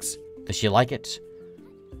clan. Thanks. Does she like it?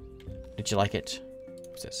 Did you like it?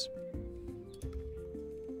 What's this?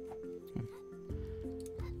 I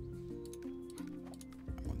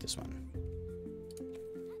want this one.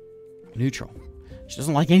 Neutral. She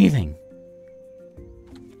doesn't like anything.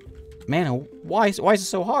 Man, why is it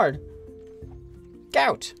so hard?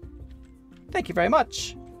 Gout. Thank you very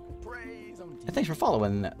much. And thanks for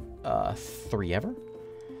following 3ever.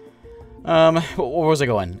 Where was I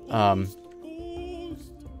going?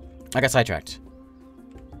 I got sidetracked.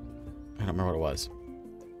 I don't remember what it was.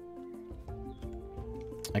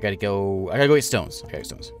 I gotta go get stones. Okay,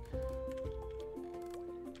 stones.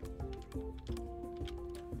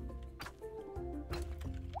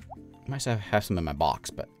 I might have some in my box,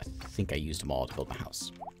 but I think I used them all to build my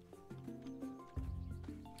house.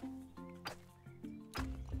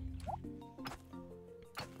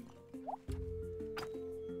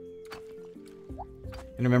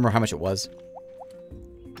 I don't remember how much it was.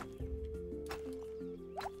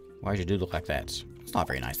 Why did your dude look like that? It's not a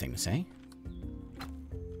very nice thing to say.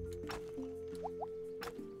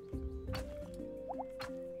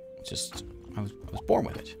 It's just, I was born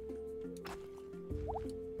with it.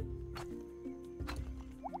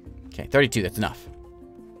 Okay, 32, that's enough.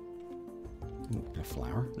 Ooh, a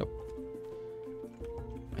flower? Nope.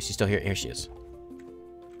 Is she still here? Here she is.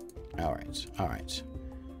 Alright, alright.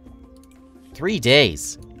 3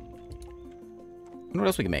 days. I wonder what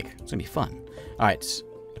else we can make. It's gonna be fun. Alright,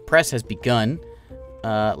 the press has begun.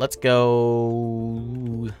 Let's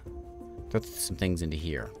go throw some things into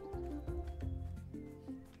here.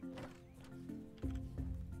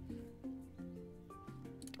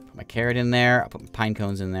 Put my carrot in there. I'll put my pine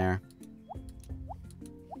cones in there.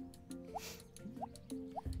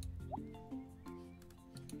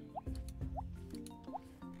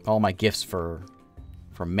 All my gifts for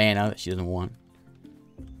Mana that she doesn't want.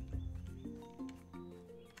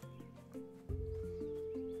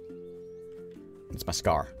 It's my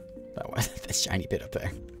scar. That shiny bit up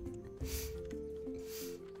there.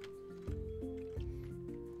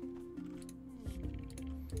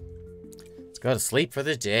 Let's go to sleep for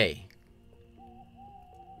the day.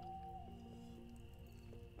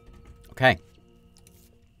 Okay.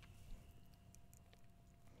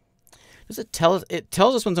 Does it tell us? It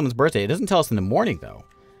tells us when someone's birthday. It doesn't tell us in the morning, though.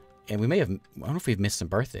 And we may have... I don't know if we've missed some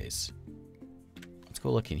birthdays. Let's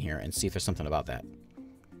go look in here and see if there's something about that.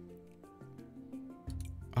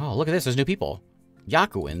 Oh, look at this. There's new people.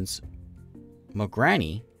 Yakuins.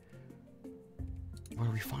 Mograni. Where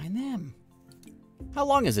do we find them? How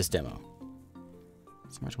long is this demo?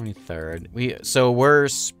 It's March 23rd. So we're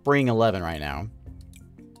spring 11 right now.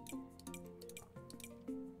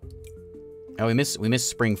 Oh, we missed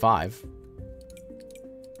spring 5.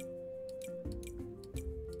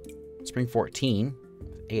 Spring 14.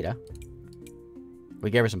 Ada. We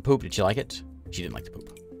gave her some poop. Did she like it? She didn't like the poop.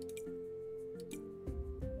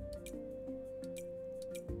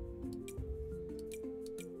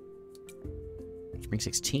 Spring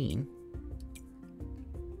 16.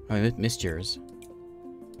 Oh, we missed yours.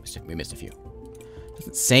 We missed a few.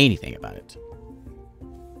 Doesn't say anything about it.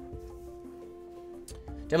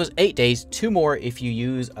 Demo's 8 days, 2 more if you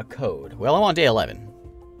use a code. Well, I'm on day 11.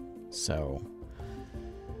 So...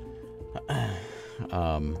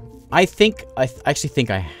 I actually think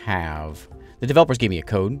I have... The developers gave me a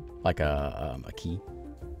code, like a key.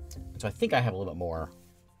 So I think I have a little bit more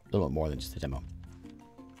than just the demo.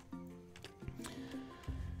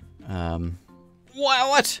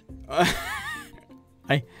 What?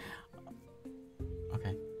 Okay.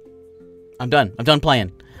 I'm done. I'm done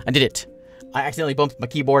playing. I did it. I accidentally bumped my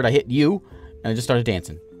keyboard. I hit U, and I just started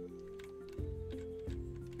dancing.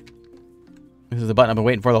 This is the button I've been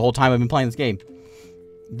waiting for the whole time I've been playing this game.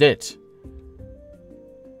 Did it.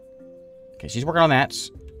 Okay, she's working on that.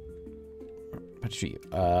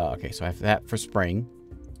 Okay, so I have that for spring.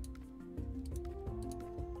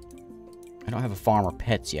 I don't have a farm or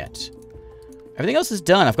pets yet. Everything else is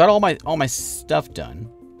done. I've got all my stuff done.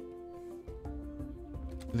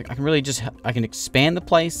 I can really just... I can expand the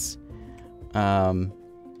place. That's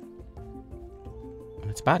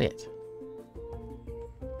about it.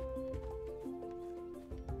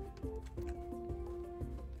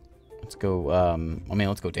 Let's go,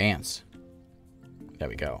 let's go dance. There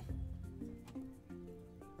we go.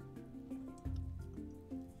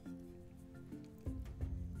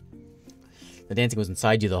 The dancing was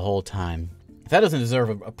inside you the whole time. If that doesn't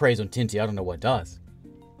deserve a praise on Tinty, I don't know what does.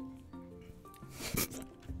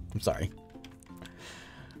 I'm sorry.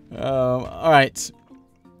 Alright.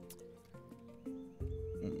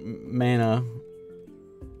 Mana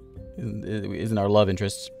isn't our love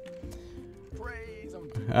interest.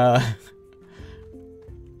 I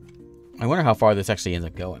wonder how far this actually ends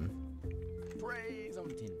up going.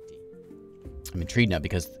 I'm intrigued now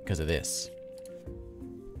because of this.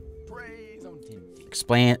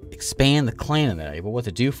 Expand the clan in that area, but what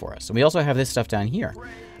to do for us. And we also have this stuff down here.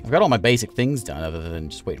 I've got all my basic things done other than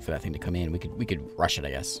just waiting for that thing to come in. We could rush it,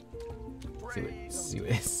 I guess. See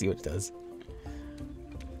what it does.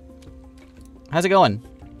 How's it going?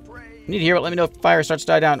 You need to hear it. Let me know if fire starts to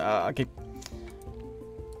die down. Okay.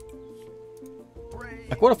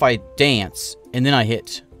 Like, what if I dance and then I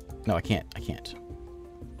hit? No, I can't. I can't.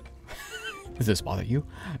 Does this bother you?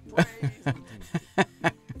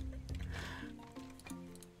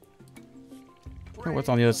 What's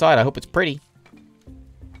on the other side? I hope it's pretty.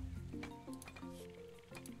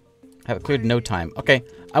 Have it cleared in no time. Okay,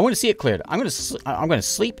 I want to see it cleared. I'm gonna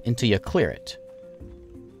sleep until you clear it.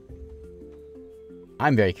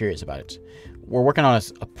 I'm very curious about it. We're working on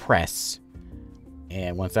a press,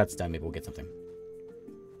 and once that's done, maybe we'll get something.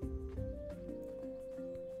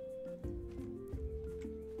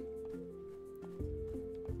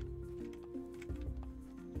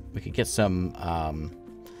 We could get some.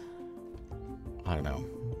 I don't know.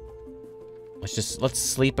 Let's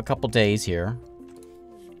sleep a couple days here.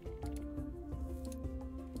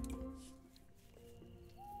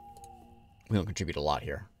 We don't contribute a lot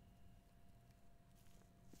here.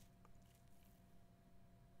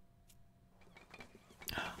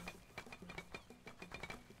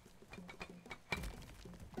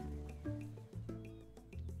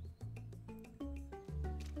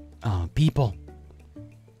 Oh, people.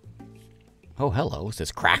 Oh, hello,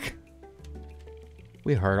 says Crack.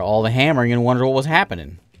 We heard all the hammering and wondered what was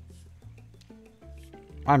happening.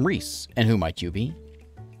 I'm Reese, and who might you be?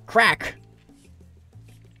 Crack!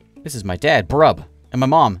 This is my dad, Brub, and my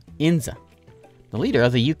mom, Inza, the leader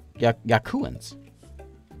of the Yakuins.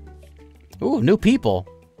 Ooh, new people.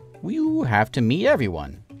 You have to meet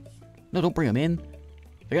everyone. No, don't bring them in.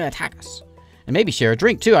 They're gonna attack us. And maybe share a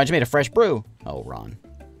drink, too. I just made a fresh brew. Oh, Ron.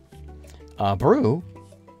 Brew?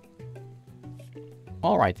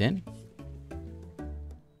 Alright, then.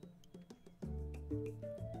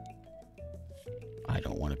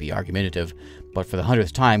 be argumentative, but for the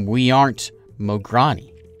 100th time, we aren't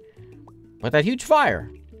Mograni. But that huge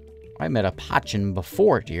fire. I met a Pachan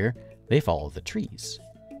before, dear. They follow the trees.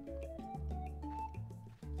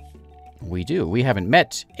 We do. We haven't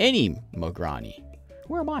met any Mograni.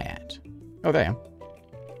 Where am I at? Oh, there I am.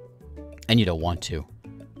 And you don't want to.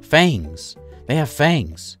 Fangs. They have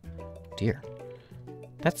fangs. Dear.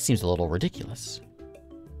 That seems a little ridiculous.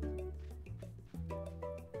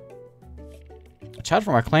 A child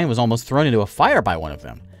from our clan was almost thrown into a fire by one of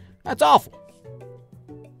them. That's awful.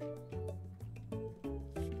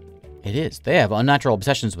 It is. They have unnatural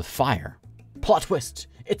obsessions with fire. Plot twist.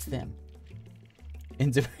 It's them.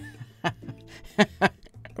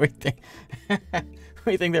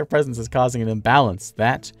 We think their presence is causing an imbalance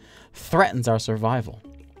that threatens our survival.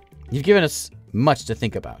 You've given us much to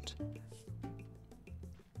think about.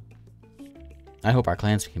 I hope our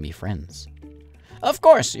clans can be friends. Of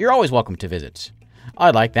course, you're always welcome to visit.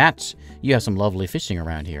 I'd like that. You have some lovely fishing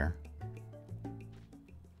around here.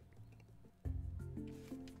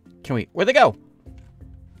 Where'd they go?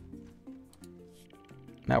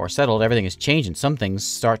 Now we're settled, everything has changed, and some things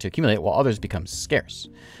start to accumulate while others become scarce.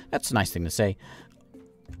 That's a nice thing to say.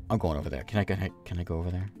 I'm going over there. Can I go over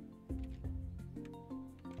there?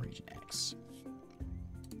 Region X.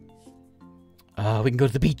 We can go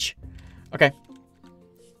to the beach. Okay.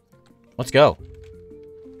 Let's go.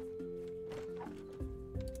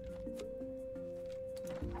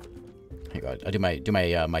 Here you go. I'll do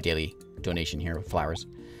my daily donation here with flowers.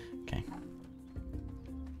 Okay.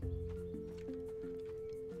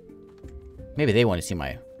 Maybe they want to see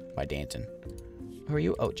my dancing. Who are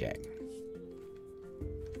you? Oh, Jag.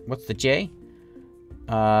 What's the J?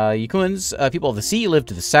 Yakuans, people of the sea, live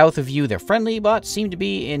to the south of you. They're friendly, but seem to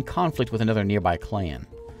be in conflict with another nearby clan.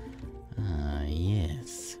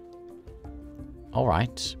 Yes.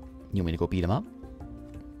 Alright. You want me to go beat him up?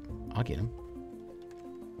 I'll get him.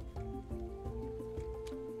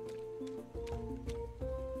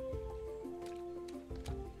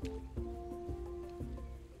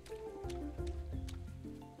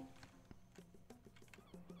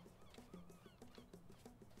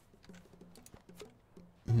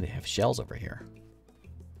 They have shells over here.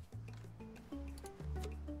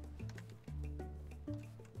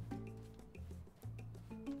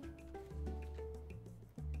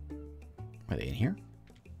 Are they in here?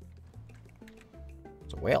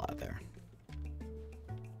 There's a whale out there.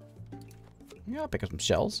 Yeah, I'll pick up some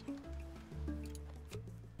shells.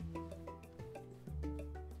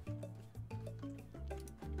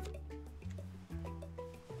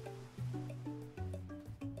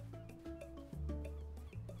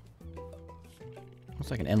 Looks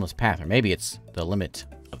like an endless path, or maybe it's the limit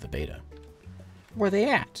of the beta. Where are they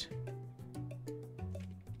at?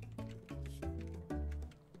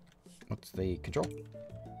 What's the control?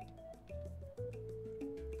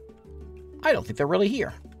 I don't think they're really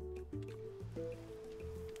here.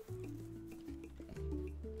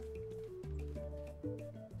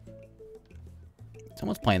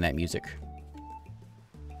 Someone's playing that music.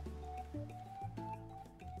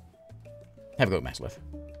 Have a go, Maslith.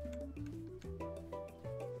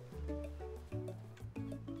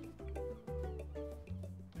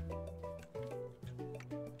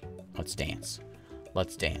 Let's dance.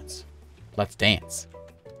 Let's dance. Let's dance.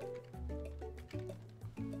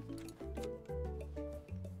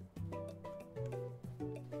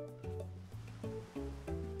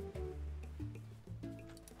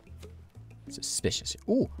 Suspicious.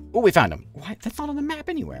 Ooh. Ooh, we found him. What? That's not on the map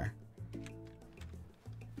anywhere.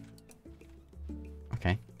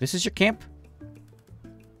 Okay. This is your camp?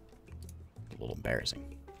 A little embarrassing.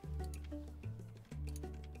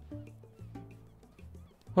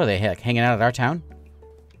 What are they, heck, hanging out at our town?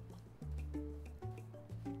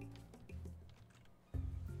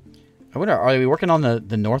 I wonder, are we working on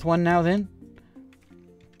the north one now, then?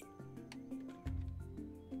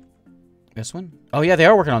 This one? Oh, yeah, they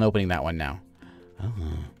are working on opening that one now.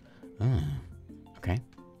 Okay.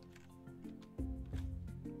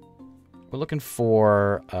 We're looking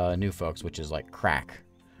for new folks, which is like crack.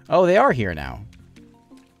 Oh, they are here now.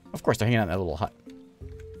 Of course, they're hanging out in that little hut.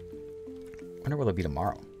 I wonder where they'll be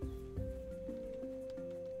tomorrow.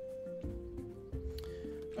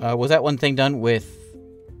 Was that one thing done with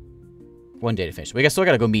one day to finish? We still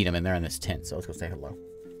gotta go meet them, and they're in this tent, so let's go say hello.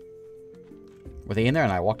 Were they in there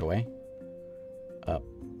and I walked away? Up.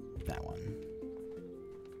 That one.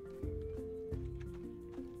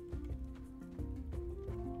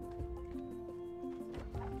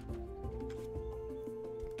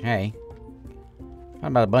 Okay.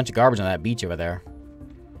 Found about a bunch of garbage on that beach over there.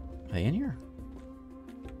 Are they in here?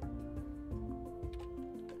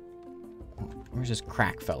 Where's this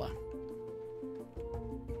crack fella?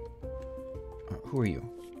 Who are you?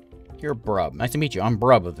 You're Brub. Nice to meet you. I'm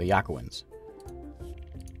Brub of the Yakuans.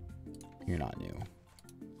 You're not new.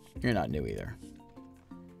 You're not new either.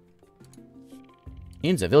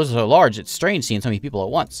 Inza, villages are so large, it's strange seeing so many people at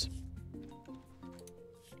once.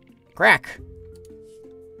 Crack!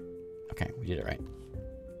 Okay, we did it right.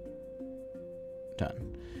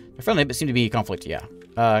 Done. They're friendly, but seem to be a conflict, yeah.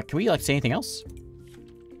 Can we, like, say anything else?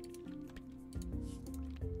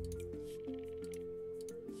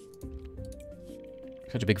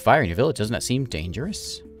 Such a big fire in your village, doesn't that seem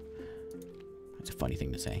dangerous? That's a funny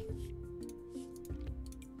thing to say.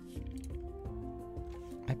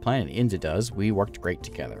 I plan and Inza does. We worked great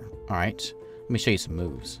together. Alright. Let me show you some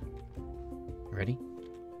moves. Ready?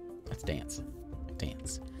 Let's dance.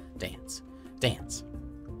 Dance. Dance. Dance.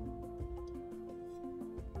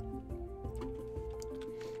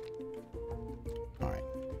 Alright.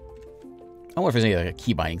 I wonder if there's any other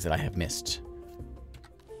key bindings that I have missed.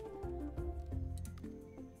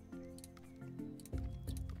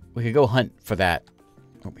 We could go hunt for that.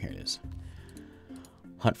 Oh, here it is.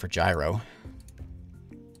 Hunt for gyro.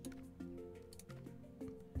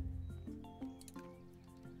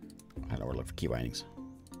 I don't know where to look for key bindings.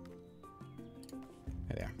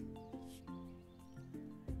 There they are.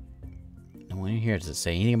 No one in here does it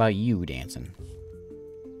say anything about you dancing.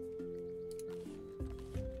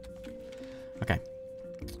 Okay.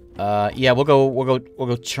 Yeah, we'll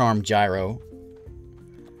go charm gyro.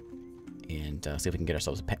 And see if we can get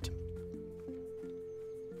ourselves a pet.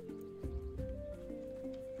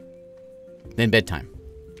 Then bedtime.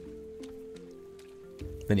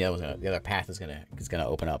 Then the other path is gonna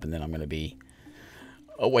open up, and then I'm gonna be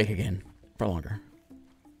awake again for longer.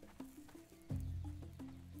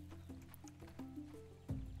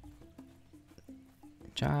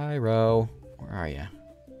 Gyro, where are you?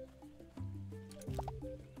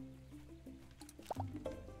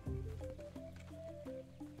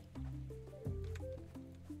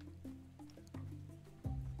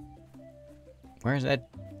 Where's that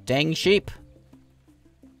dang sheep?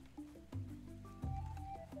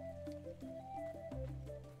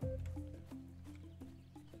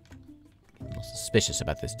 I'm a little suspicious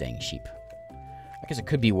about this dang sheep. I guess it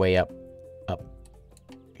could be way up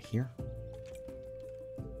here.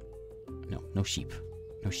 No, no sheep.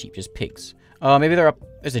 No sheep, just pigs. Maybe they're up.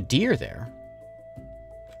 There's a deer there.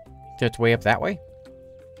 It's way up that way?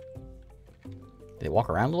 Did they walk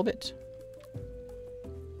around a little bit?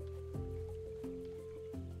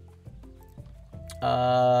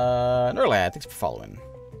 Nerlad, thanks for following.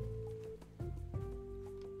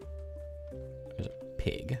 There's a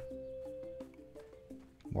pig.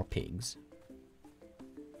 More pigs.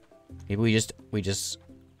 Maybe we just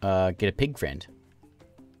get a pig friend.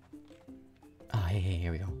 Oh, hey,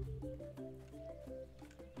 here we go.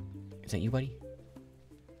 Is that you, buddy?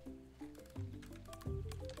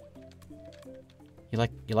 You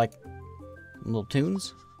like little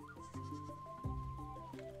tunes?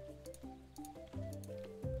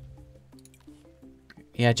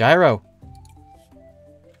 Yeah, gyro.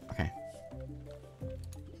 Okay.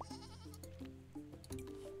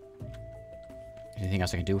 Anything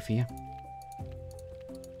else I can do for you?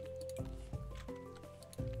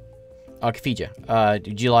 I can feed you.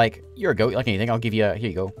 Did you like... You're a goat. You like anything? I'll give you... Here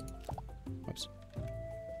you go. Whoops.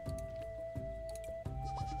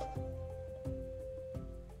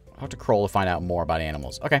 I'll have to crawl to find out more about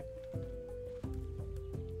animals. Okay.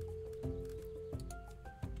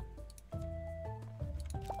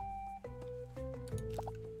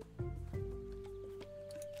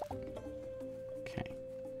 Okay.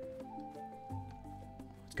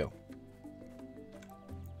 Let's go.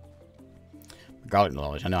 Garlic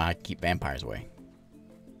knowledge. I know I keep vampires away.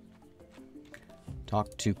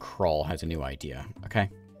 Talk to Crawl has a new idea. Okay.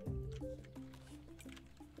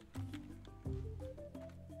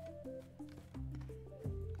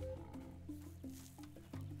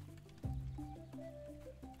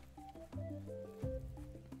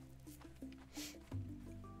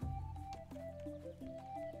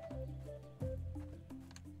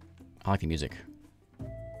 I like the music.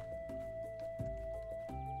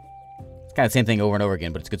 It's kind of the same thing over and over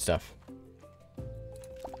again, but it's good stuff.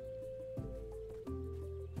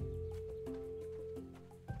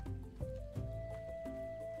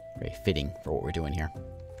 Very fitting for what we're doing here.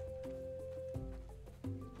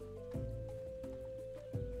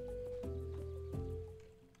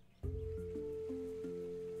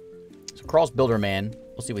 So Crawl's Builder Man.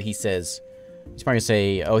 We'll see what he says. He's probably going to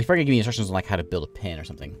say... Oh, he's probably going to give me instructions on like how to build a pen or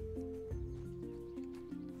something.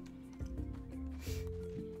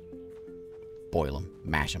 Boil them,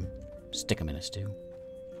 mash them, stick them in a stew.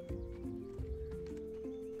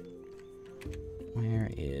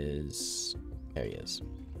 Where is... There he is.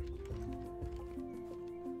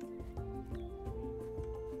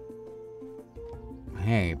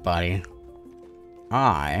 Hey, buddy.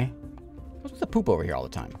 What's with the poop over here all the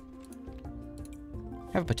time?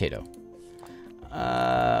 Have a potato.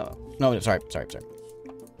 No, sorry.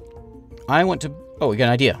 I want to... Oh, we got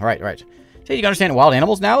an idea. Right. Say, you can understand wild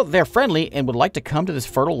animals now? They're friendly and would like to come to this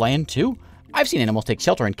fertile land, too? I've seen animals take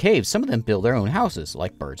shelter in caves. Some of them build their own houses,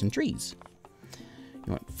 like birds and trees.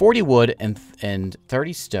 You want 40 wood and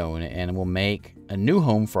 30 stone, and we'll make a new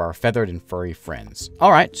home for our feathered and furry friends.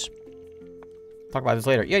 All right. Talk about this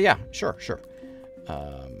later. Yeah, sure.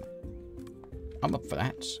 I'm up for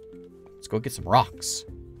that. Let's go get some rocks.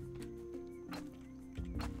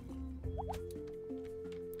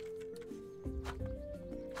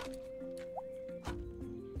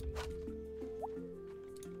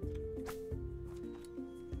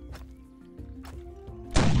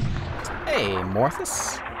 Hey,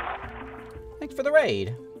 Morthus. Thanks for the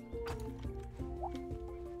raid.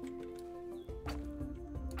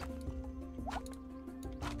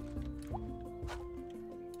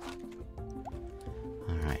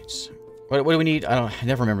 Alright. What do we need? I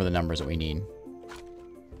never remember the numbers that we need.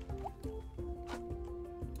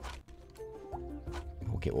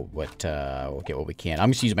 We'll get what we can.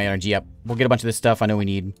 I'm just using my energy up. We'll get a bunch of this stuff. I know we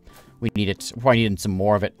need it. We'll probably need some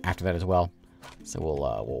more of it after that as well. So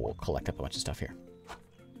we'll collect up a bunch of stuff here.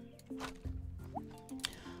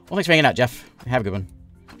 Well, thanks for hanging out, Jeff. Have a good one.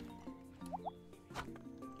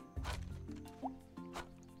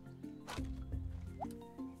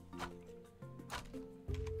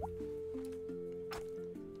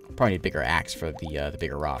 Probably need a bigger axe for the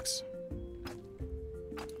bigger rocks.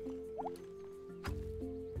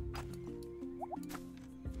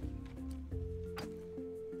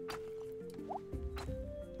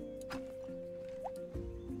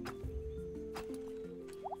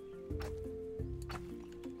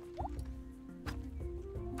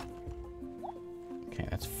 Okay,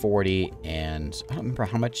 that's 40, and I don't remember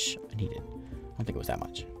how much I needed. I don't think it was that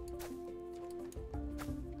much.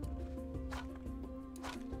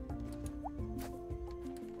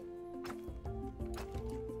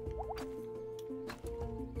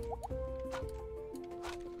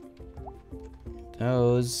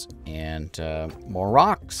 Those, and more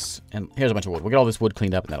rocks. And here's a bunch of wood. We'll get all this wood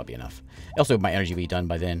cleaned up, and that'll be enough. Also, my energy will be done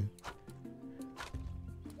by then.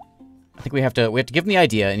 I think we have to give him the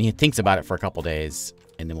idea, and he thinks about it for a couple days,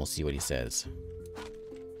 and then we'll see what he says.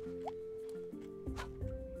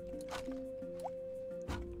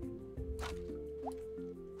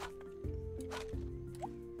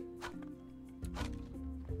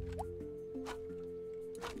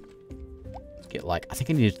 Let's get like, I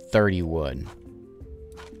think I needed 30 wood.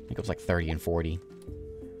 I think it was like 30 and 40.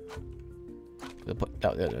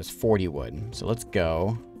 There's 40 wood. So let's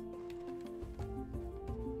go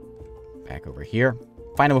back over here.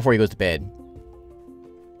 Find him before he goes to bed.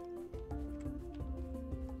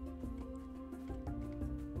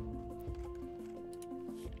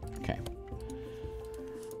 Okay.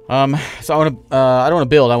 So I don't want to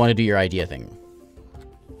build. I want to do your idea thing.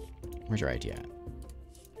 Where's your idea at?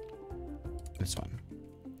 This one.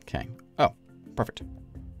 Okay. Oh, perfect.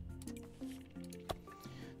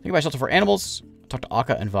 Think about shelter for animals. Talk to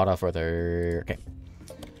Akka and Vada for their... Okay.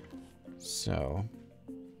 So...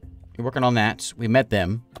 You're working on that. We met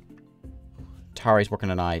them. Tari's working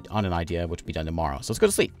on an idea, which will be done tomorrow. So let's go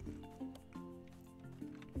to sleep.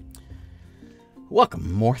 Welcome,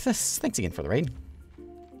 Morthus. Thanks again for the raid.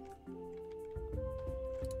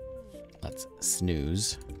 Let's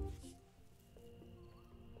snooze.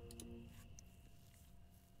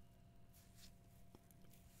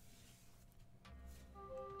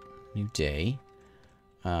 New day.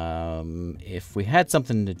 If we had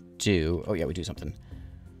something to do... Oh, yeah, we do something.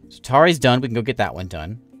 So Tari's done. We can go get that one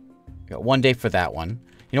done. We got one day for that one.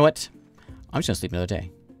 You know what? I'm just going to sleep another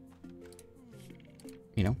day.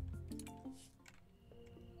 You know?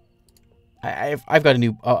 I've got a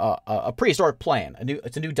new... a prehistoric plan.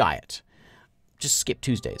 It's a new diet. Just skip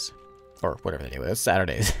Tuesdays. Or whatever the day was.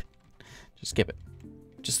 Saturdays. Just skip it.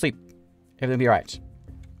 Just sleep. Everything will be alright.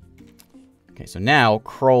 Okay, so now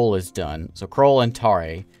Kroll is done. So Kroll and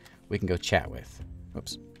Tari, we can go chat with.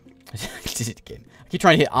 Oops. I did it again. I keep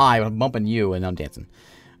trying to hit I when I'm bumping you and I'm dancing.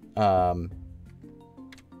 So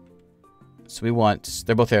we want...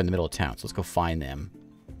 They're both there in the middle of town, so let's go find them.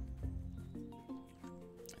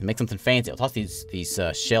 And make something fancy. I'll toss these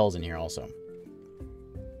shells in here also.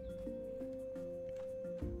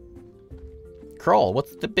 Kroll,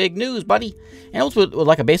 what's the big news, buddy? Animals would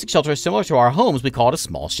like a basic shelter similar to our homes. We call it a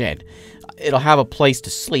small shed. It'll have a place to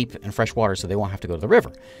sleep and fresh water so they won't have to go to the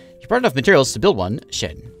river. You brought enough materials to build one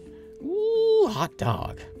shed. Ooh, hot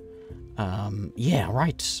dog. Yeah,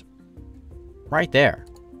 right. Right there.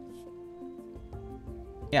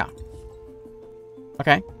 Yeah.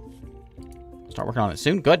 Okay. Start working on it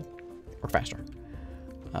soon. Good. Work faster.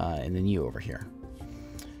 And then you over here.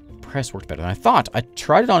 Press worked better than I thought. I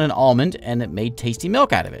tried it on an almond, and it made tasty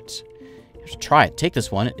milk out of it. You should try it. Take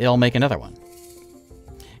this one. It'll make another one.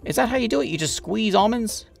 Is that how you do it? You just squeeze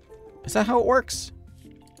almonds? Is that how it works?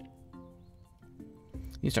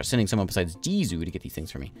 You start sending someone besides Jizu to get these things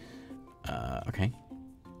for me. Okay.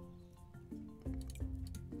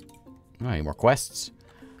 Oh, any more quests?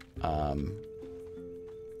 How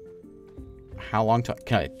long to...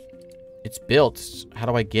 Can I... It's built. How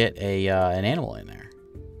do I get an animal in there?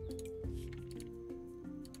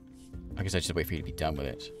 I guess I should wait for you to be done with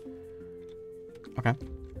it. Okay.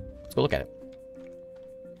 Let's go look at it.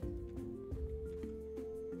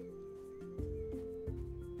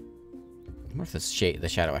 I wonder if the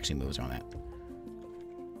shadow actually moves on that.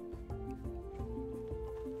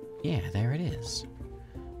 Yeah, there it is.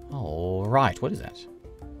 All right. What is that?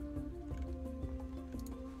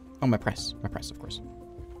 Oh, my press. My press, of course.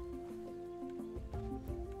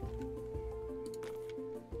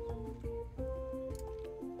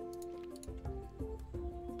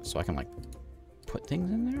 So I can, like, put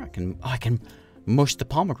things in there? I can mush the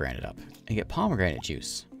pomegranate up and get pomegranate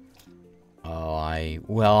juice. Oh,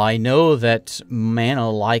 well, I know that Mana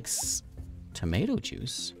likes tomato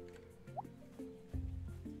juice.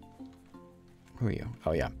 Who are you?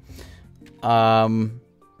 Oh, yeah.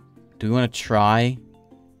 Do we want to try...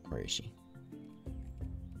 Where is she?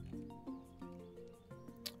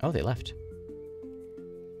 Oh, they left.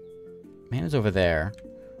 Mana's over there.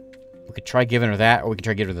 We could try giving her that, or we could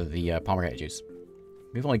try giving her the pomegranate juice.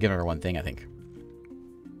 We've only given her one thing, I think.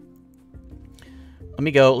 Let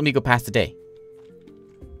me go past the day.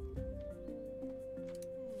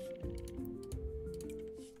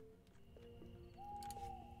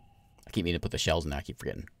 I keep meaning to put the shells in there. I keep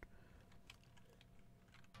forgetting.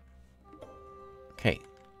 Okay.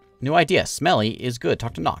 New idea. Smelly is good.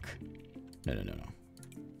 Talk to Nock. No.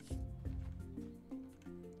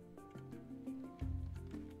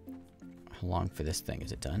 How long for this thing?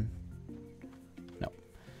 Is it done? No.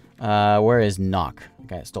 Where is Nock? The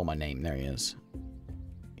guy that stole my name. There he is.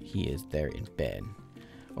 He is there in bed.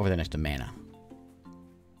 Over there next to Mana.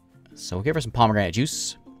 So we'll give her some pomegranate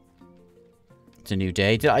juice. It's a new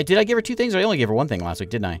day. Did I give her two things? Or I only gave her one thing last week,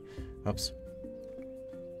 didn't I? Oops.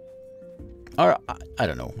 Or, I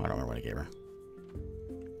don't know. I don't remember what I gave her.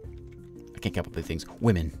 I can't keep up with things.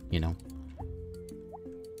 Women, you know.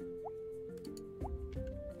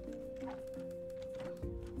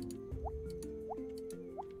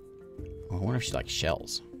 Oh, I wonder if she likes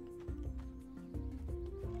shells.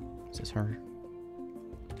 Is this her?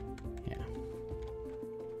 Yeah.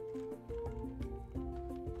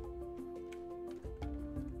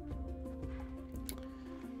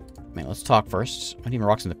 Man, let's talk first. I even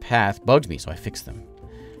rocks in the path bugged me, so I fixed them.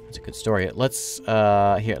 That's a good story. Let's,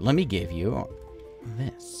 here, let me give you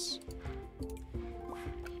this.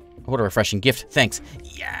 What a refreshing gift. Thanks.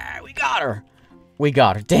 Yeah, we got her. We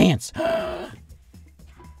got her. Dance.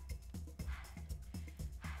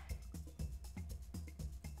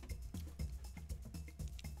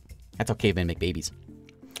 That's how cavemen make babies.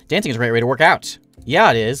 Dancing is a great way to work out. Yeah,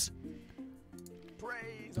 it is.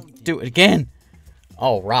 Do it again.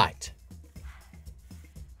 All right.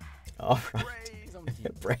 All right.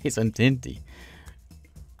 Praise on Tinty.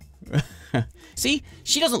 See,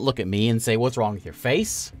 she doesn't look at me and say, what's wrong with your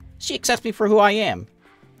face? She accepts me for who I am.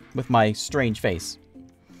 With my strange face.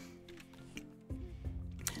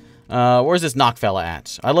 Where's this Nock fella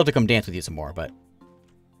at? I'd love to come dance with you some more, but...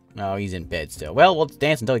 Oh, he's in bed still. Well, we'll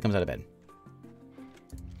dance until he comes out of bed.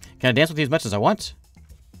 Can I dance with you as much as I want?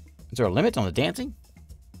 Is there a limit on the dancing?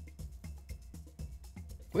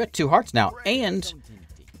 We got 2 hearts now, and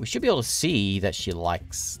we should be able to see that she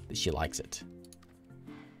likes it.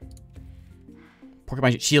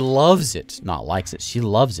 Porcupine, she loves it. Not likes it. She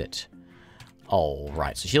loves it. All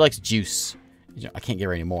right, so she likes juice. I can't give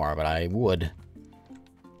her any more, but I would.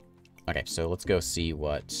 Okay, so let's go see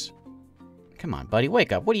what... Come on, buddy,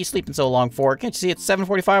 wake up. What are you sleeping so long for? Can't you see it's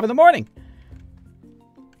 7:45 in the morning?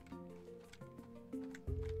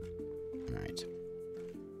 All right.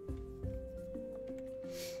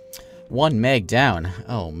 1 meg down.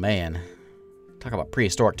 Oh, man. Talk about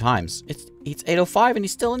prehistoric times. It's 8:05 and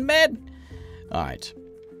he's still in bed. All right.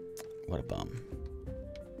 What a bum.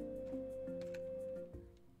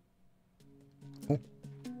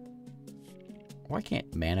 Why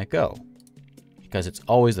can't mana go? Because it's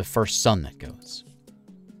always the first sun that goes.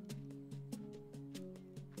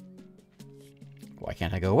 Why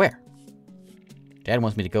can't I go where? Dad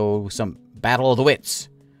wants me to go some battle of the wits.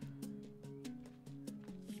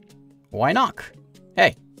 Why knock?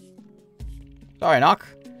 Hey. Sorry, knock.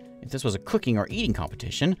 If this was a cooking or eating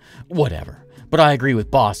competition, whatever. But I agree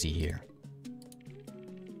with Bossy here.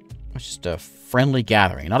 It's just a friendly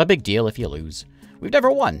gathering. Not a big deal if you lose. We've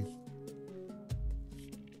never won.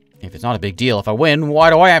 If it's not a big deal if I win,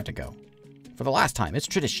 why do I have to go? For the last time, it's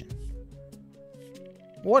tradition.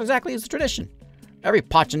 What exactly is the tradition? Every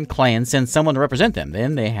Pachan clan sends someone to represent them.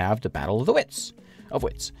 Then they have the Battle of the Wits.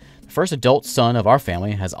 The first adult son of our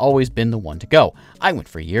family has always been the one to go. I went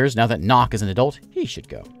for years. Now that Nock is an adult, he should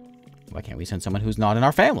go. Why can't we send someone who's not in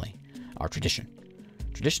our family? Our tradition.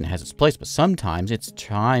 Tradition has its place, but sometimes it's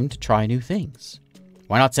time to try new things.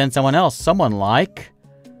 Why not send someone else? Someone like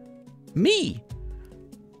me.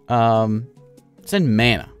 Send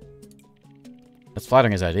Mana. As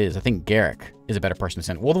flattering as that is, I think Garrick is a better person to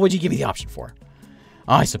send. Well, what'd you give me the option for?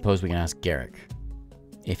 I suppose we can ask Garrick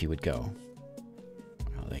if he would go.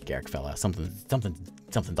 Oh, that Garrick fella. Something's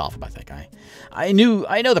off about that guy. I know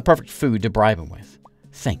the perfect food to bribe him with.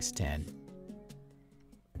 Thanks, Dad.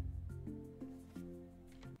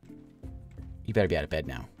 You better be out of bed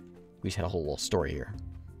now. We just had a whole little story here.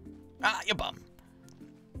 Ah, you bum.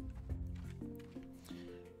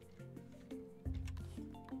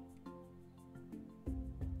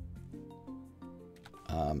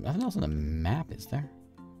 Nothing else on the map, is there?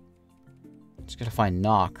 Just gotta find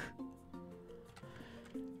Nock.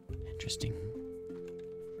 Interesting.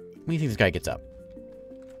 When do you think this guy gets up?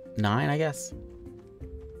 9, I guess?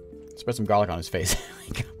 Spread some garlic on his face.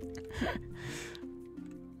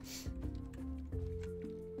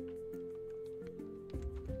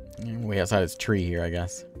 Way outside his tree here, I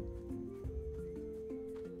guess.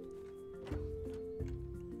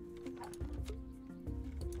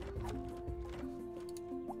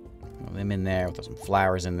 Throw them in there. We'll throw some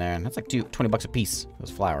flowers in there. And that's like 20 bucks a piece,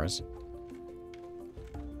 those flowers.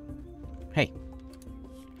 Hey.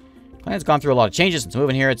 Planet's gone through a lot of changes since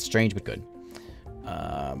moving here. It's strange, but good.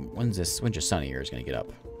 When's your son of yours gonna get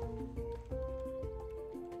up?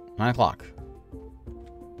 9 o'clock.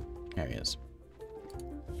 There he is.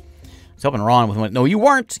 I was helping Ron with one. No, you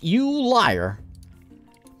weren't. You liar.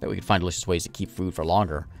 Bet we could find delicious ways to keep food for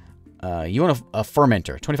longer. You want a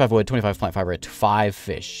fermenter. 25 wood, 25 plant fiber, 5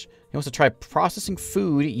 fish. He wants to try processing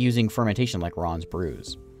food using fermentation like Ron's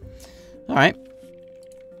brews. Alright.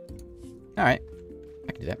 Alright.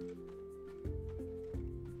 I can do that.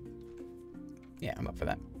 Yeah, I'm up for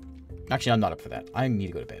that. Actually, I'm not up for that. I need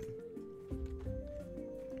to go to bed.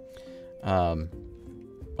 I'm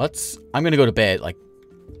gonna go to bed, like,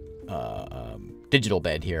 digital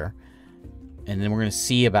bed here. And then we're gonna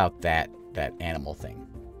see about that animal thing.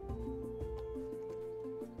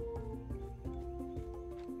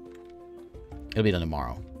 It'll be done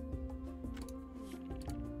tomorrow.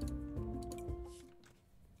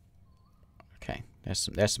 Okay, there's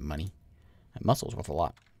some money. That muscle's worth a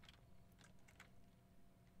lot.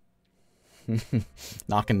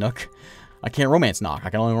 Knock and Nook. I can't romance Nock. I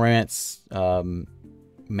can only romance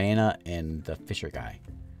Mana and the Fisher guy.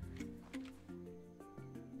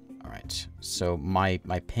 Alright, so my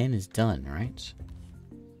pen is done, right?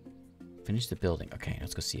 Finish the building. Okay,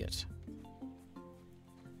 let's go see it.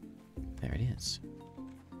 There it is.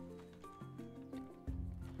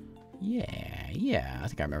 Yeah. I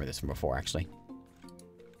think I remember this from before, actually.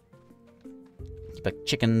 Keep like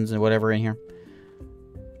chickens and whatever in here.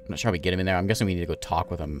 I'm not sure how we get him in there. I'm guessing we need to go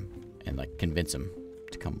talk with him and like convince him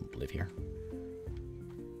to come live here.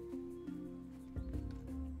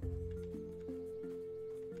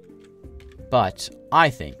 But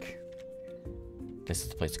I think this is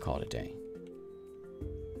the place to call it a day.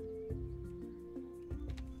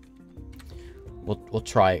 We'll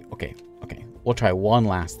try. Okay. We'll try one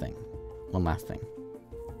last thing.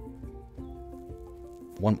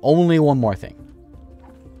 Only one more thing.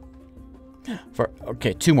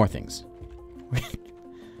 Okay, 2 more things.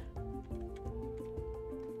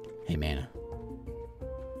 Hey, Mana.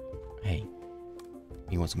 Hey,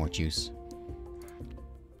 you want some more juice?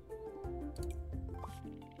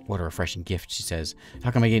 What a refreshing gift, she says.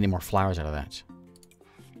 How come I get any more flowers out of that?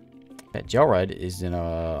 Bet Jelrud is in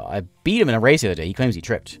a... I beat him in a race the other day. He claims he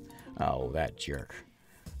tripped. Oh, that jerk.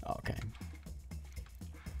 Okay.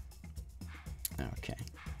 Okay.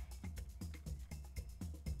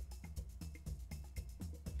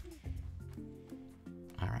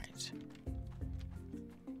 Alright.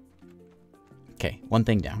 Okay, one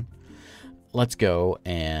thing down. Let's go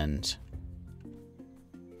and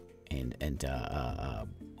and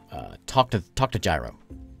talk to Gyro.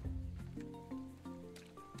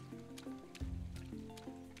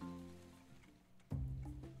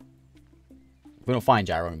 If we don't find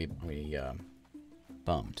Gyro, I'm gonna be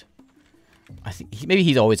bummed. I think maybe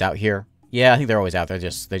he's always out here. Yeah, I think they're always out there.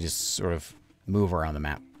 They just sort of move around the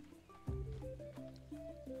map.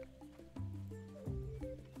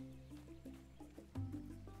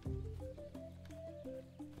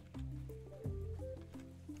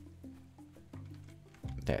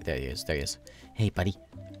 There he is. There he is. Hey, buddy.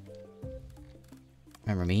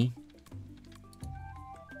 Remember me?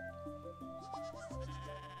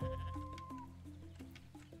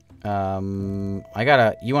 I got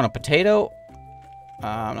a... You want a potato?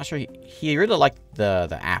 I'm not sure. He really liked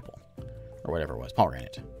the apple. Or whatever it was.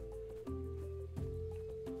 Pomegranate.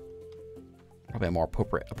 Probably a more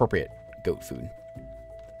appropriate goat food.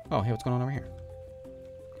 Oh, hey, what's going on over here?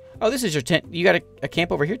 Oh, this is your tent. You got a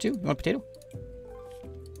camp over here, too? You want a potato?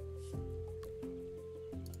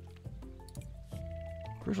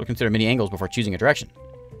 Crucial to consider many angles before choosing a direction.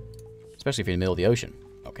 Especially if you're in the middle of the ocean.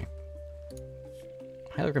 Okay.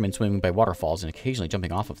 Highly recommend swimming by waterfalls and occasionally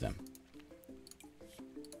jumping off of them.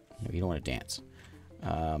 No, you don't want to dance.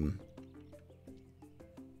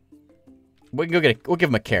 We can go get we'll give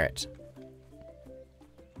him a carrot.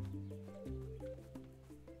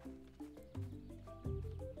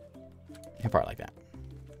 He'll probably like that.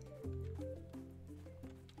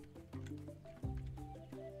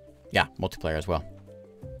 Yeah, multiplayer as well.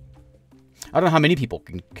 I don't know how many people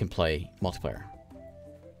can play multiplayer.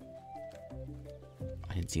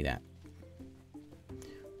 I didn't see that.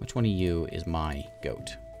 Which one of you is my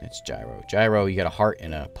goat? That's Gyro. Gyro, you got a heart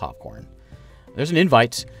and a popcorn. There's an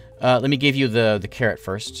invite. Let me give you the carrot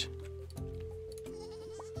first.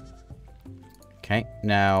 Okay,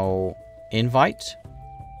 now invite.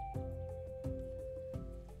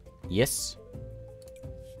 Yes.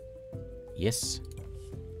 Yes.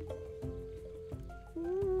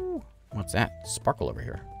 Ooh, what's that? Sparkle over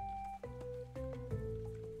here.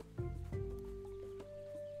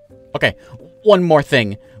 Okay, one more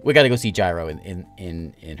thing. We gotta go see Gyro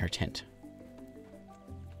in her tent.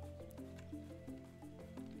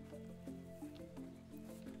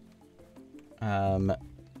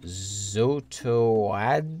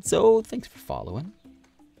 Zotoadzo, thanks for following.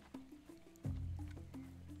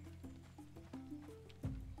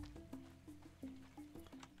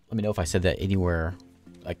 Let me know if I said that anywhere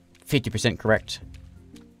like 50% correct.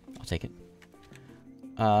 I'll take it.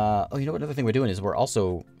 Oh, you know what? Another thing we're doing is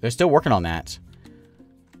they're still working on that.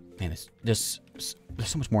 Man, there's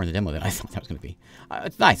so much more in the demo than I thought that was going to be.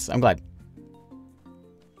 It's nice. I'm glad.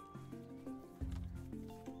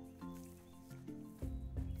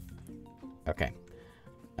 Okay.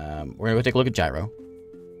 We're going to go take a look at Gyro.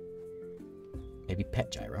 Maybe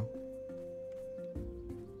pet Gyro.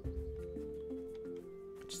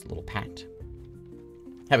 Just a little pat.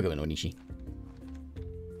 Have a good one, Onishi.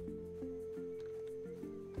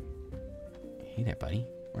 Hey there, buddy.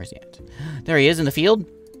 Where's he at? There he is in the field.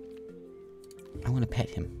 I want to pet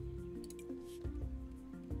him.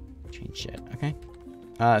 Change shed. Okay.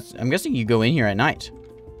 I'm guessing you go in here at night.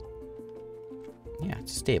 Yeah,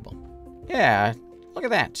 it's stable. Yeah, look at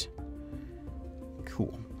that.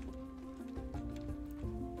 Cool.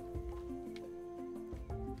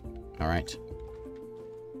 All right.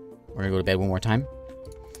 We're going to go to bed one more time.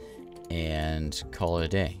 And call it a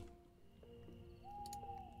day.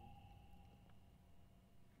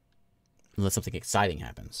 Unless something exciting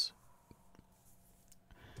happens.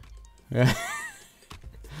 Of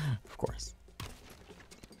course.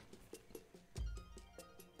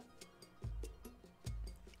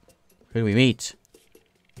 Who do we meet?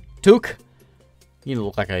 Took? You don't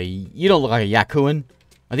look like a Yakuin.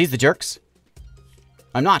 Are these the jerks?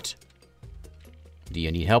 I'm not. Do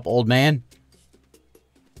you need help, old man?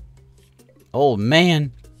 Old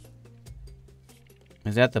man?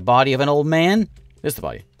 Is that the body of an old man? This is the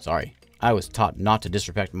body. Sorry. I was taught not to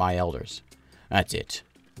disrespect my elders. That's it.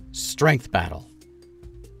 Strength battle.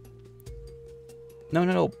 No,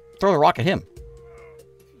 no, no. Throw the rock at him.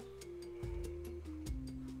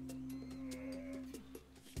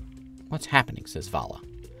 What's happening, says Vala.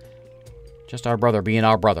 Just our brother being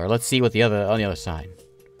our brother. Let's see what on the other side.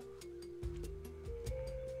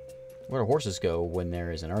 Where do horses go when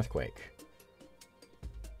there is an earthquake?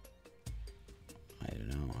 I don't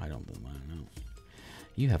know. I don't know.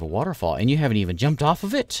 You have a waterfall, and you haven't even jumped off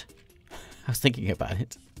of it. I was thinking about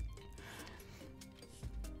it.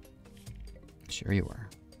 Sure you were.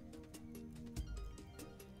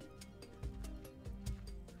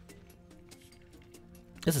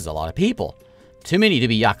 This is a lot of people. Too many to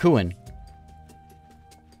be Yakuin.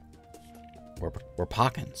 We're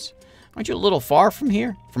Pachans. Aren't you a little far from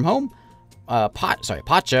here? From home?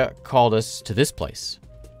 Pacha called us to this place.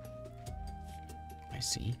 I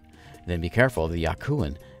see. Then be careful of the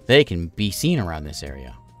Yakuan. They can be seen around this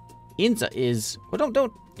area. Inza is... Well,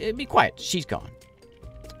 don't... Be quiet. She's gone.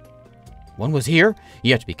 One was here?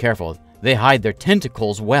 You have to be careful. They hide their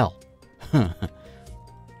tentacles well.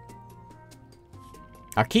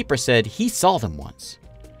 Our keeper said he saw them once.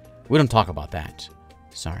 We don't talk about that.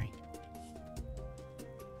 Sorry.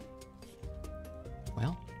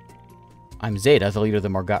 Well, I'm Zeta, the leader of the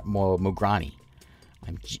Mograni.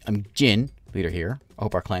 I'm Jin, leader here. I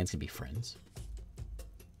hope our clans can be friends.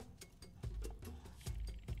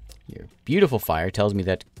 Your beautiful fire tells me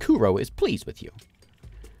that Kuro is pleased with you.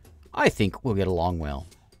 I think we'll get along well.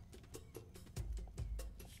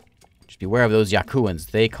 Just beware of those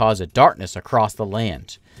Yakuans. They cause a darkness across the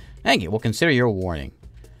land. Thank you. We'll consider your warning.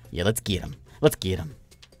 Yeah, let's get him. Let's get him.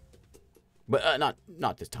 But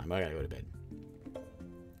not this time. I gotta go to bed.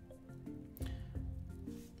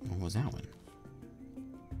 What was that one?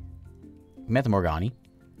 We met the Mograni.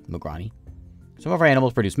 Some of our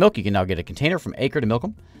animals produce milk. You can now get a container from Acre to milk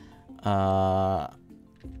them.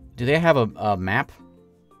 Do they have a map?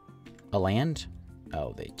 A land?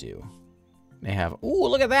 Oh, they do. They have... Ooh,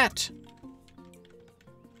 look at that!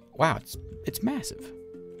 Wow, it's massive.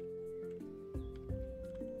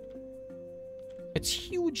 It's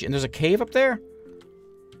huge. And there's a cave up there?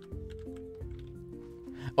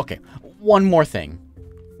 Okay, one more thing.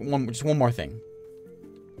 Just one more thing.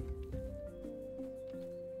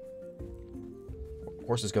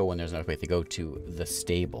 Horses go when there's no way. They go to the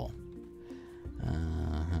stable.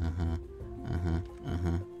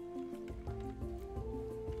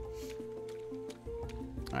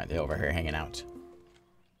 Alright, they're over here hanging out.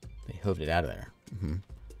 They hooved it out of there.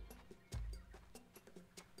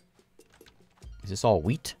 Is this all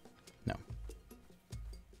wheat? No.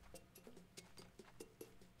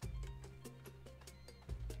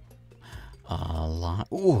 A lot.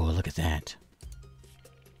 Ooh, look at that.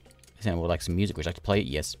 This animal would like some music. Would you like to play it?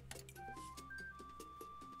 Yes.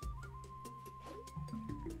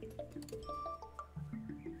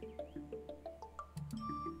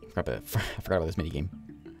 I forgot about this minigame.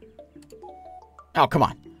 Oh, come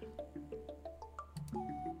on.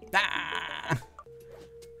 Ah!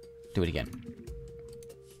 Do it again.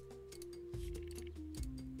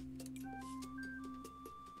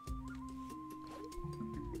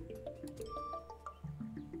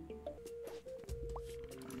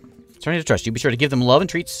 Starting to trust you. Be sure to give them love and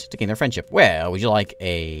treats to gain their friendship. Well, would you like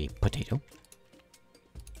a potato?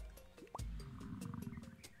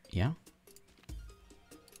 Yeah?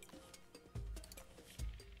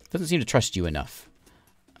 Doesn't seem to trust you enough.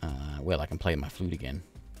 Well, I can play my flute again.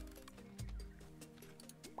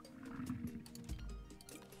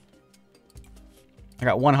 I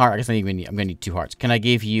got one heart. I guess I'm gonna need 2 hearts. Can I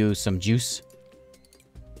give you some juice?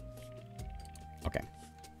 Okay.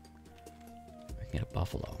 I can get a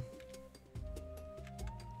buffalo.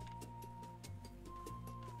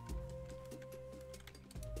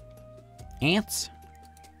 Ants?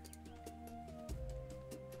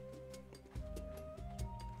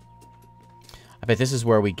 I bet this is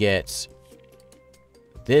where we get...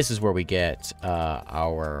 This is where we get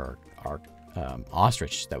our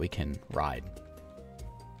ostrich that we can ride.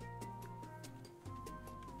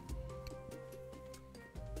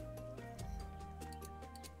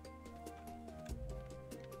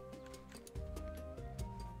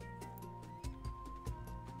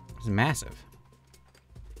 It's massive.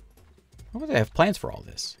 Why would they have plans for all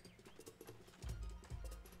this?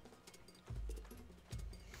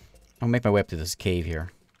 I'll make my way up to this cave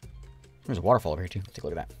here. There's a waterfall over here, too. Let's take a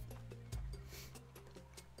look at that.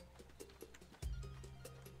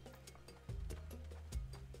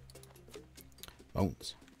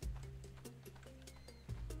 Bones.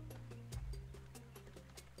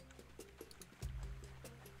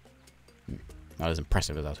 Not as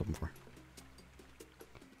impressive as I was hoping for.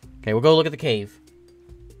 Okay, we'll go look at the cave.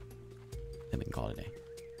 Then we can call it a day.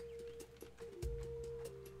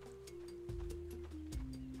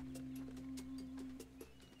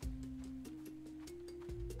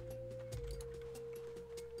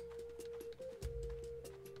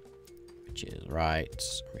 Which is right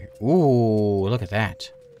over here. Ooh, look at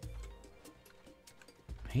that.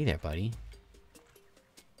 Hey there, buddy.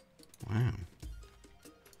 Wow.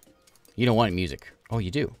 You don't want music. Oh,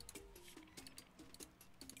 you do.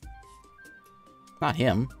 Not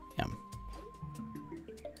him. Him.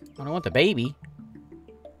 I don't want the baby.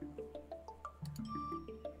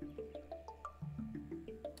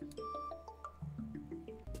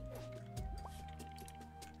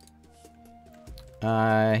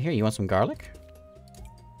 Here, you want some garlic?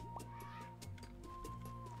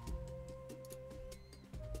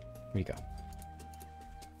 Where'd you go?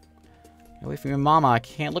 Get away from your mama, I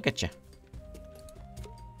can't look at you.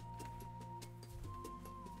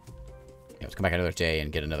 Yeah, let's come back another day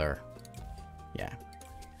and get another... Yeah.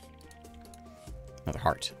 Another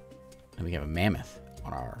heart. And we have a mammoth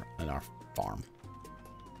on our farm.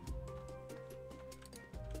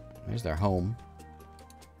 There's their home.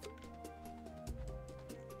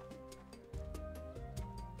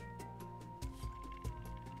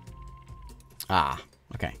 Ah,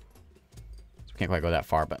 okay. So we can't quite go that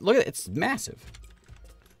far, but look at it, it's massive.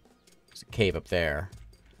 There's a cave up there.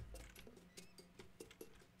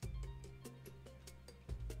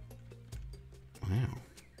 Wow.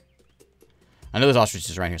 I know there's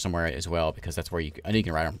ostriches around here somewhere as well, because that's where I know you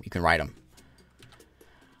can ride them. You can ride them.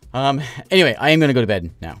 Anyway, I am going to go to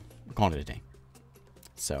bed now. I'm calling it a day.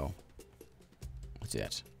 So, let's do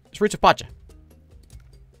that. It's Roots of Pacha.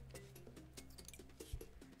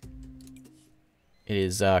 It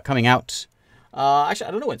is coming out. Actually,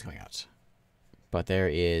 I don't know when it's coming out. But there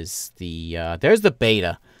is the there's the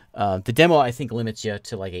beta. The demo, I think, limits you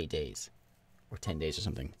to like 8 days. Or 10 days or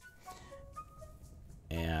something.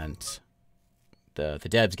 And the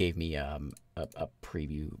devs gave me a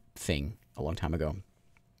preview thing a long time ago.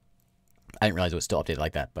 I didn't realize it was still updated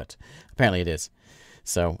like that, but apparently it is.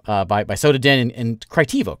 So, by Soda Den and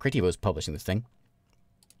Critivo. Critivo is publishing this thing.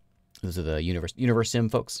 Those are the Universe Sim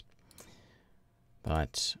folks.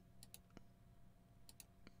 But,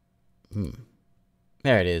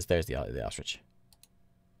 there it is. There's the ostrich.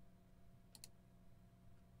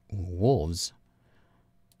 Wolves.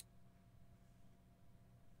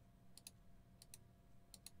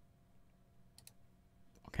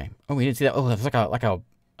 Okay. Oh, we didn't see that. Oh, there's like a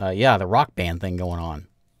yeah, the rock band thing going on.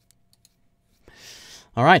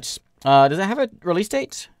 All right. Does it have a release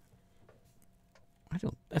date? I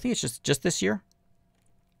think it's just this year.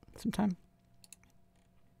 Sometime.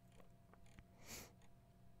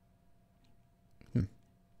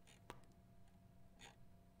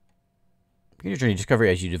 Begin your journey of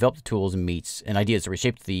discovery as you develop the tools and meats and ideas to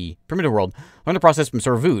reshape the primitive world. Learn the process from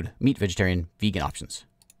serve food, meat, vegetarian, vegan options.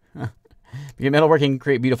 Begin metalworking,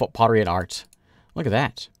 create beautiful pottery and art. Look at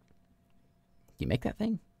that. You make that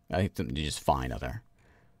thing? I think something you just find out there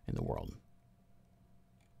in the world.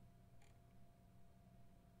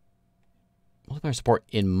 Multiplayer support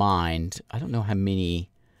in mind. I don't know how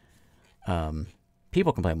many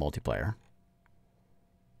people can play multiplayer.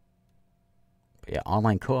 But yeah,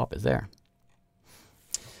 online co-op is there.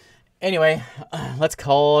 Anyway, let's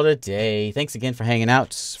call it a day. Thanks again for hanging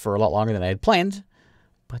out for a lot longer than I had planned.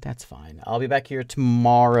 But that's fine. I'll be back here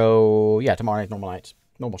tomorrow. Yeah, tomorrow night,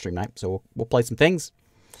 normal stream night. So we'll play some things.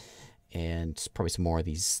 And probably some more of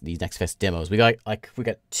these Next Fest demos. We got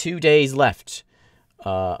 2 days left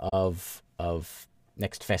of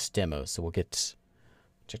Next Fest demos. So we'll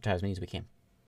check out as many as we can.